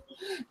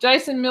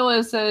 Jason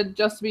Miller said,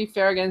 just to be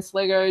fair against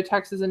Lego,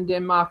 taxes in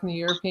Denmark and the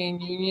European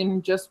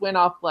Union just went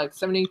up like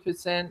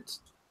 70%,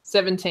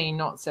 17,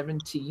 not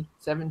 70,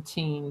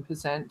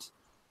 17%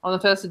 on the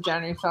 1st of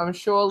January. So I'm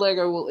sure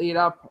Lego will eat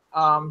up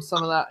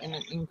some of that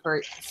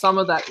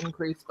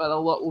increase, but a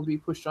lot will be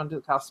pushed onto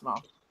the customer.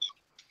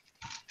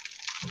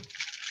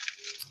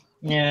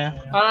 Yeah.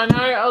 I don't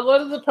know. A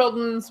lot of the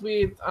problems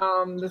with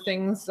the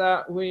things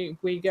that we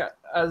get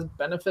as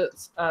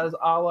benefits as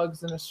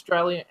RLUGs in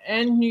Australia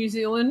and New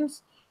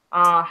Zealand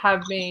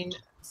have been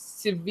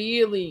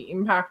severely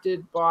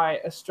impacted by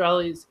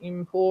Australia's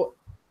import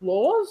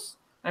laws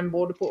and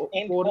border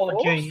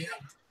laws.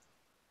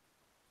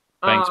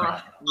 Thanks,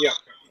 man. Yeah.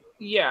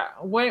 Yeah.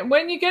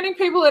 When you're getting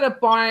people that are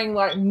buying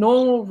like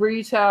normal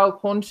retail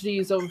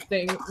quantities of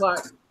things, like,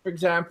 for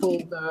example,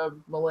 the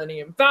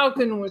Millennium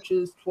Falcon, which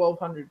is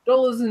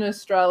 $1,200 in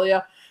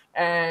Australia,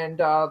 and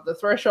the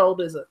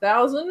threshold is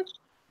 $1,000.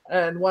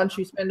 And once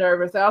you spend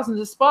over $1,000,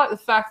 despite the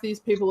fact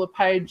these people are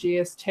paid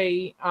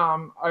GST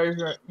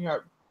over,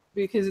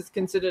 because it's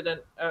considered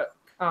a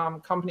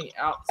company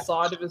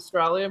outside of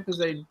Australia because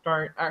they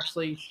don't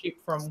actually ship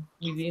from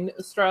within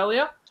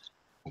Australia,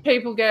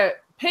 people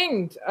get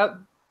pinged at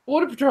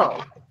Border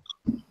Patrol.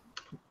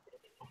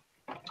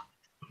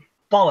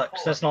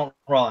 Bollocks, that's not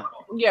right.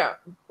 Yeah,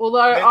 although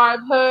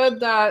I've heard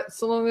that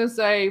so long as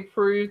they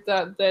proved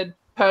that they'd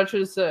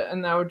purchased it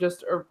and they were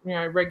just a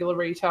regular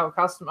retail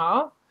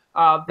customer,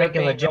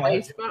 Regular Joe.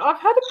 but I've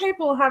heard of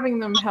people having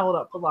them held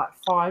up for like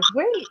 5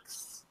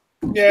 weeks.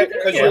 Yeah,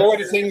 because you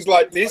order things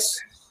like this,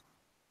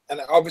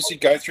 and obviously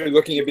go through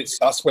looking a bit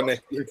sus when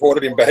they're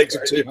imported in bags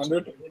of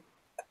 200.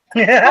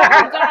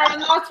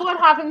 Darren, that's what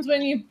happens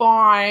when you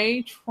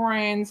buy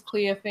trans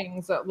clear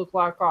things that look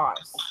like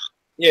ice.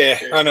 Yeah,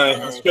 I know,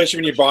 especially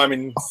when you buy them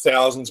in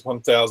thousands upon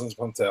thousands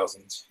upon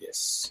thousands.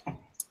 Yes.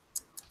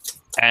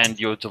 And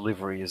your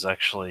delivery is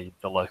actually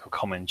the local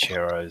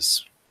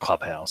Comanchero's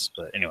clubhouse.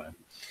 But anyway.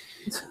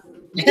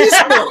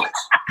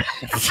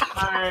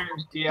 Oh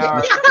dear.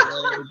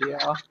 Oh dear.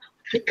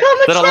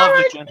 They're a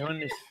lovely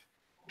gentleman.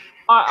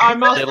 I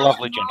must. They're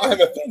lovely I gentlemen.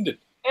 have offended.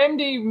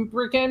 MD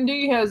Brick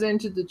MD has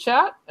entered the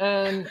chat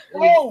and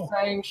is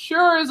saying,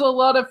 "Sure is a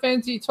lot of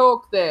fancy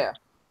talk there."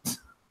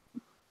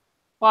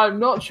 I'm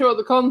not sure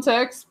the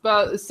context,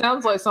 but it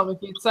sounds like something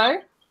you'd say.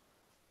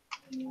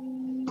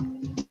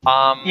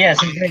 Yes.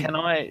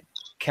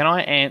 Can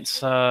I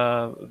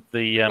answer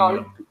the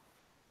No.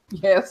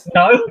 Yes.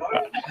 No.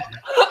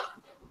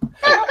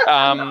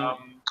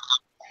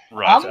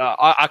 Right.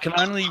 I can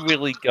only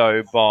really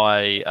go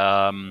by You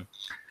can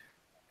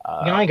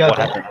only go what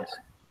by- happened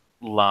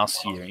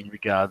last year in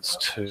regards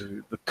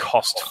to the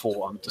cost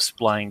for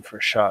displaying for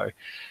a show.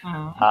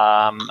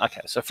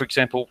 Okay, so for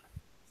example,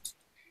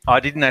 I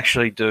didn't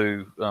actually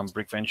do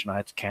Brickvention. I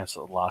had to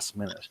cancel at the last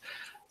minute.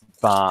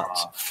 But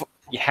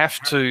you have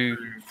to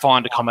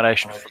find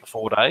accommodation for the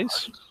 4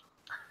 days.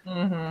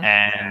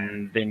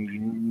 And then you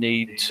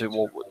need to,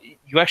 well,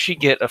 you actually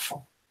get a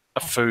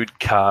food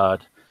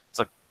card. It's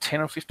like $10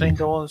 or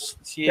 $15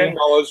 this year.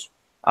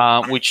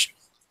 $10. Which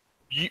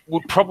you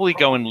would probably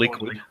go in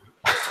liquid.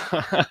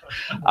 So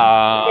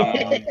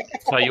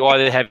you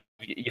either have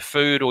your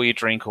food or your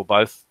drink or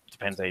both,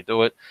 depends how you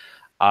do it.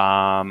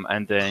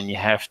 And then you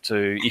have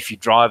to, if you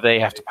drive there,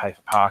 you have to pay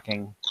for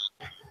parking.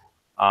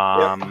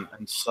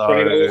 And so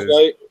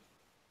 $20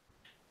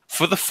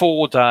 for the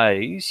 4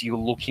 days, you're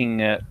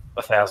looking at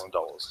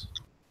 $1,000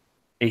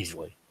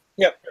 easily.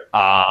 Yep.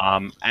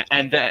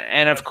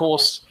 And of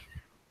course,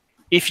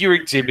 if you're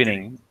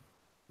exhibiting,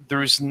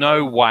 there is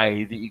no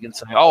way that you can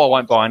say, "Oh, I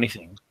won't buy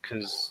anything,"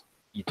 because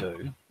you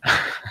do.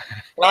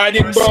 I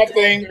didn't buy a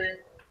thing.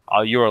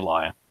 Oh, you're a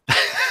liar.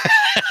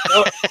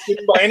 No,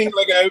 didn't buy any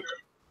Lego.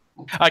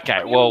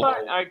 Okay, well,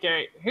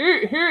 Okay.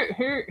 Who here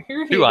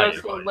are goes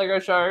you? to a Lego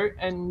show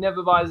and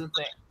never buys a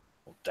thing?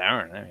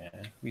 Darren,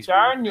 yeah, he's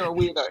Darren, you're a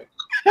weirdo.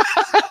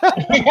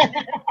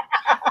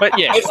 But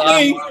yeah, It's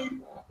me.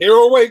 Here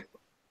all week.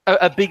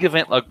 a big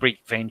event like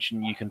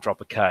Brickvention, you can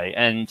drop a K,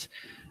 and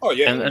Oh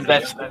yeah. and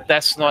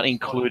that's not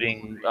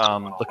including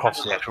the cost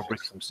of the actual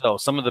bricks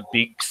themselves. Some of the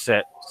big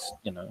sets,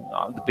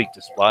 the big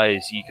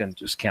displays, you can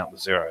just count the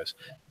zeros.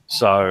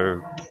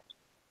 So,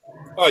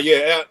 Oh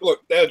yeah.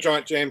 Look, our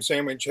giant jam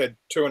sandwich had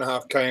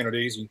 2.5K in it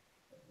easy.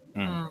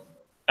 and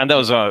that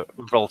was a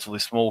relatively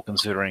small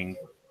considering,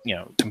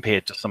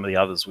 compared to some of the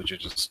others, which are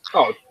just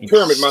Oh,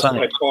 Pyramid must have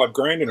insane. had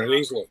 $5,000 in it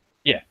easily.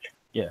 Yeah.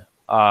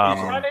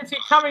 And if you're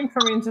coming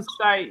from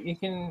interstate, you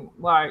can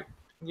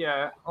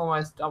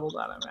almost double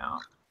that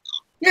amount.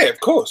 Yeah, of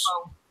course.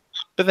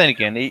 But then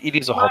again, it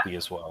is a hobby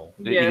as well.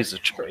 It Yeah. is a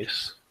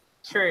choice.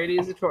 True, it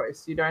is a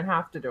choice. You don't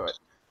have to do it.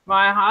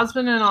 My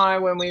husband and I,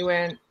 when we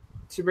went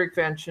to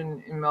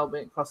Brickvention in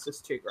Melbourne, it cost us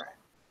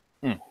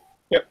 $2,000.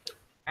 Yep.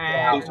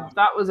 And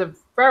that was a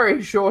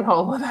very short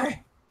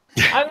holiday.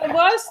 And the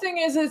worst thing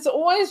is, it's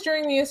always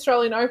during the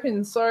Australian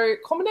Open, so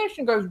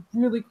accommodation goes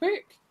really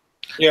quick.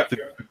 Yeah.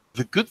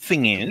 The good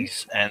thing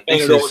is, and And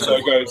this it is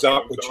also goes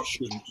up, which it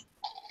shouldn't.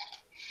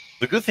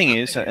 the good thing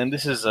is, and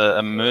this is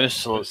a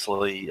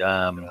mercilessly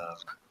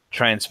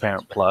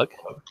transparent plug.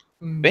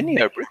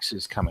 Bendigo Bricks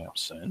is coming up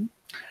soon,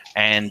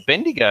 and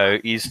Bendigo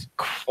is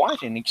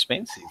quite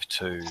inexpensive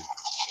to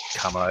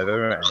come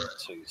over and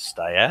to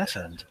stay at,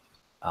 and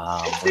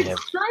It's we have.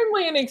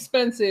 extremely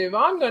inexpensive.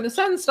 I'm going to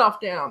send stuff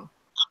down.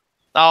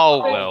 Oh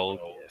well,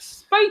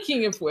 yes.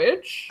 Speaking of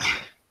which,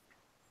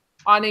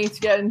 I need to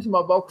get into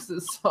my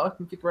boxes so I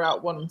can figure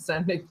out what I'm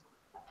sending.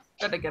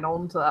 Better get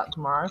on to that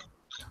tomorrow.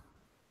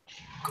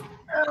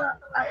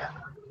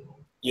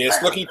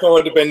 Yes, looking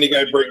forward to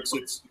Bendigo Bricks.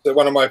 It's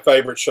one of my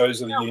favourite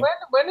shows of the Now, year.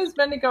 when is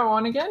Bendigo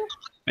on again?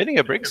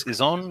 Bendigo Bricks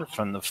is on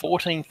from the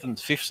 14th and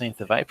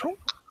 15th of April,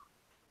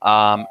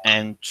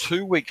 and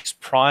 2 weeks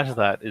prior to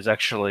that is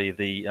actually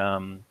the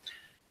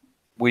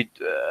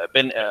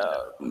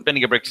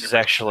Bendigo Bricks is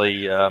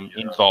actually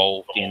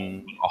involved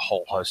in a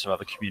whole host of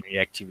other community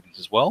activities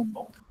as well.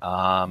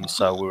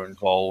 So we're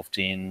involved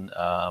in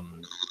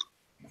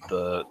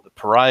the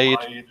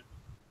parade.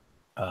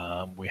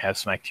 We have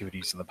some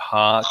activities in the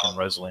park, in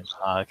Rosalind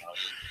Park.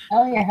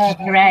 Oh, yeah,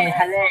 hooray,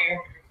 hello.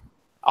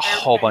 A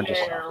whole bunch of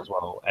stuff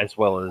as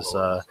well as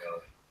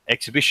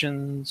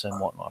exhibitions and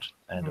whatnot,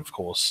 and of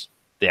course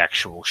the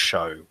actual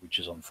show, which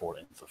is on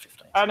 14th or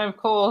 15th. And of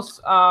course,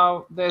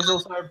 there's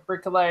also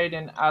Brickolade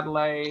in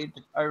Adelaide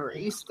over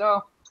Easter,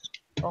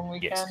 long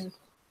weekend, Yes.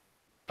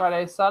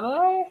 Friday,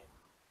 Saturday.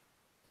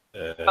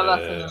 But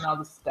that's in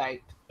another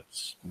state.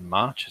 It's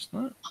March,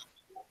 isn't it?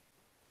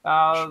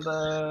 It's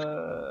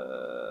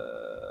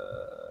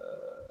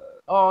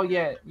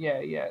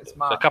So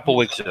March. a couple of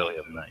weeks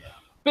earlier than that. Yeah.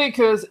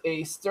 Because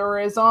Easter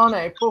is on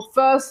April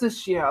 1st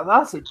this year.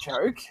 That's a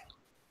joke.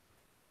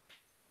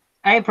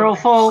 April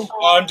Fool.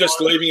 I'm just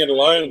leaving it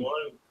alone.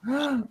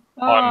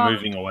 I'm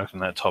moving away from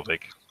that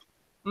topic.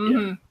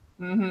 We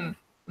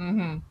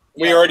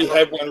already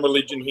have one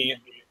religion here.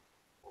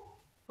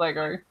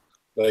 Lego.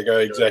 There you go,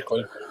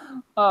 exactly.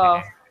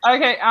 Oh,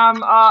 okay. All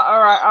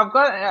right. I've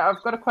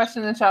got a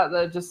question in the chat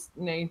that I just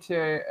need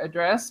to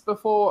address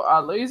before I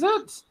lose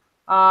it.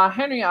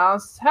 Henry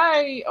asks,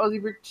 "Hey,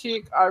 Aussie Brick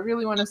Chick, I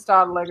really want to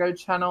start a Lego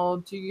channel.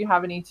 Do you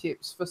have any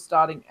tips for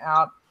starting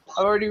out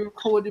I've already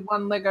recorded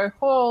one Lego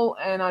haul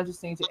and I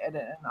just need to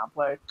edit and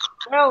upload.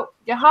 Well,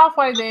 you're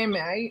halfway there,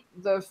 mate.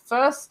 The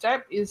first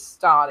step is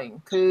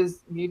starting because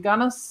you're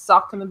going to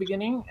suck in the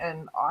beginning,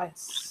 and I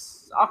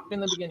sucked in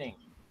the beginning.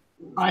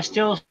 I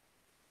still.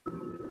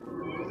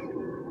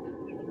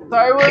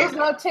 Sorry, what was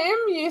that, Tim?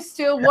 You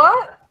still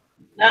what?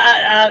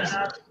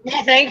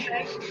 Nothing.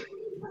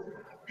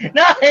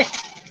 Nothing.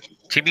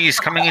 Timmy is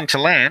coming into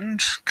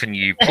land. Can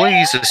you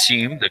please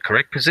assume the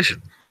correct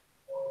position?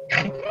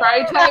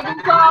 Tray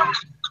tabletop.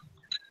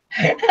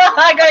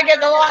 I gotta get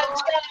the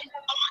lights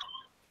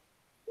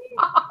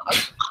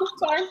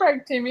Time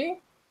break, Timmy.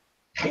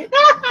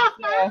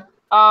 Yeah.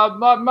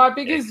 My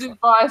biggest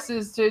advice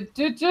is to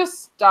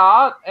just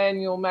start,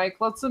 and you'll make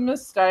lots of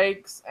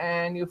mistakes,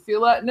 and you'll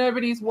feel like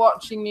nobody's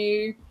watching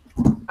you.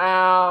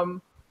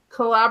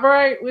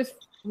 Collaborate with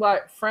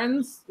like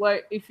friends.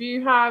 Like if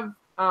you have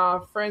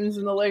friends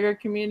in the Lego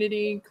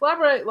community,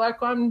 collaborate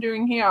like I'm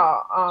doing here.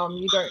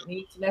 You don't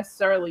need to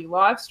necessarily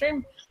live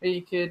stream, but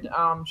you could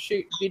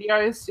shoot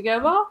videos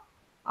together.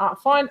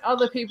 Find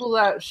other people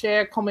that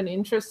share common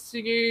interests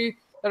to you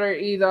that are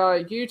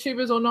either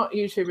YouTubers or not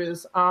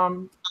YouTubers.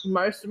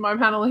 Most of my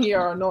panel here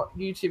are not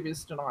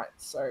YouTubers tonight,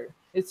 so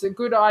it's a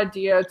good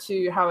idea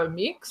to have a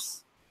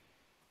mix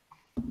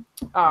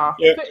for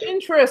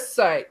interest's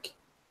sake.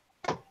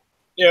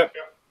 Yeah.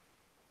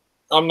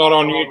 I'm not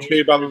on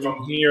YouTube other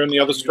than here and the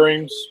other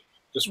streams,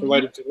 just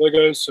related to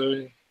Lego.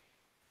 So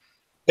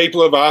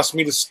people have asked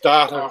me to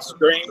start a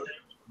stream.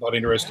 Not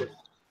interested.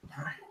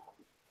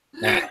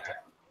 Nah.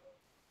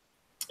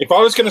 If I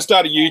was going to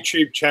start a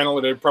YouTube channel,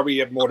 it would probably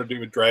have more to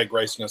do with drag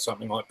racing or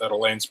something like that, or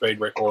land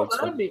speed records.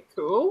 That'd be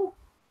cool.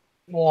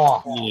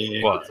 Wow.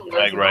 Yeah. What?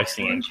 Drag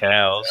racing and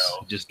cows.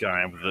 Just go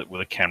around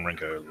with a camera and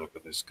go, look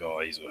at this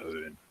guy, he's a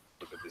hoon.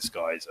 Look at this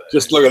guy, he's a hoon.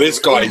 Just look at this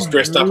guy. He's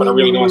dressed up in a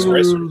really nice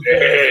dress.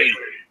 Hey.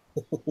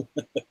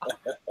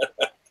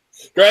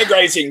 Drag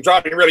racing,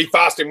 driving really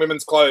fast in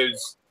women's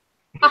clothes.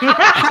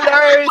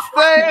 Hello,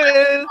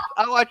 sailors.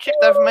 Oh, I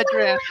tripped over my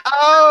dress.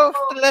 Oh,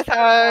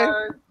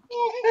 stiletto.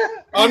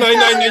 Oh, no.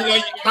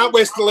 You can't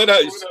wear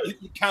stilettos.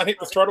 You can't hit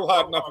the throttle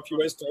hard enough if you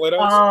wear stilettos.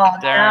 Oh,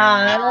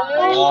 Darren,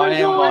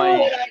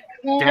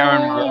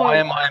 why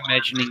am I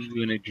imagining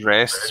you in a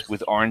dress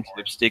with orange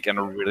lipstick and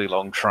a really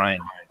long train?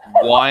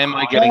 Why am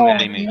I getting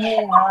that image?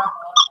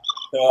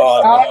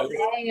 Oh,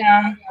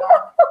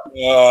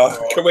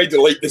 no. Can we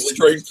delete this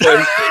stream,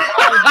 please?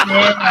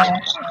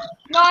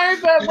 No,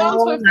 but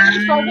once we're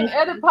finished, I can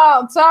edit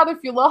parts out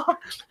if you like.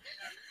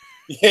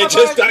 Yeah,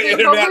 just don't edit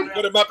them out and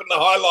put them up in the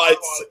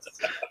highlights.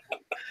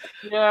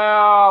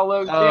 Yeah,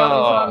 look, the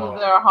only time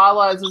there are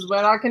highlights is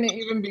when I can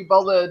even be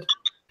bothered.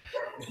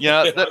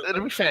 Yeah,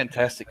 that'd be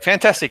fantastic.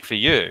 Fantastic for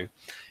you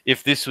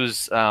if this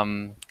was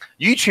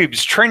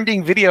YouTube's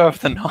trending video of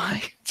the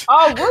night.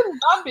 Oh,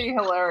 wouldn't that be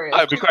hilarious?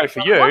 That'd be great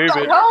for you. What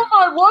the hell am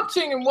I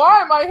watching and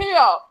why am I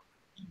here?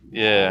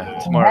 Yeah,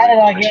 tomorrow. How did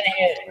I get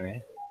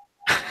here?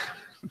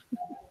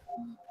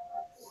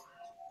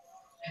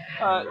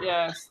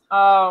 Yes.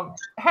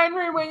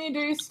 Henry, when you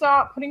do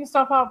start putting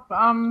stuff up,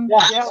 let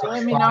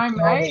me know,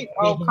 mate.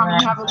 I'll come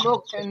and have a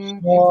look, and if you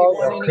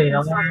want any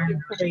constructive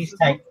Please criticism.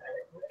 take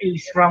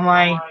peace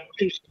runway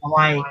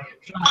 614.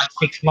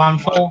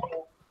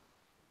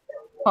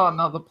 Oh,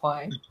 another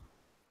plane.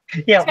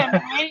 Yeah,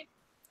 Henry,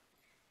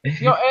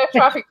 you're air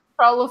traffic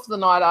controller for the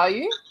night, are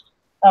you?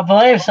 I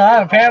believe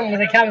so. Apparently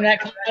they're coming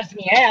that close to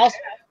my house.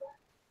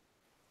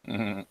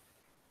 Mm-hmm.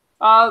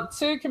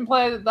 Sue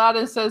completed that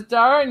and says,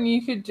 Darren,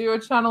 you could do a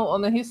channel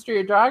on the history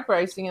of drag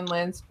racing and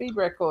land speed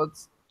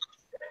records.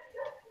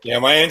 Yeah,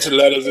 my answer to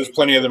that is there's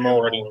plenty of them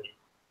already.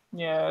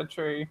 Yeah,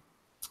 true.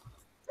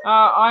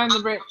 I am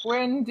the Brick.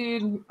 When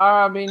did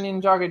RRB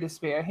Ninjago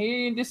disappear?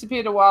 He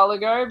disappeared a while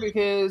ago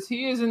because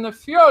he is in the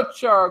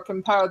future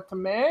compared to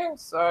me.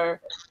 So,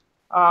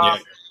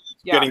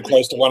 Getting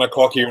close to 1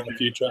 o'clock here in the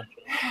future.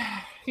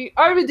 He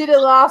overdid it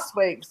last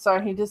week, so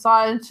he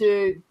decided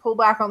to pull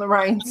back on the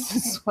reins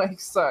this week.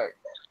 So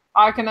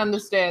I can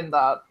understand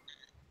that.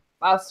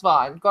 That's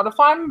fine. Got to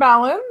find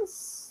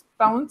balance.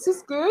 Balance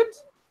is good.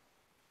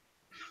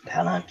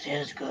 Balance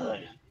is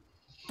good.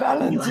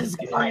 Balance is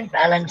good. Find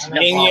balance in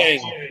the Yin box.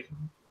 yang.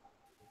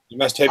 You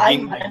must have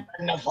yin yang.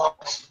 In the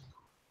box.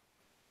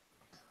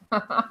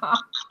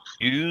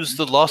 Use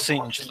the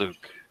lozenge,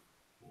 Luke.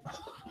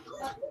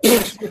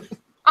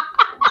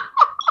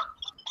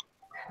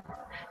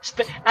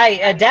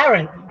 Hey,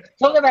 Darren,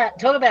 talk about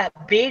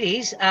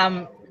beardies.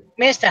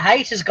 Mr.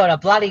 H has got a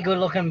bloody good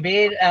looking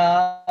beard.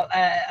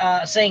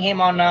 Seeing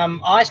him on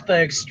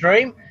Iceberg's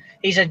stream,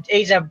 he's a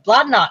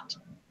blood nut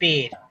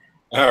beard.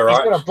 All right.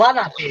 He's got a blood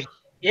nut beard.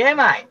 Yeah,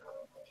 mate.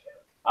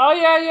 Oh,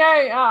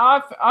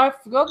 yeah. I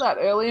forgot that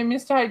earlier.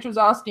 Mr. H was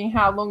asking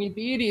how long your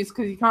beard is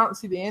because you can't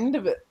see the end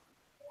of it.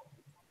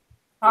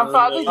 How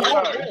far does it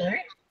go?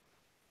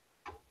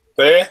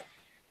 There.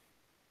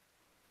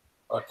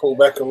 I pull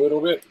back a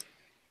little bit.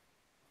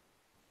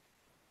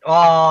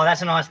 Oh,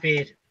 that's a nice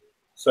beard.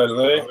 So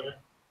there.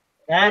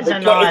 That's a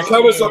It nice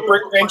covers the beard.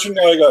 Brick Pension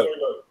logo.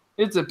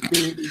 It's a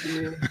beard.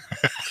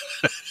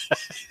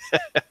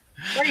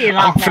 What are are you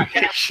I'm laughing at?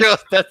 pretty sure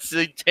that's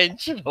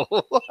intentional.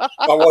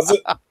 Oh, was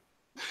it?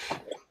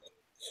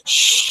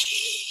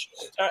 Shh.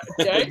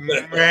 Jake?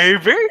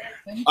 Maybe.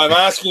 I'm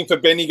asking for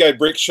Bendigo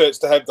Brick shirts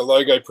to have the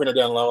logo printed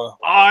down lower.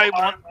 I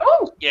want.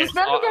 Oh, Yes, is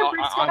Bendigo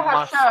Brick's going to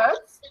have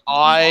shirts?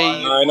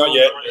 No, not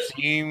yet.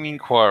 resume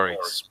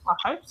inquiries. I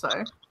hope so.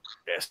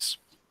 Yes.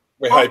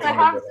 We're Well, if hoping.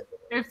 they have-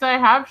 If they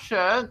have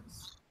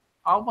shirts,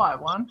 I'll buy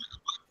one.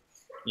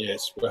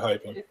 Yes, we're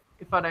hoping.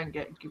 If I don't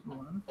get given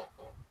one.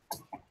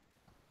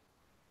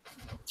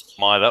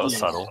 My, that was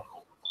subtle.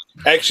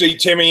 Actually,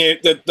 Timmy,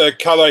 the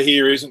colour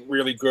here isn't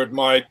really good.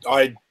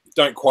 I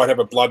don't quite have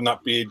a blood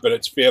nut beard, but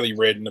it's fairly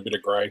red and a bit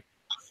of grey.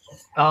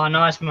 Oh,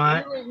 nice,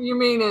 mate. You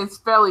mean it's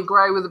fairly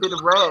grey with a bit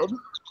of red?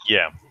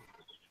 Yeah.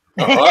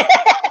 Alright.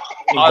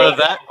 Either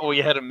that or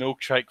you had a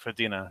milkshake for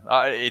dinner.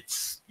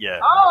 It's, yeah.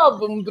 Oh,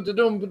 boom,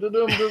 ba-da-dum,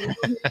 ba-da-dum, ba-da-dum.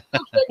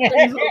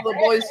 Things all the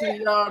boys in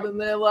the yard,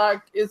 and they're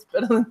like, it's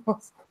better than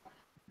us.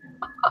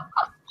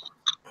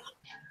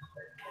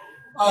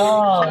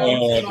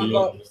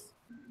 Oh,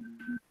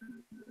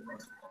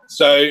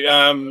 So,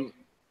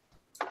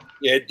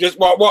 yeah, just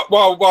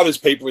while there's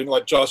people in,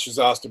 like Josh has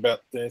asked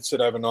about, said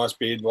have a nice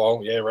beard.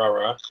 Well, yeah,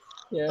 rah.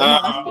 Yeah,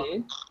 Um, nice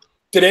beard.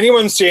 Did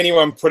anyone see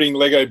anyone putting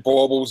Lego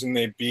baubles in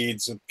their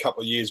beards a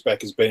couple of years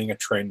back as being a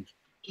trend?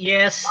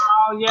 yes.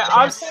 Oh, yeah,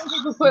 I've seen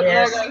people put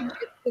Yes. Lego bits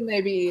in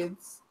their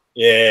beards.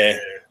 Yeah,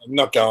 I'm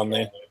not going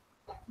there.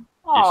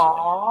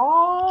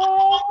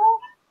 Aww.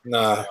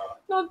 Nah,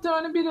 Not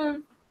doing a bit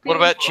of. What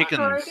about beard chickens?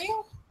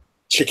 decorating?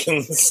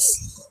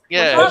 chickens.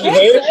 Yeah. Have you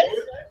heard?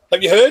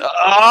 Have you heard?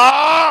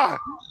 Ah!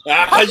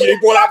 You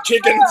brought up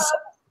chickens.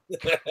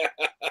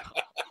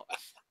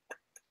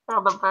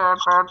 Oh, the bird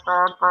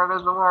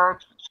is the word.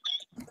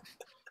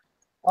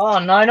 Oh,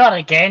 no, not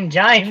again,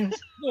 James.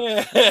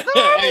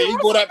 You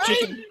brought up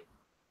chicken.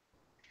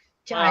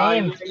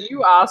 James.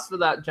 You asked for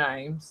that,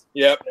 James.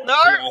 Yep. No,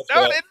 You asked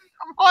for no, that.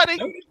 I'm hiding.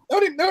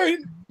 No.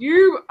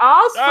 You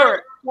asked No. for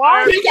it.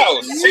 Why?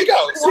 Seagulls.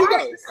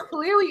 Why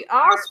clearly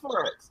asked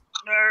for it.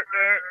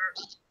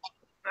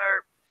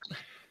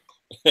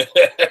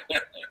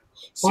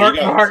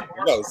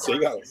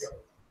 Seagulls.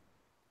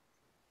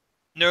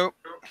 Nope.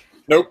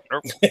 Nope.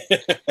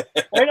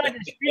 Why not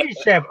just finish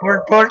that?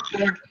 Port.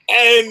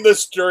 And the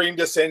stream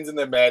descends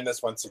into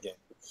madness once again.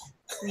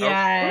 Where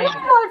Yay. can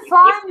I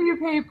find you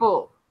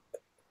people?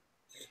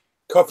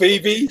 Coffee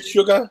V,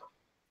 sugar.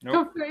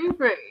 Nope. Coffee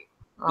free.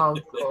 Oh,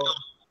 God.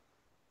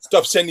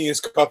 Stop sending us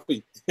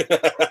coffee.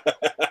 I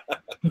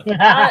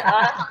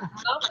have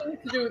nothing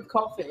to do with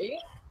coffee.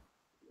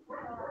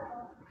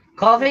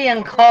 Coffee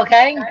and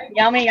cocaine.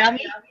 Yummy.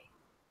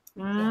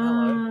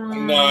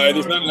 No,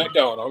 there's none of that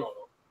going on.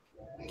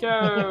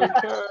 Go.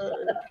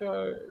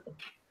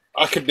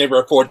 I could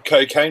never afford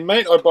cocaine,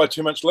 mate. I buy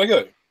too much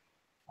Lego.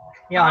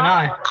 Yeah,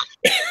 I know.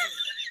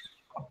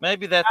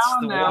 Maybe that's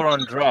the war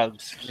on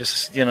drugs.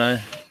 Just,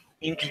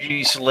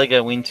 introduce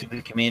Lego into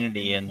the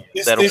community, and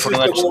that'll this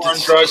pretty is much the war on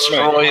drugs, mate.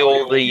 destroy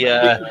Look all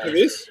at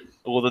this.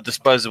 the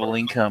disposable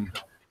income.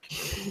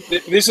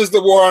 This is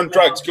the war on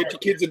drugs. Get your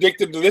kids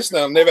addicted to this, and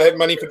they'll never have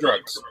money for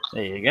drugs.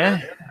 There you go.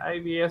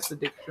 ABS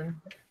addiction.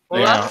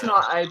 Well, Yeah. that's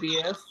not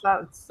ABS.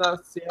 That's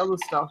the other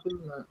stuff,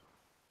 isn't it?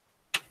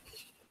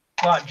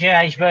 What,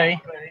 GHB?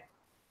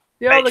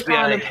 The other HBA.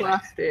 kind of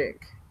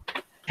plastic.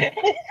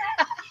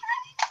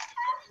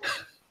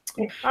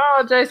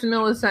 Oh, Jason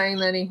Miller's saying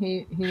that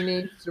he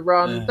needs to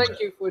run. Thank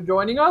you for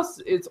joining us.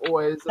 It's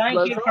always a Thank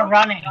pleasure. you for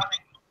running.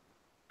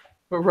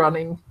 For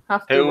running.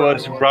 Have to It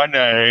was run.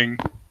 running.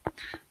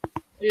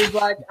 He's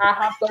like, I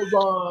have to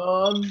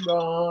run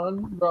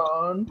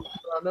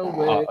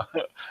away.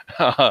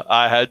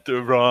 I had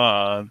to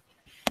run.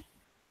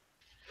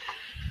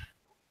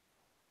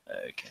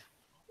 Okay.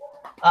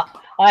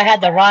 I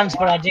had the runs,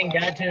 but I didn't go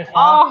too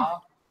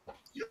far. Oh,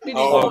 didn't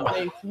Oh.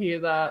 want me to hear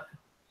that.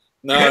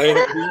 No.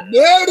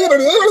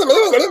 That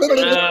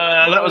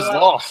was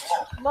lost.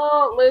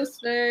 Not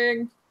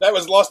listening. That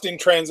was lost in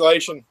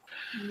translation.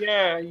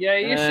 Yeah,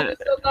 you should have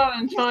said that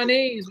in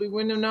Chinese. We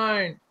wouldn't have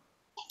known.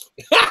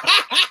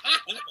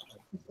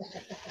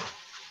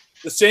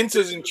 The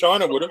censors in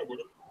China would have.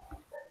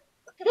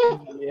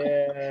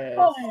 Yes.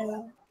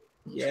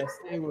 Yes,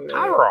 they would.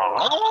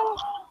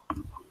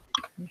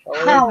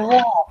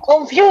 Hello.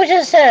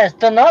 Confucius says,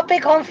 do not be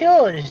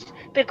confused,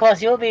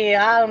 because you'll be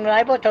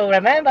unable to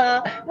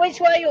remember which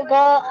way you go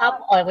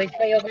up or which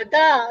way you go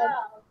down.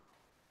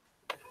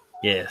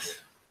 Yes.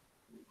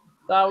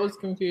 That was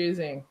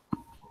confusing.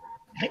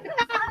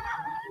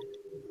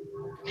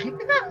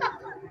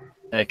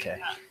 Okay.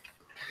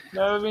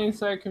 Never been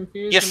so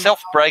confused. You're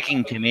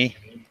self-breaking, Timmy.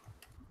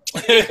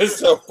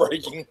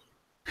 Self-breaking.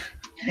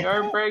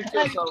 Go break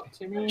yourself,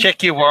 Timmy.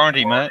 Check your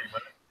warranty, mate.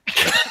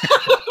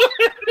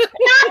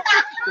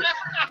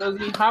 Does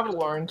he have a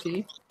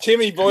warranty?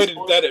 Timmy voided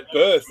that at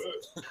birth.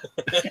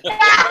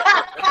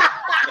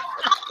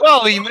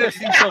 Well, he immersed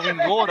himself in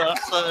water,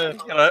 so,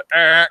 Sorry,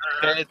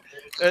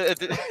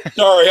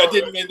 I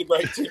didn't mean to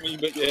break Timmy,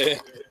 but yeah.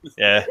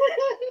 Yeah.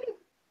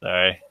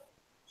 Sorry.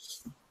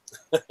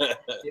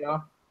 Yeah.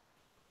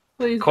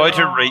 Please. Quota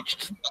don't.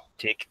 reached.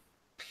 Tick.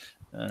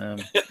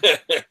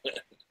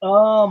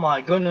 Oh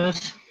my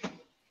goodness.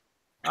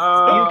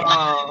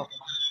 You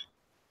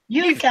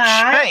You've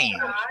guys. changed.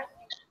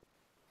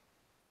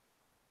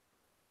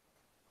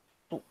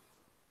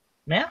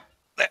 Now?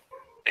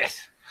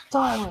 Yes.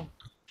 Sorry,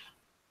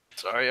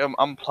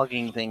 I'm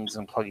plugging things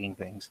and plugging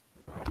things.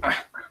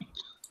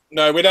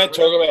 No, we don't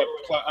talk about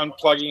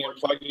unplugging and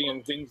plugging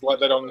and things like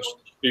that on the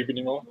tube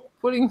anymore.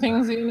 Putting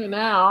things in and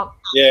out.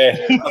 Yeah.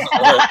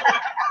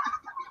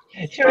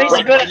 Sure is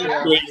good.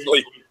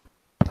 Easily.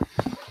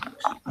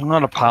 I'm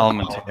not a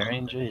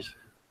parliamentarian, jeez.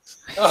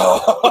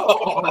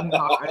 Oh,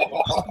 no.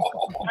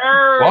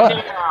 What?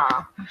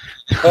 Yeah.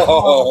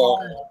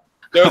 Oh.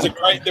 There was a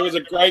great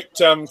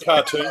cartoon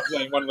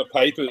today in one of the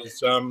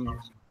papers of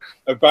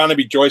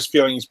Barnaby Joyce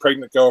feeling his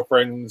pregnant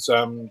girlfriend's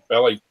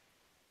belly,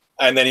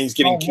 and then he's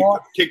getting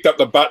kicked up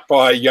the butt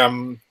by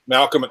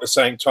Malcolm at the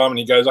same time, and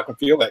he goes, "I can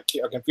feel that.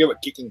 I can feel it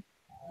kicking."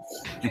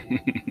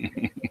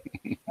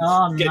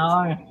 Oh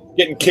no!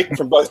 Getting kicked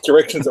from both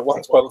directions at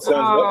once by the sounds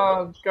of it.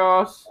 Oh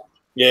gosh.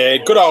 Yeah,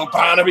 good old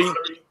Barnaby.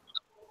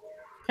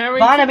 Can we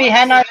Barnaby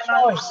had no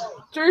choice.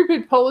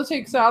 stupid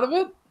politics out of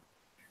it?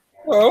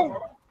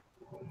 Well,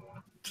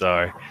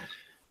 Sorry.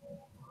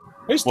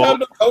 who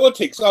started the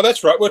politics? Oh,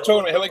 that's right. We were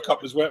talking about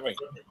helicopters, weren't we?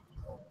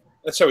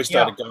 That's how we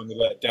started going to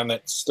that, down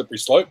that slippery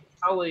slope.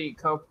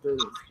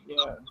 Helicopters,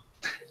 yeah.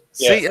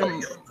 See,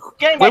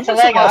 Getting when back was to the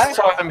Lego. last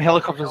time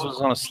helicopters was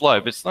on a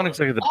slope? It's not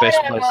exactly the best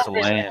place to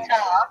land.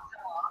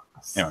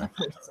 Anyway.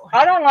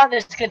 I don't like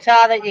this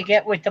guitar that you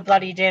get with the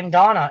bloody damn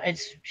diner.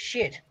 It's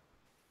shit.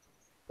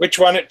 Which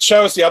one? It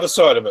shows the other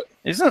side of it.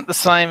 Isn't it the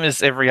same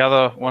as every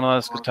other one of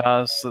those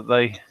guitars that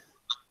they...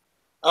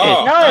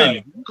 Oh, No,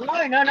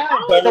 no.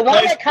 no. The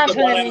one that comes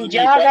with the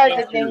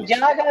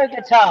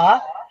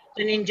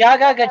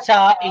Ninjago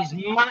guitar is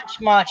much,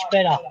 much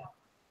better.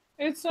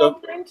 It's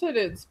not printed,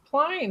 it's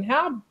plain.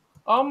 How?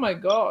 Oh my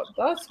god,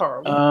 that's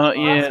horrible.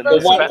 Yeah,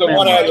 The one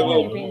out of the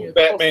Batman.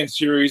 Batman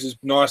series is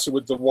nicer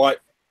with the white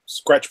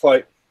scratch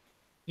plate.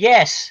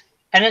 Yes,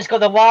 and it's got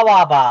the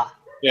wah-wah bar.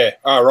 Yeah.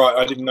 Oh, right.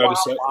 I didn't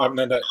notice that. I haven't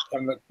had that.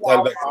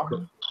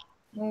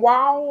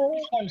 Wow.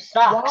 This one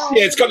sucks.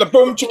 Yeah, it's got the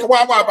boom chicka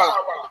wah wah bar.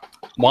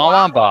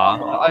 Wah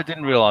bar. I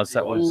didn't realise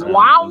that was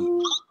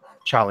Wow.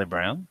 Charlie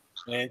Brown.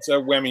 Yeah, it's a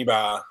whammy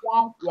bar.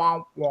 Wow,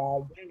 wow,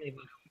 wow.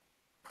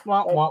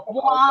 Wah, wah,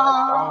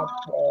 wah.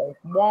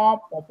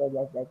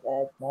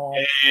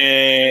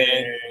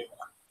 And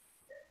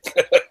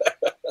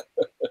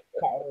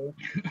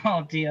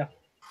Oh dear.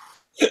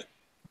 The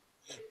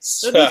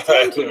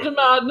descent into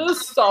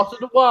madness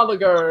started a while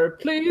ago.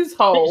 Please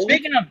hold.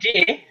 Speaking of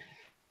deer,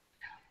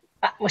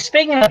 we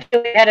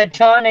had a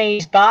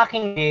Chinese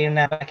barking deer in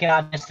our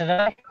backyard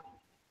yesterday.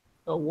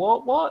 A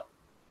what?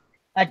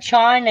 A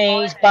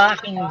Chinese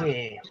barking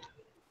deer.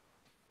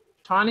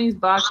 Chinese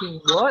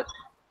barking what?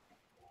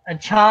 A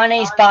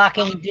Chinese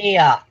barking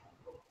deer.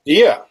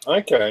 yeah,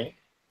 okay.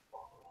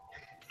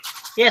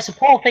 Yes, the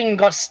poor thing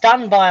got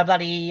stunned by a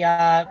bloody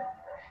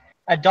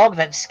a dog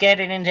that scared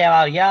it into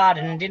our yard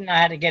and didn't know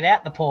how to get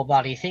out the poor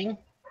bloody thing.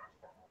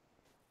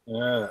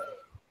 Yeah.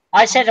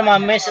 I said to my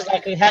missus I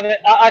could have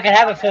it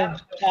for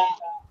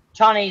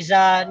Chinese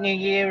New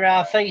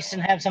Year feast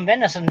and have some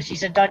venison. She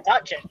said, "Don't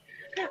touch it."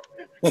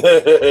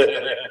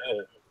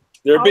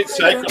 They're a bit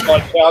sacred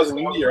like cows in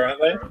India,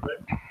 aren't they?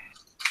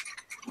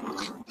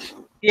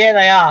 Yeah,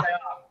 they are.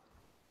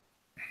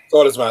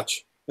 Thought as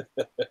much.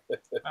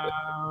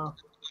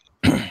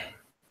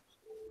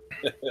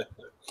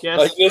 Yes,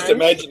 Like, just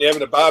imagine you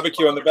having a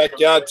barbecue in the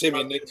backyard,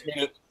 Timmy, and next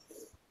minute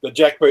the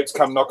jackboots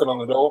come knocking on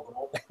the door.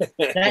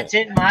 That's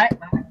it, mate.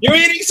 You're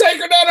eating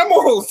sacred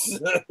animals!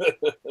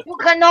 You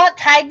cannot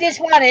take this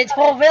one. It's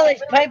for village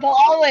people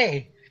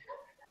only.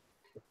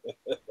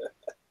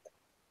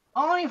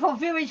 Only for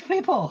village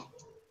people.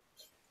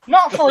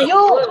 Not for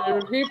you.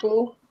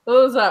 People.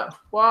 Who's that?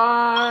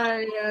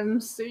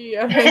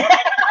 YMCA.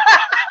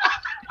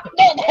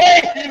 Not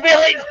for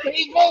village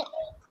people.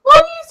 Why do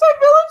you say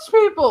village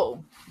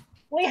people?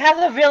 We have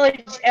a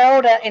village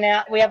elder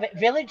we have a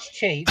village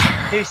chief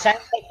who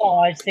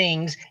sanctifies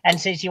things and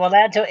says you're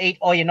allowed to eat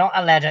or you're not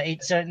allowed to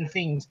eat certain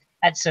things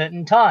at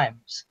certain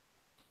times.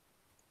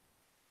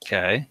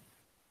 Okay.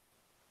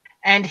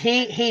 And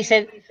he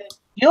said,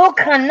 you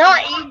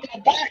cannot eat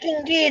the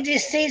barking deer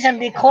this season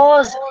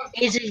because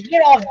it's a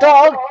year of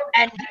dog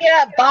and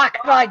deer bark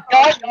like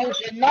dog you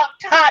cannot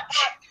touch.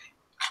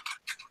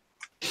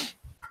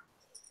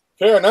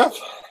 Fair enough.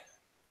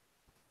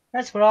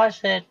 That's what I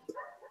said.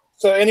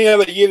 So any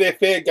other year they're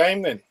fair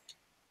game then?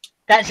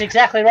 That's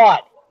exactly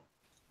right.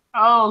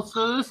 Oh,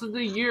 so this is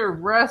the year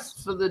of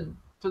rest for the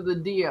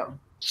deer.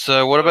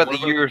 So what about the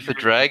year of the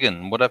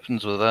dragon? What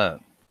happens with that?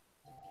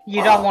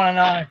 You don't want to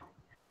know.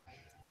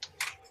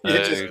 You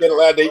just get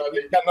allowed to eat,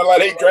 you're not allowed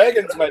to eat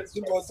dragons, mate.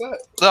 Simple as that.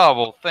 Oh,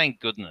 well, thank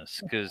goodness,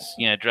 because,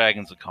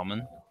 dragons are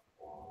common.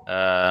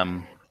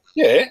 Yeah.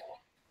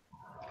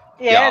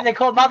 Yeah, they're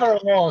called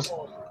mother-in-laws.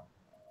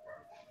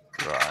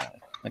 Right,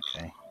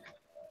 okay.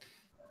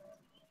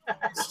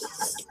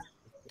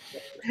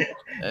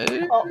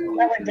 Oh,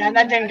 that went down.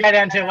 That didn't go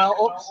down too well.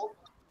 Oops.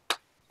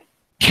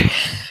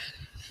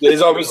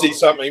 There's obviously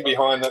something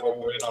behind that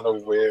we're not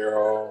aware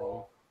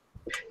of.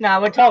 No,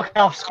 we're talking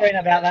off screen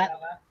about that.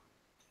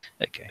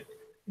 Okay.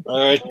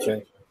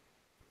 Okay.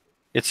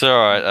 It's all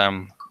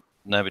right.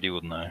 Nobody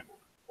will know.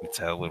 It's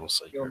our little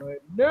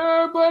secret.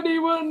 Nobody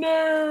will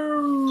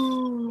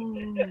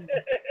know.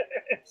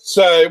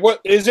 So,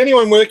 what is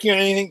anyone working on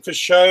anything for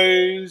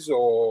shows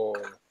or?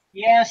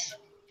 Yes.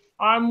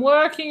 I'm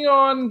working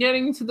on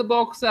getting to the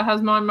box that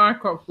has my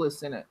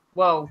Micropolis in it.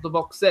 Well, the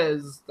box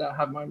says that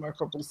have my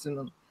Micropolis in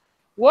them.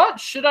 What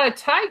should I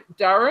take,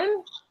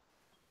 Darren?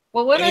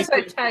 Well, when I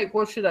say take,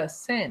 what should I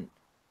send?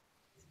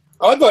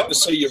 I'd like to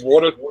see your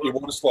water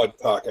slide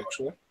park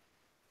actually.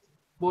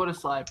 Water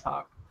slide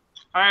park.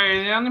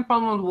 Alright, the only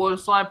problem with water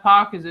slide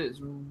park is it's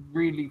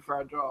really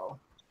fragile.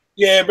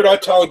 Yeah, but I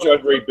told you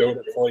I'd rebuild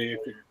it for you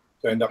if you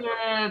turned up.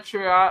 Yeah,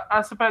 true.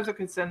 I suppose I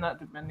could send that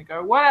to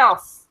Bendigo. What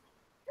else?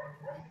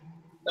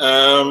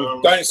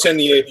 Don't send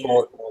the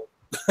airport. Oh,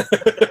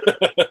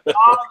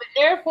 the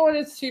airport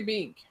is too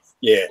big.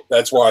 Yeah,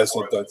 that's why I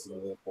said don't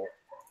send the airport.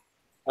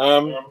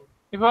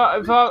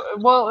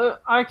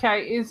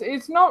 Okay,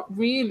 it's not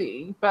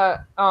really,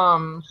 but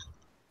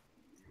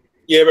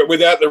Yeah, but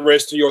without the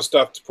rest of your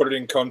stuff to put it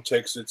in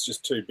context, it's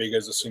just too big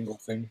as a single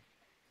thing.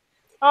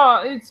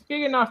 oh, it's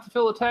big enough to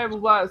fill a table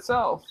by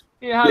itself.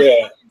 It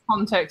has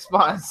context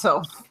by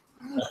itself.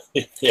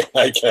 Yeah,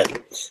 okay.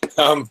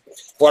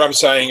 What I'm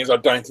saying is I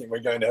don't think we're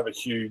going to have a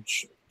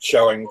huge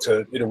showing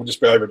it'll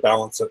just be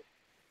overbalance it.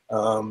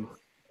 Darren's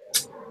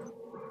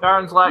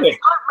like,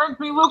 don't make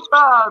me look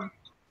bad.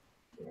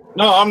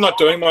 No, I'm not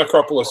doing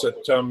Micropolis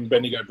at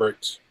Bendigo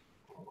Bricks.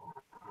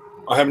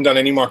 I haven't done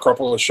any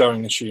Micropolis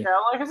showing this year. Yeah,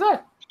 like I said,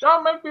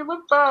 don't make me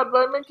look bad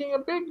by making a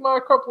big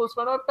Micropolis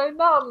when I pay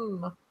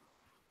none.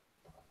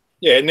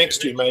 Yeah,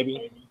 next year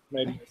maybe.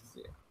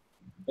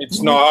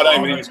 It's not. I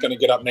don't think it's going to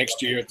get up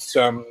next year. It's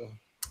too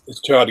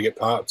hard to get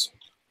parts.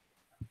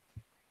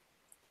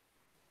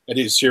 It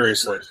is,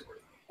 seriously.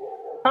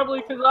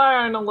 Probably because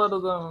I own a lot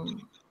of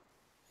them.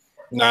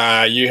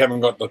 Nah, you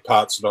haven't got the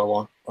parts that I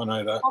want. I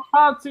know that. What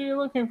parts are you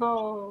looking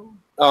for?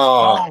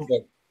 Oh,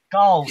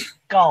 Gold.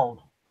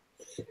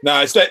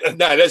 No,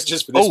 that's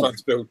just for this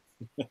month's build.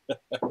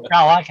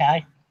 Oh,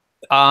 okay.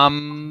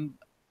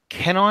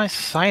 Can I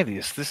say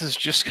this? This has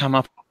just come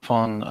up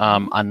on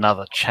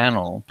another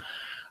channel.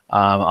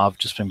 I've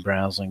just been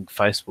browsing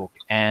Facebook,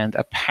 and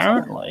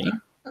apparently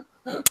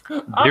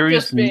there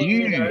is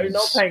news.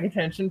 Not paying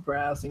attention,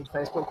 browsing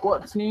Facebook.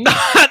 What's news?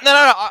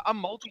 No,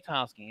 I'm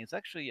multitasking. It's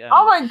actually.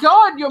 Oh my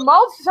God, you're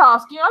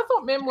multitasking. I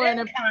thought men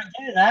weren't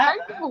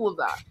capable of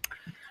that.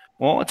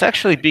 Well, it's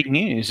actually big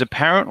news.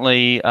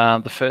 Apparently,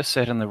 the first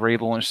set in the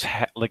relaunched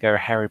Lego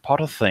Harry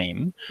Potter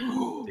theme,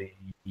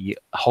 the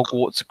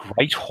Hogwarts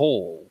Great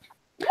Hall,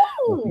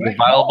 will be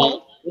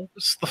available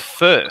August the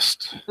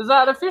 1st. Is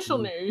that official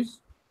news?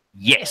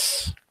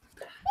 Yes.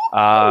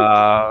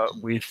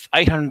 With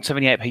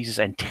 878 pieces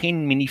and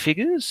 10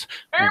 minifigures,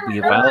 will be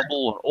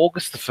available on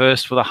August the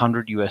 1st with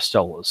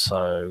 $100.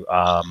 So,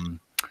 wow,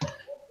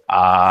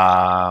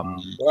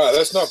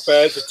 that's not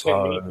bad for 10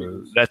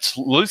 minifigures. That's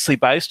loosely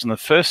based on the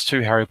first two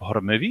Harry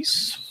Potter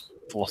movies.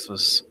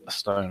 Philosopher's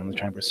Stone and the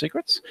Chamber of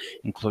Secrets.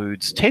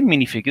 Includes 10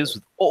 minifigures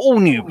with all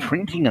new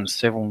printing and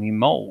several new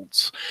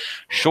molds.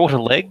 Shorter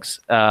legs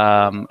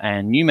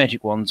and new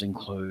magic wands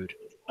include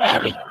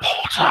Harry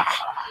Potter,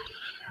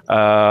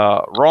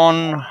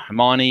 Ron,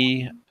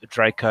 Hermione,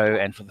 Draco,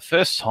 and for the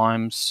first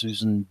time,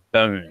 Susan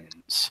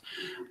Bones.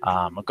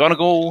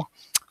 McGonagall,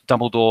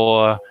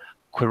 Dumbledore,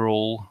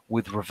 Quirrell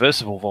with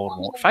reversible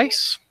Voldemort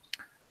face.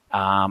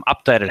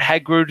 Updated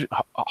Hagrid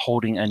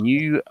holding a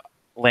new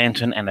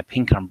lantern and a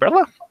pink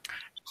umbrella.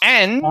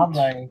 And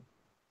a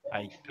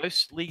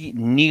ghostly,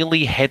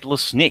 nearly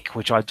headless Nick,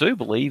 which I do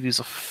believe is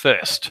a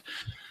first.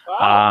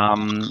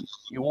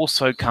 It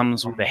also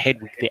comes with a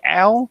head with the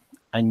owl,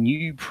 a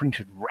new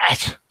printed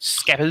rat,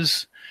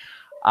 Scabbers.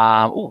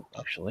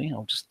 Actually,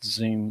 I'll just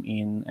zoom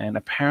in, and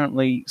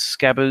apparently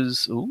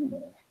Scabbers.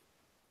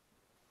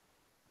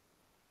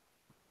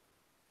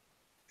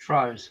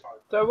 Froze.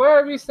 So where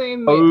have you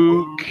seen this?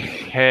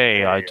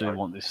 Okay, I do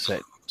want this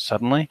set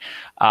suddenly.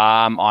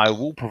 I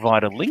will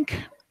provide a link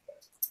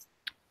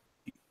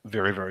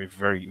very, very,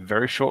 very,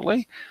 very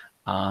shortly.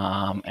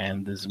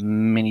 And there's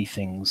many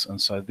things,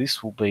 and so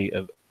this will be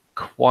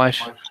quite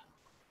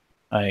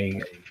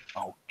a.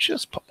 I'll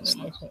just pop this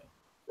there.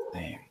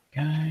 There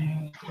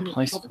we go.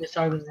 Place this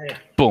over there.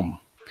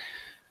 Boom.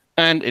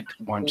 And it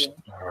won't.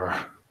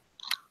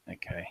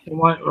 Okay. It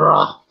won't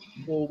raw.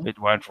 It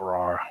won't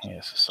raw.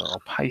 Yes. So I'll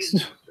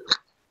paste.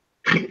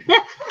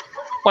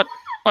 What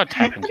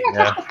happened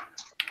here?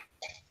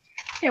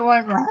 It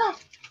won't raw.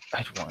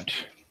 It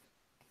won't.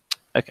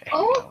 Okay.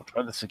 I'll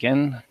try this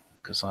again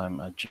because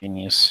I'm a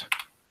genius.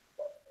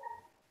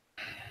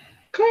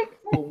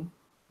 Boom,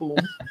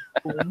 boom,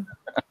 boom,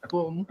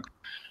 boom.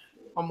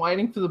 I'm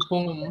waiting for the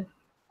boom.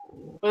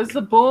 Where's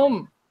the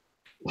boom?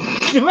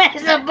 Where's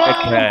the boom?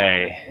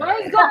 Okay.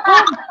 Where's the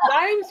boom?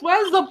 James,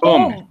 where's the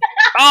boom?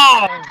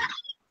 Oh!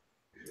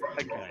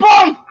 Okay.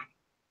 Boom!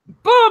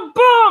 Boom,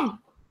 boom!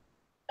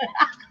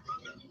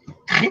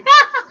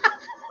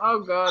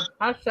 Oh god.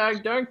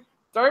 Hashtag don't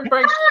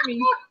break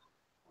me.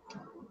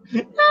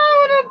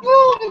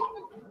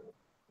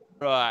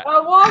 Right. I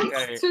want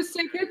Okay. to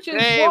see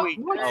pictures. There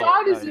What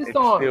side is this it's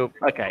on? still-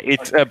 okay,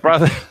 it's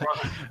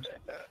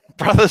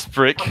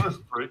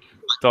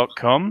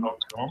brothersbrick.com.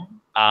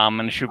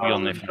 And it should be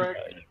on there for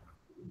you.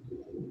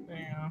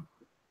 Yeah.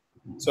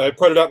 So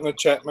put it up in the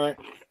chat, mate.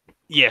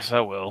 Yes, I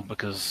will,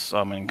 because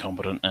I'm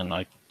incompetent and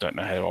I don't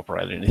know how to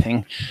operate anything.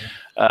 Is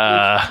it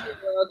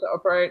allowed to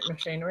operate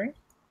machinery?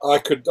 I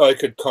could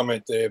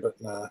comment there, but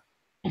nah.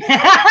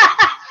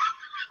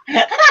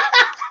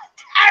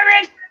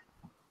 Aaron!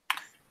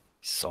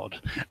 Sod.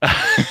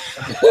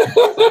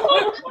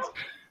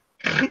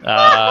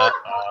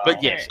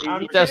 But yes,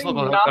 it does look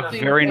like a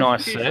very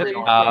nice set.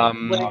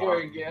 Lego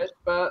yet,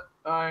 but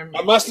I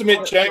must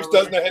admit, James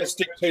does know how to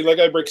stick two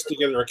Lego bricks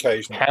together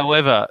occasionally.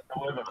 However,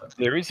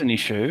 there is an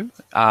issue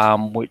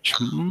which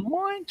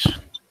might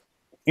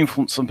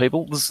influence some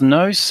people. There's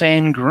no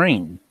sand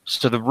green,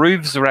 so the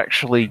roofs are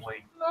actually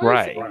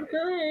grey.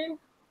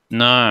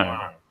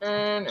 No.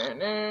 But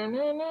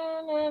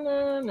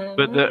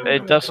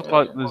it does look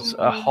like there's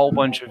a whole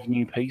bunch of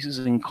new pieces,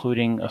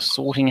 including a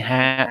sorting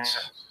hat.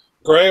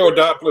 Grey or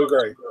dark blue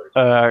grey?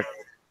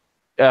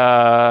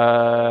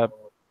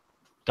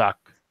 Duck.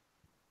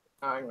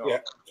 Yeah,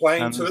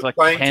 playing to the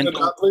candle.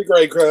 dark blue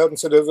grey crowd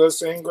instead of the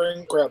sand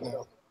green crowd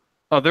now.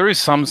 Oh, there is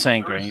some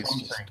sand green. It's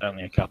just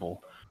only a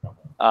couple.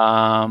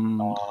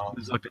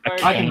 There's like a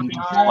candle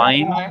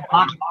flame.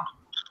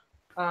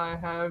 I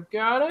have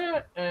got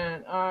it,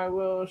 and I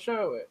will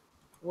show it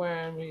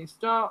when we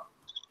start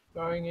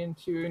going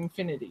into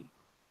infinity.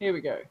 Here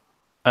we go.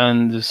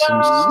 And there's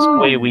some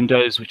square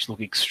windows which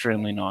look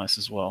extremely nice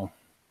as well.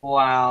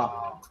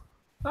 Wow.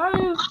 That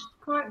is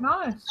quite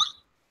nice.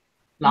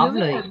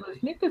 Lovely.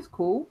 Nick is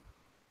cool.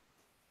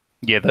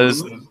 Yeah,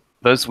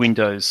 those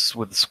windows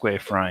with the square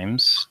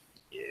frames.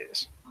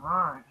 Yes.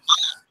 Nice.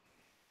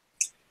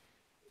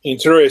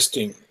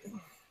 Interesting.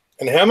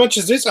 And how much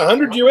is this?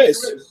 100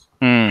 US.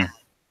 Hmm.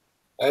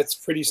 That's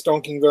pretty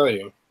stonking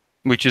value.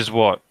 Which is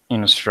what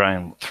in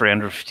Australian?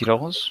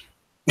 $350.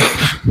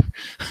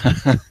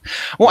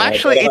 Well,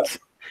 actually,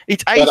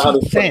 it's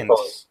 80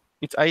 cents.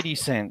 It's 80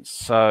 cents.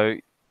 So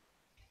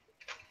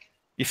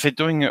if they're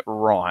doing it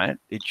right,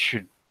 it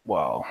should.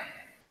 Well,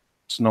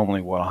 it's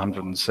normally what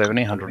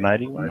 170,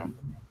 180.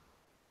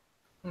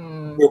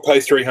 We'll pay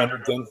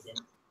 300 then.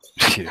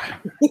 Yeah.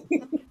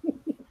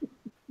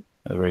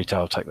 The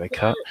retail take their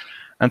cut,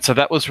 and so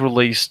that was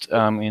released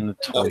in the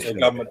toy. The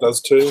government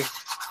does too.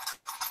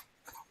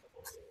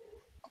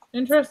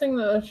 Interesting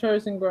that it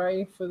shows in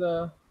grey for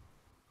the.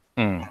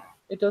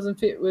 It doesn't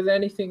fit with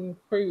anything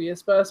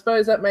previous, but I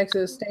suppose that makes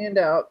it a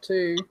standout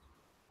too.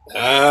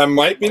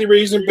 Might be the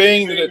reason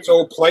being that it's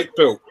all plate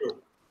built.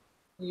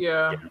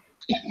 Yeah.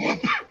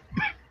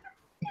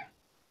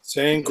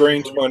 Sand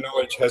green, to my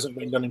knowledge, hasn't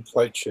been done in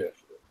plate yet.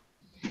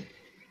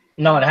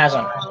 No, it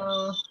hasn't.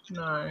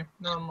 No,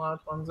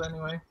 non-large ones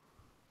anyway.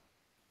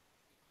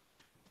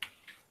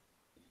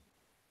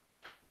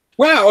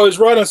 Wow, I was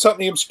right on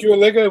something obscure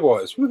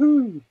Lego-wise.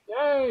 Woohoo!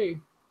 Yay!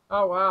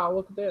 Oh wow,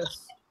 look at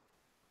this.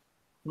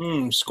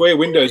 Square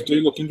windows do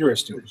look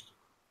interesting.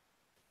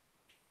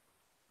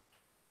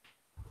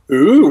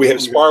 Ooh, we have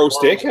spiral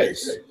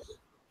staircase.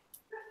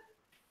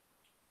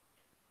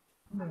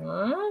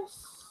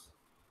 Nice.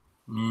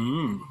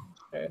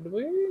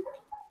 Hedwig.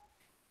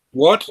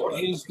 What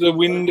is the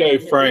window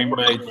frame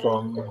made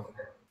from?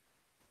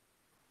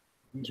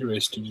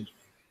 Interesting.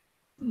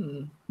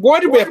 Why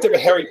did we have to have a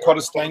Harry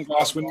Potter stained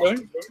glass window?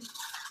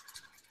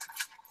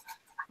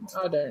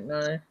 I don't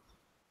know.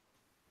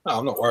 Oh,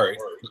 I'm not worried.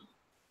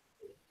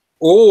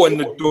 Oh, and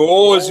the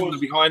doors in the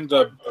behind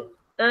the.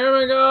 Oh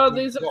my god,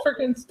 these are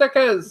freaking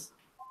stickers.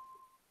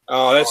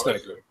 Oh, that's no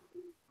good.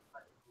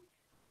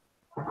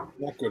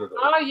 Not good at all.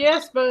 Ah,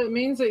 yes, but it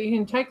means that you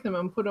can take them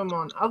and put them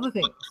on other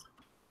things.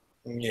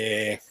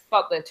 Yeah.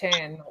 But they're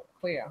tan, not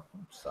clear,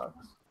 which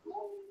sucks.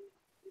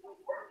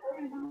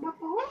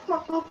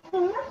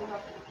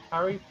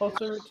 Harry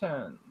Potter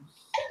Returns.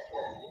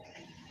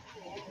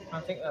 I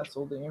think that's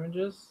all the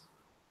images.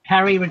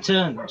 Harry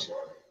Returns.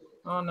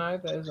 Oh no,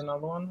 there's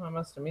another one. I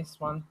must have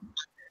missed one.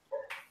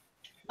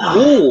 Ooh.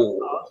 Oh,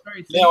 it's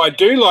very Now I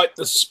do like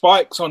the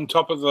spikes on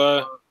top of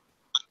the.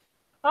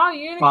 Oh,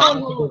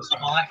 unicorn.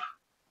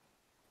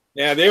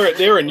 Now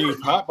they're a new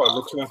part by the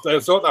looks of it. They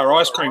thought they were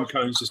ice cream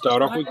cones to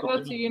start off with.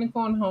 That's a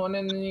unicorn horn,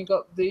 and then you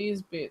got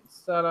these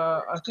bits that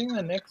are, I think,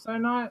 they're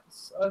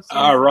Nexonites.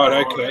 Oh,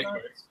 right, okay.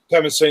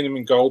 Haven't seen them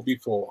in gold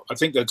before. I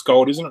think that's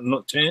gold, isn't it?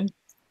 Not tan.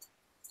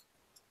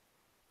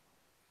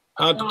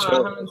 Hard to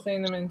tell. I haven't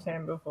seen them in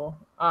tan before.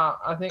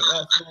 I think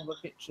that's all the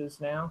pictures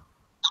now.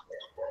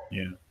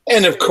 Yeah.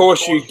 And of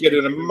course, you get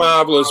a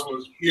marvelous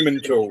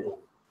human tool.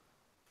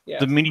 Yeah.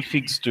 The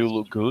minifigs do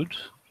look good.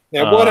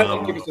 Now, why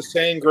don't you give us a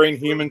sand green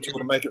human tool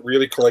to make it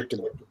really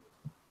collectible?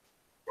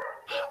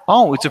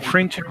 Oh, it's a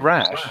printed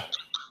rat.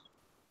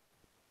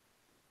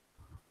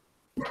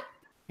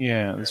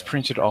 Yeah, there's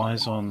printed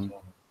eyes on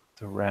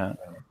the rat.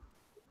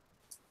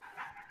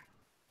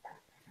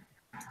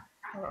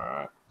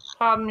 Alright.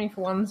 Pardon me for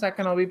 1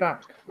 second. I'll be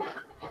back.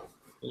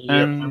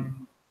 Yep.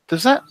 Do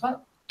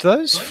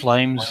those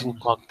flames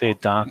look like they're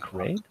dark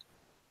red?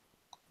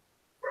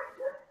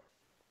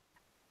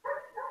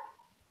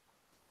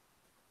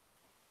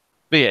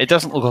 But yeah, it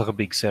doesn't look like a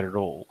big set at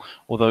all.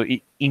 Although,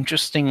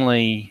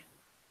 interestingly,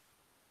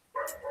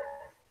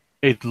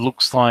 it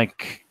looks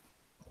like...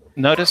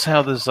 Notice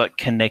how there's like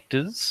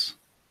connectors?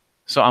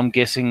 So I'm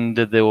guessing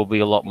that there will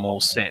be a lot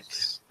more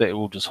sets that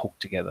will just hook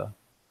together.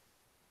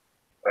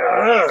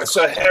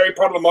 So Harry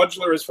Potter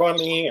modular is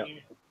finally here.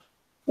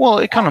 Well,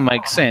 it kind of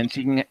makes sense.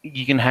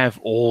 You can have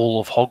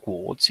all of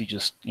Hogwarts. You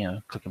just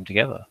click them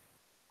together.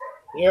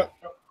 Yep.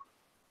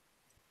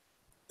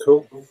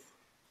 Cool.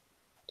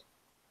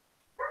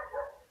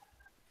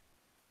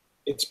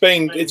 It's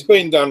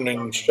been done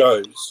in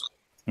shows.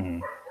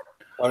 Mm.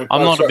 I mean,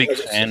 I'm not a big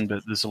fan,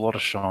 but there's a lot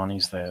of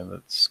shinies there.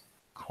 That's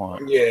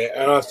quite... Yeah,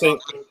 and I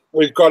think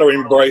we've got to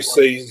embrace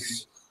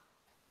these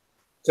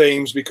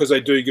themes because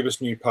they do give us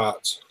new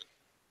parts.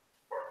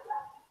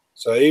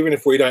 So even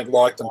if we don't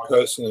like them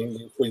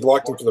personally, if we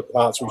like them for the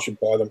parts, we should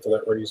buy them for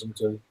that reason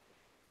to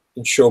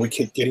ensure we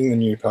keep getting the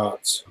new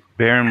parts.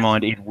 Bear in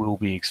mind, it will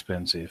be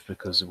expensive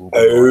because it will be...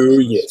 Oh,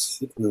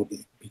 yes, it will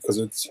be because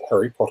it's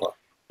Harry Potter.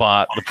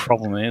 But the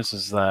problem is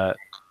that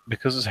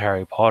because it's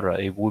Harry Potter,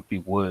 it would be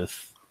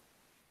worth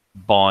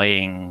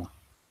buying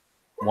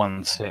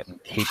one set and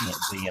keeping it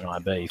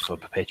DNIB for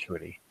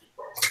perpetuity.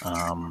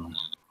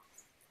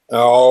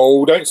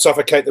 Oh, don't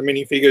suffocate the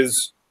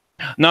minifigures.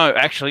 No,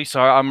 actually, so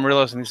I'm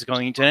realizing this is going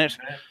on the internet.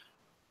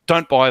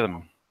 Don't buy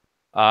them.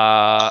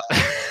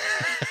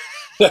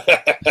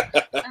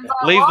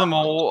 Leave them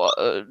all.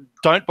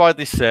 Don't buy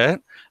this set.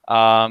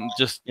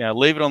 Just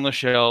leave it on the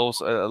shelves.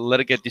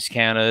 Let it get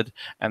discounted,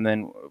 and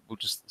then we'll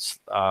just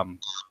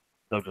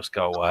they'll just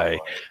go away.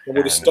 And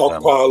we'll just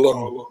stockpile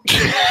them.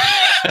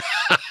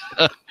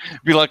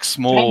 Be like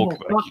small.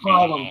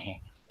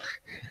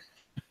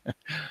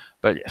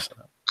 But yes,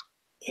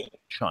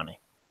 shiny.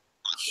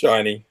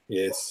 Shiny,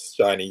 yes,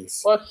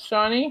 shinies. What's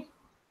shiny?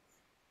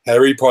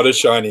 Harry Potter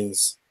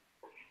shinies.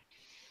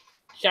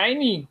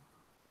 Shiny.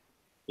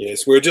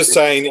 Yes, we were just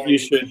saying that you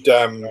should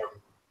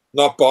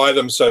not buy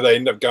them so they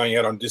end up going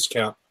out on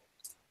discount.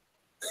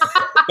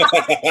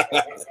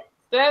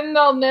 Then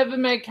they'll never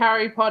make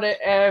Harry Potter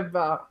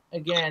ever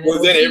again.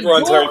 Well, then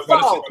everyone's Harry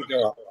Potter set to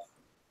go up.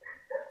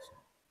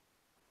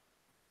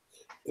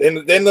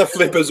 Then the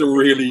flippers will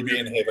really be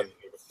in heaven.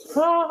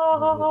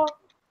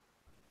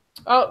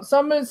 Oh,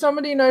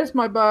 somebody knows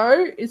my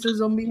bow. It's a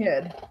zombie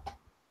head.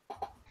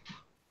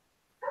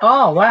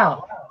 Oh,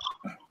 wow.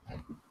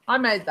 I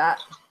made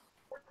that.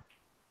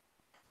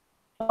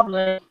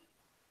 Lovely.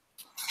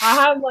 I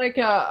had like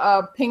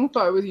a pink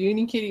bow with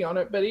Unikitty on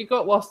it, but he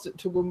got lost at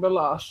Toowoomba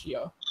last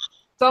year.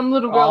 Some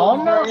little girl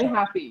was very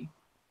happy.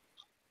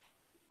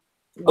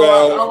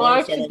 Well, I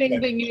like to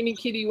think that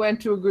Unikitty went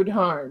to a good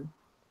home.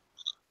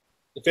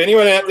 If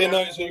anyone out there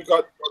knows who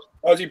got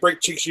Aussie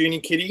Brick Chick's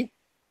Unikitty,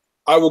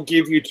 I will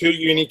give you 2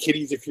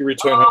 Unikitties if you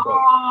return her back.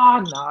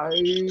 Oh, no.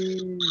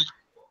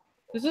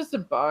 It's just a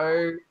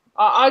bow.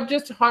 I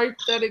just hope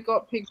that it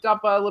got picked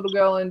up by a little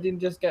girl and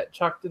didn't just get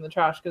chucked in the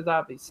trash because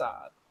that'd be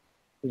sad.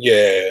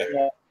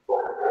 Yeah.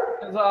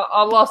 'Cause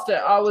I lost it.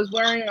 I was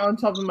wearing it on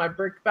top of my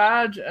brick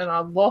badge and I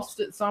lost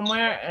it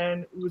somewhere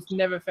and it was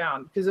never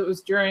found because it was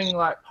during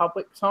like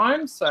public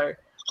time. So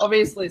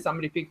obviously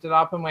somebody picked it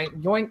up and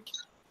went yoink.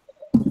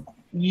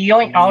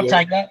 Yoink, I'll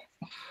take that.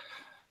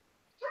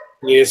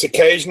 Yes,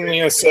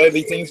 occasionally,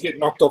 sadly, things get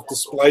knocked off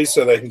display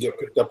so they can get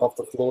picked up off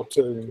the floor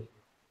too.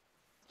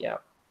 Yeah.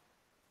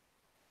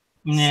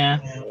 Yeah.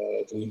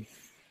 Sadly.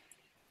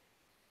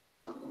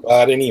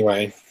 But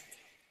anyway.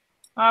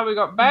 We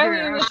got Bailey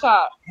in the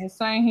chat. He's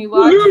saying he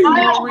likes a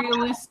more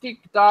realistic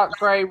dark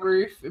grey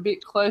roof, a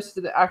bit close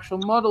to the actual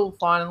model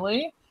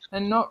finally,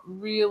 and not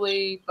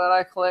really, but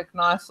I collect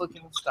nice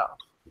looking stuff.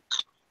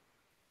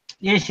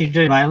 Yes, you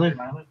do, Bailey.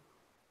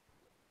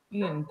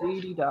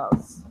 Indeed he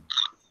does.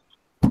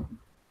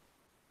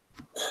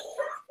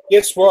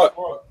 Guess what?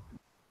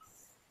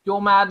 You're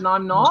mad and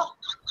I'm not?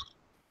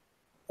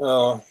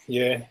 Oh,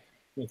 yeah.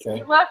 Okay.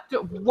 You left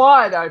it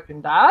wide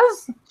open,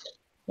 Daz.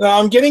 No,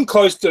 I'm getting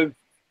close to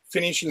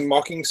finishing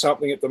mocking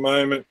something at the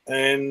moment,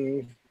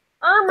 and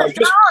I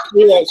just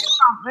realised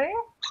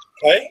something.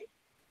 Hey?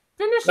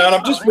 Finish No, and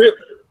I'm just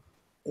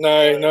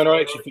no,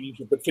 not actually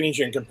finishing, but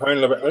finishing a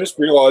component of it. I just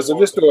realised I've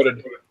just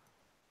ordered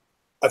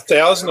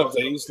 1,000 of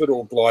these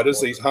little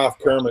blighters, these half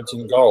pyramids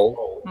in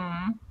gold,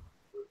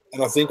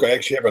 and I think I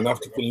actually have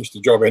enough to finish the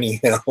job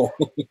anyhow.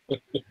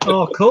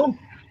 Oh, cool.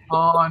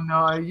 Oh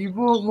no, you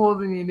bought more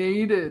than you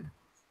needed.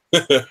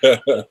 Oopsie!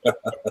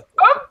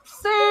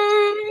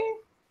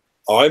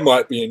 I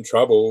might be in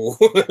trouble.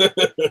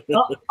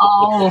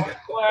 Oh.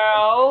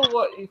 Well,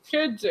 what you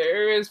could do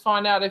is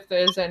find out if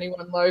there's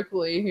anyone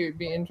locally who'd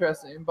be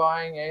interested in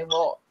buying a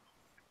lot.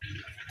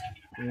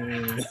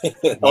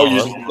 I'll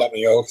use it for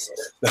something else.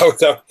 No,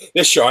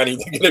 they're shiny.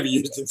 They're going to be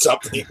used in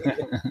something.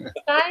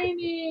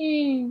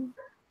 Shiny!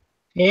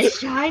 It's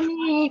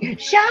shiny,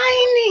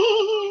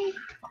 shiny.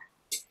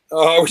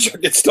 Oh, I wish I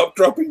could stop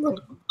dropping them.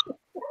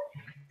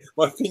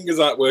 My fingers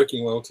aren't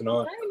working well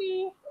tonight.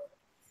 Shiny.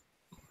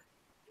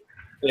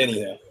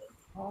 Anyhow.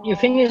 Your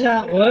fingers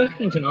aren't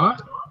working tonight.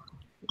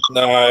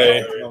 No,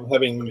 I'm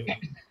having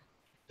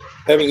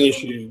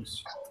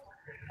issues.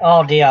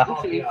 Oh dear.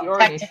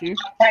 You're an issue.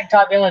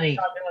 Tactability.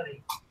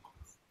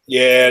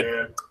 Yeah,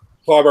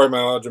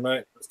 fibromyalgia,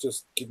 mate. It's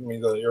just giving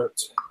me the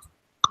irrits.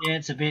 Yeah,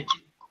 it's a bit.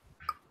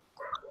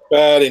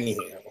 But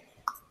anyhow,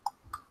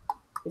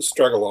 we'll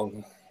struggle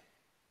on.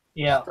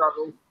 Yeah.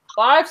 Struggle.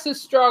 Life's a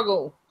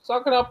struggle.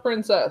 Suck it up,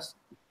 princess.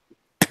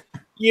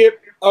 Yep,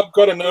 I've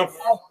got enough.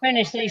 I'll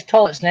finish these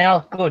toilets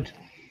now. Good.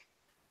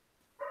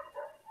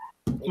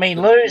 Me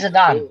loos are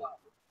done.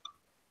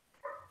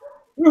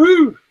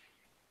 Woohoo!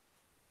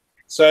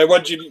 So,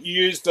 what did you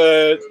use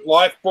the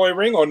Life Boy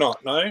ring or not?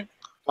 No.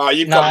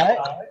 You've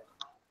got.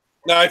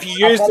 No, if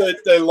you use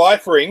the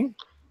Life ring,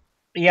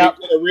 Yep.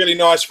 you get a really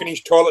nice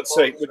finished toilet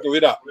seat with the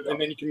lid up, and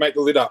then you can make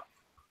the lid up.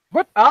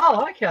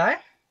 Oh, okay.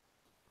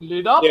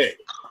 Lid up. Yeah.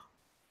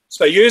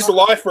 So use the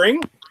Life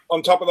ring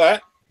on top of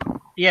that.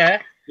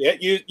 Yeah. Yeah,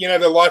 you know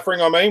the Life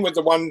ring I mean, with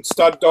the one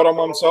stud dot on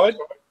one side.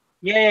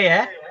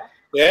 Yeah.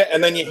 Yeah,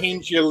 and then you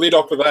hinge your lid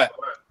off of that,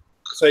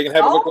 so you can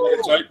have a look like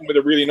it's open with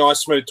a really nice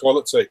smooth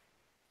toilet seat.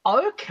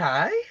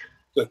 Okay.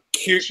 The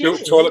cute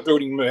toilet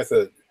building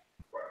method.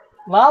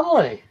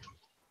 Lovely.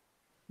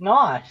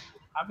 Nice.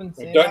 I haven't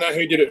seen I don't know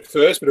who did it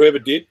first, but whoever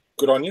did,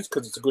 good on you,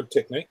 because it's a good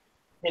technique.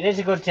 It is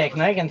a good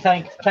technique, and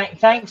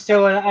thanks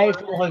to an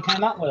April who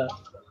came up with it.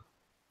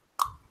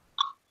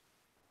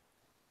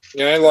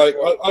 You know, like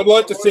I'd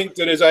like to think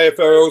that as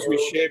AFOLs we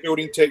share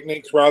building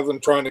techniques rather than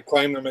trying to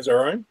claim them as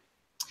our own.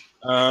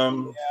 Our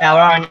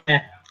own.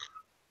 Yeah.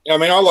 I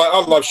mean, I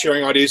love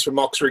sharing ideas for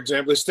mocks, for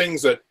example. There's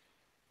things that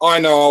I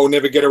know I'll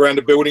never get around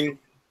to building,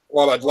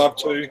 while I'd love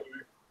to.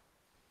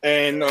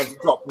 And I've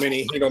got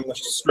many hit on the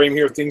stream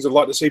here of things I'd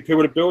like to see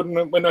people to build,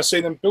 and when I see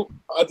them built,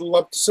 I'd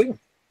love to see them.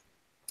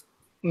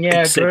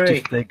 Yeah, Except agree.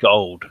 if they're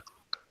gold.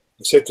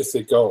 Except if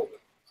they're gold.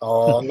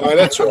 Oh, no,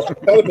 that's right.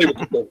 Other people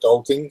can build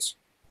gold things.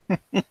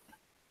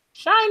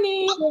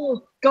 Shiny.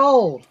 Oh,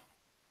 gold.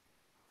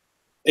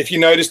 If you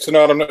notice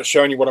tonight, I'm not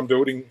showing you what I'm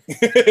building.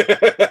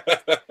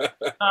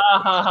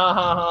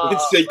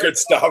 It's secret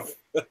stuff.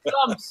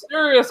 Some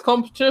serious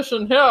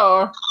competition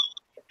here.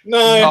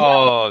 No.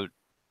 Oh,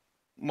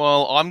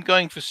 well, I'm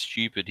going for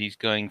stupid. He's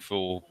going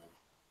for,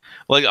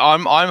 like,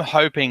 I'm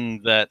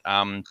hoping that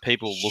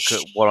people look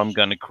at what I'm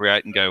going to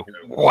create and go,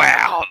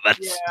 wow,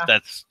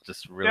 that's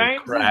just really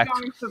James cracked. is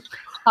going for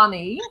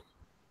funny.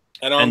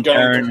 And I'm And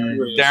going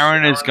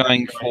Darren is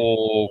going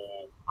for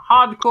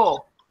Hardcore.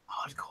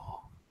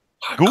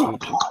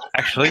 good.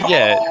 Actually,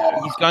 yeah,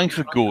 he's going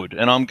for good,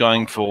 and I'm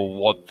going for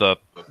what the,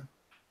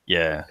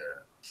 yeah.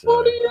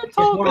 What are you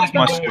talking that's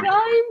my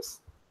about, James?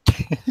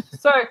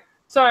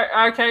 So,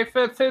 okay,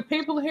 for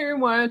people who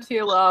weren't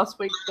here last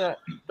week that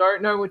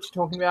don't know what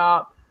you're talking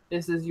about,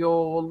 this is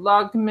your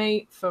lug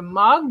meat for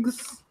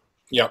mugs.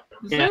 Yep.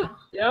 Is it?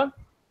 Yeah.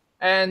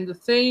 And the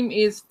theme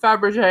is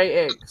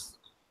Fabergé eggs.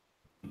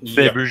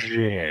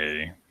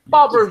 Fabergé.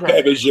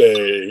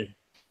 Fabergé.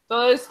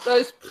 So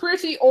those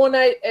pretty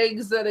ornate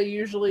eggs that are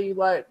usually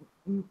like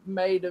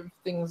made of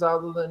things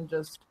other than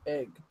just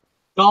egg.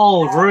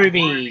 Gold,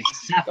 rubies,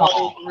 sapphire.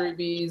 Gold,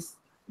 rubies.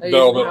 They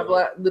Velvet. usually have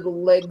like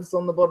little legs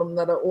on the bottom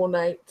that are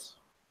ornate.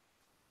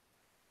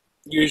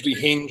 Usually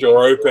hinge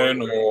or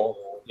open, or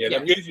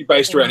they're usually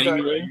based around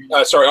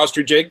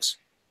ostrich eggs,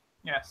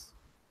 Yes.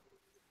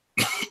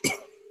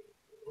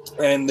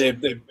 and they're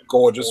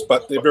gorgeous,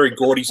 but they're very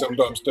gaudy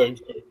sometimes too.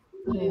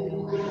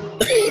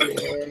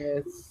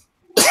 Yes.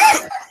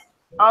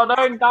 Oh,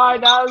 don't die,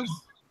 Daz.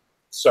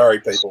 Sorry,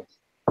 people.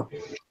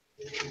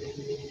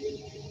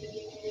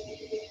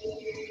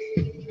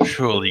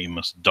 Surely you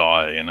must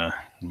die in a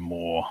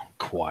more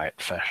quiet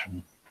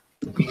fashion.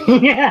 Well,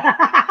 I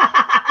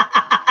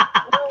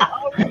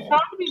was trying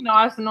to be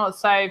nice and not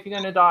say if you're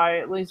going to die,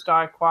 at least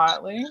die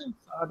quietly. So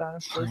I don't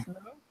have to listen to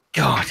them.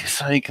 God, you're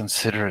so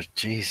inconsiderate.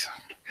 Jeez.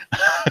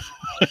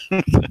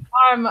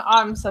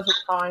 I'm such a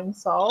kind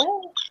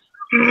soul.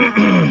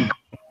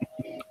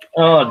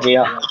 Oh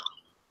dear.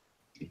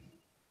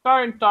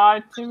 Don't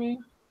die, Timmy.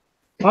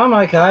 I'm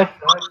okay.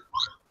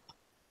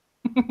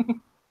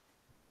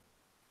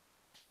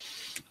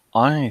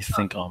 I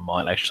think I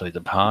might actually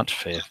depart,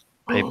 fair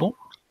people.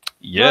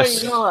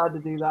 Yes, No, you're not allowed to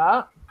do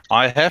that.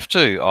 I have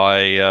to.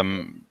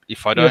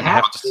 If I don't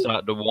have to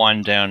start to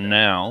wind down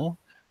now,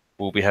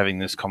 we'll be having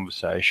this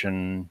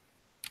conversation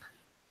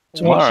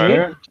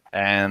tomorrow,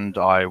 and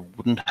I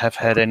wouldn't have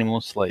had any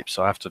more sleep,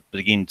 so I have to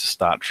begin to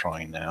start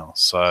trying now.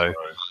 So,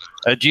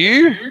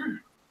 adieu.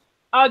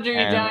 Adieu,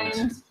 And-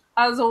 James.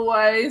 As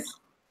always.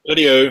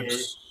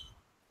 Adios.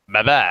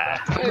 Bye bye.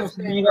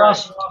 You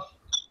guys.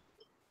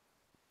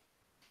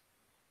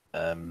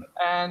 And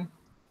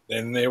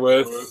Then there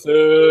were no,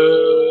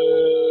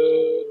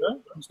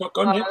 it's not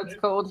gone yet. it's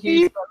called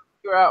He's got to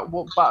figure out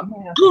what button.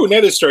 Yeah. Ooh,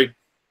 Nether Street.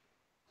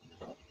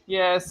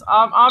 Yes,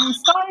 I'm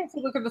starting to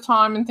look at the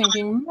time and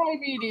thinking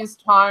maybe it is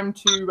time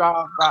to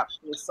wrap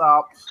this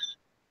up.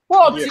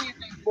 What do you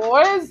think,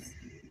 boys?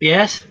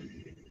 Yes.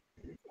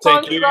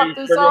 Thank Time you, to wrap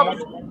this up.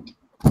 everyone.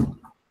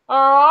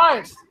 All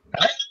right.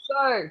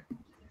 So,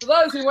 for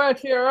those who weren't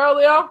here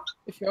earlier,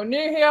 if you're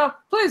new here,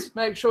 please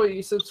make sure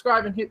you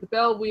subscribe and hit the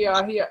bell. We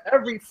are here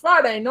every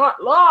Friday night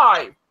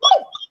live.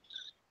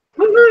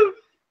 Woo!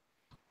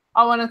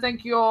 I want to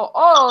thank you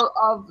all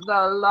of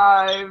the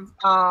live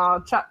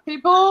chat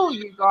people.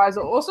 You guys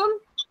are awesome.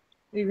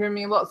 You've given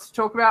me lots to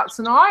talk about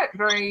tonight.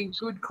 Very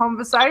good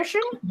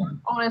conversation.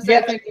 I want to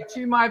say thank you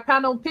to my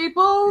panel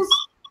peoples.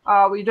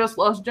 We just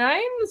lost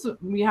James.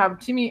 We have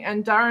Timmy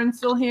and Darren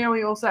still here.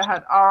 We also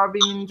had RB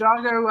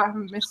Ninjago. I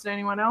haven't missed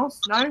anyone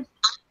else. No?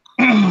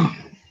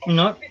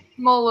 No.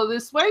 Smaller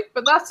this week,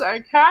 but that's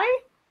okay.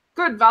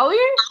 Good value.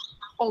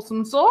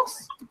 Wholesome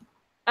sauce.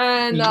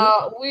 And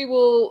we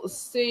will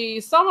see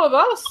some of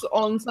us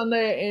on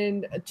Sunday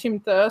in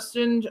Tim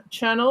Thurston's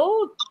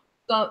channel,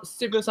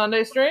 Super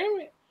Sunday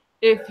stream,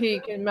 if he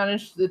can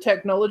manage the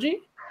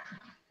technology.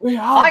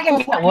 I can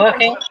get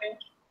working.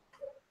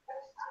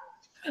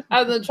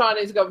 And the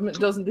Chinese government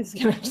doesn't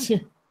disconnect you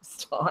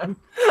this time.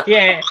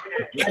 Yeah,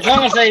 as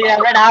long as the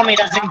Red Army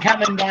doesn't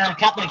come and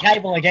cut the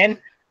cable again.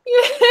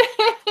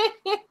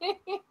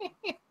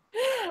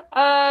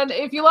 And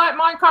if you like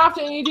Minecraft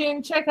and you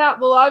didn't check out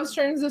the live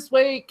streams this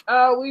week,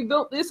 we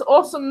built this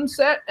awesome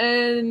set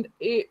and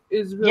it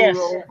is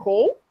really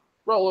cool.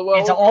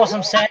 It's an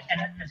awesome set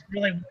and it's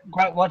really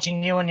great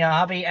watching you and your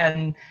hubby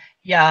and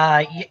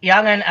your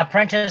young and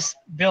apprentice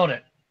build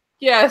it.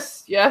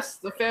 Yes,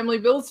 the family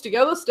builds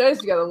together, stays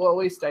together. Well,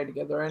 we stay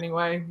together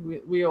anyway.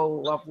 We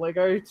all love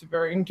Lego to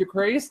varying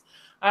degrees.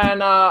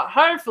 And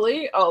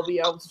hopefully I'll be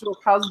able to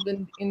talk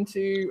husband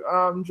into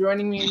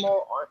joining me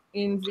more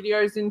in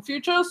videos in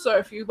future. So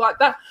if you'd like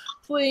that,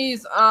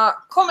 please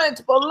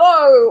comment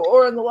below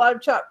or in the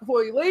live chat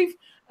before you leave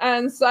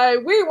and say,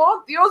 we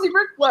want the Aussie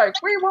Brick Bloke.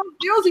 We want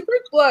the Aussie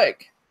Brick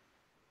Bloke.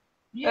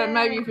 Yeah. And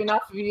maybe if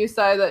enough of you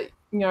say that,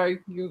 you know,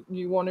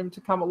 you want him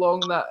to come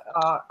along, that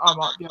I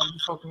might be able to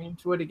talk him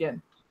into it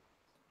again.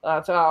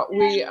 But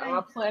we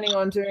are planning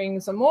on doing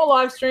some more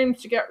live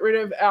streams to get rid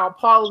of our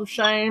pile of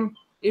shame,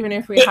 even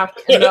if we have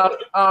to end up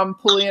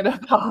pulling it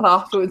apart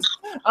afterwards.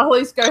 At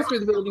least go through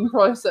the building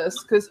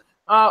process, because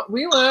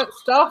we learnt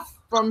stuff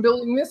from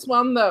building this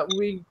one that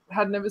we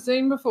had never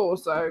seen before.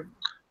 So,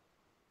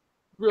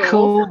 real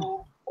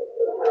cool.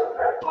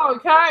 Awesome.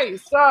 Okay,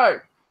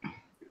 so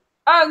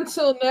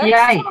until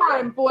next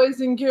time,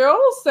 boys and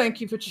girls, thank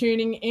you for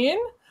tuning in.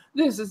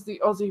 This is the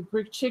Aussie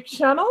Brick Chick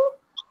channel,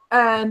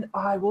 and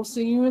I will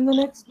see you in the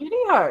next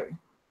video.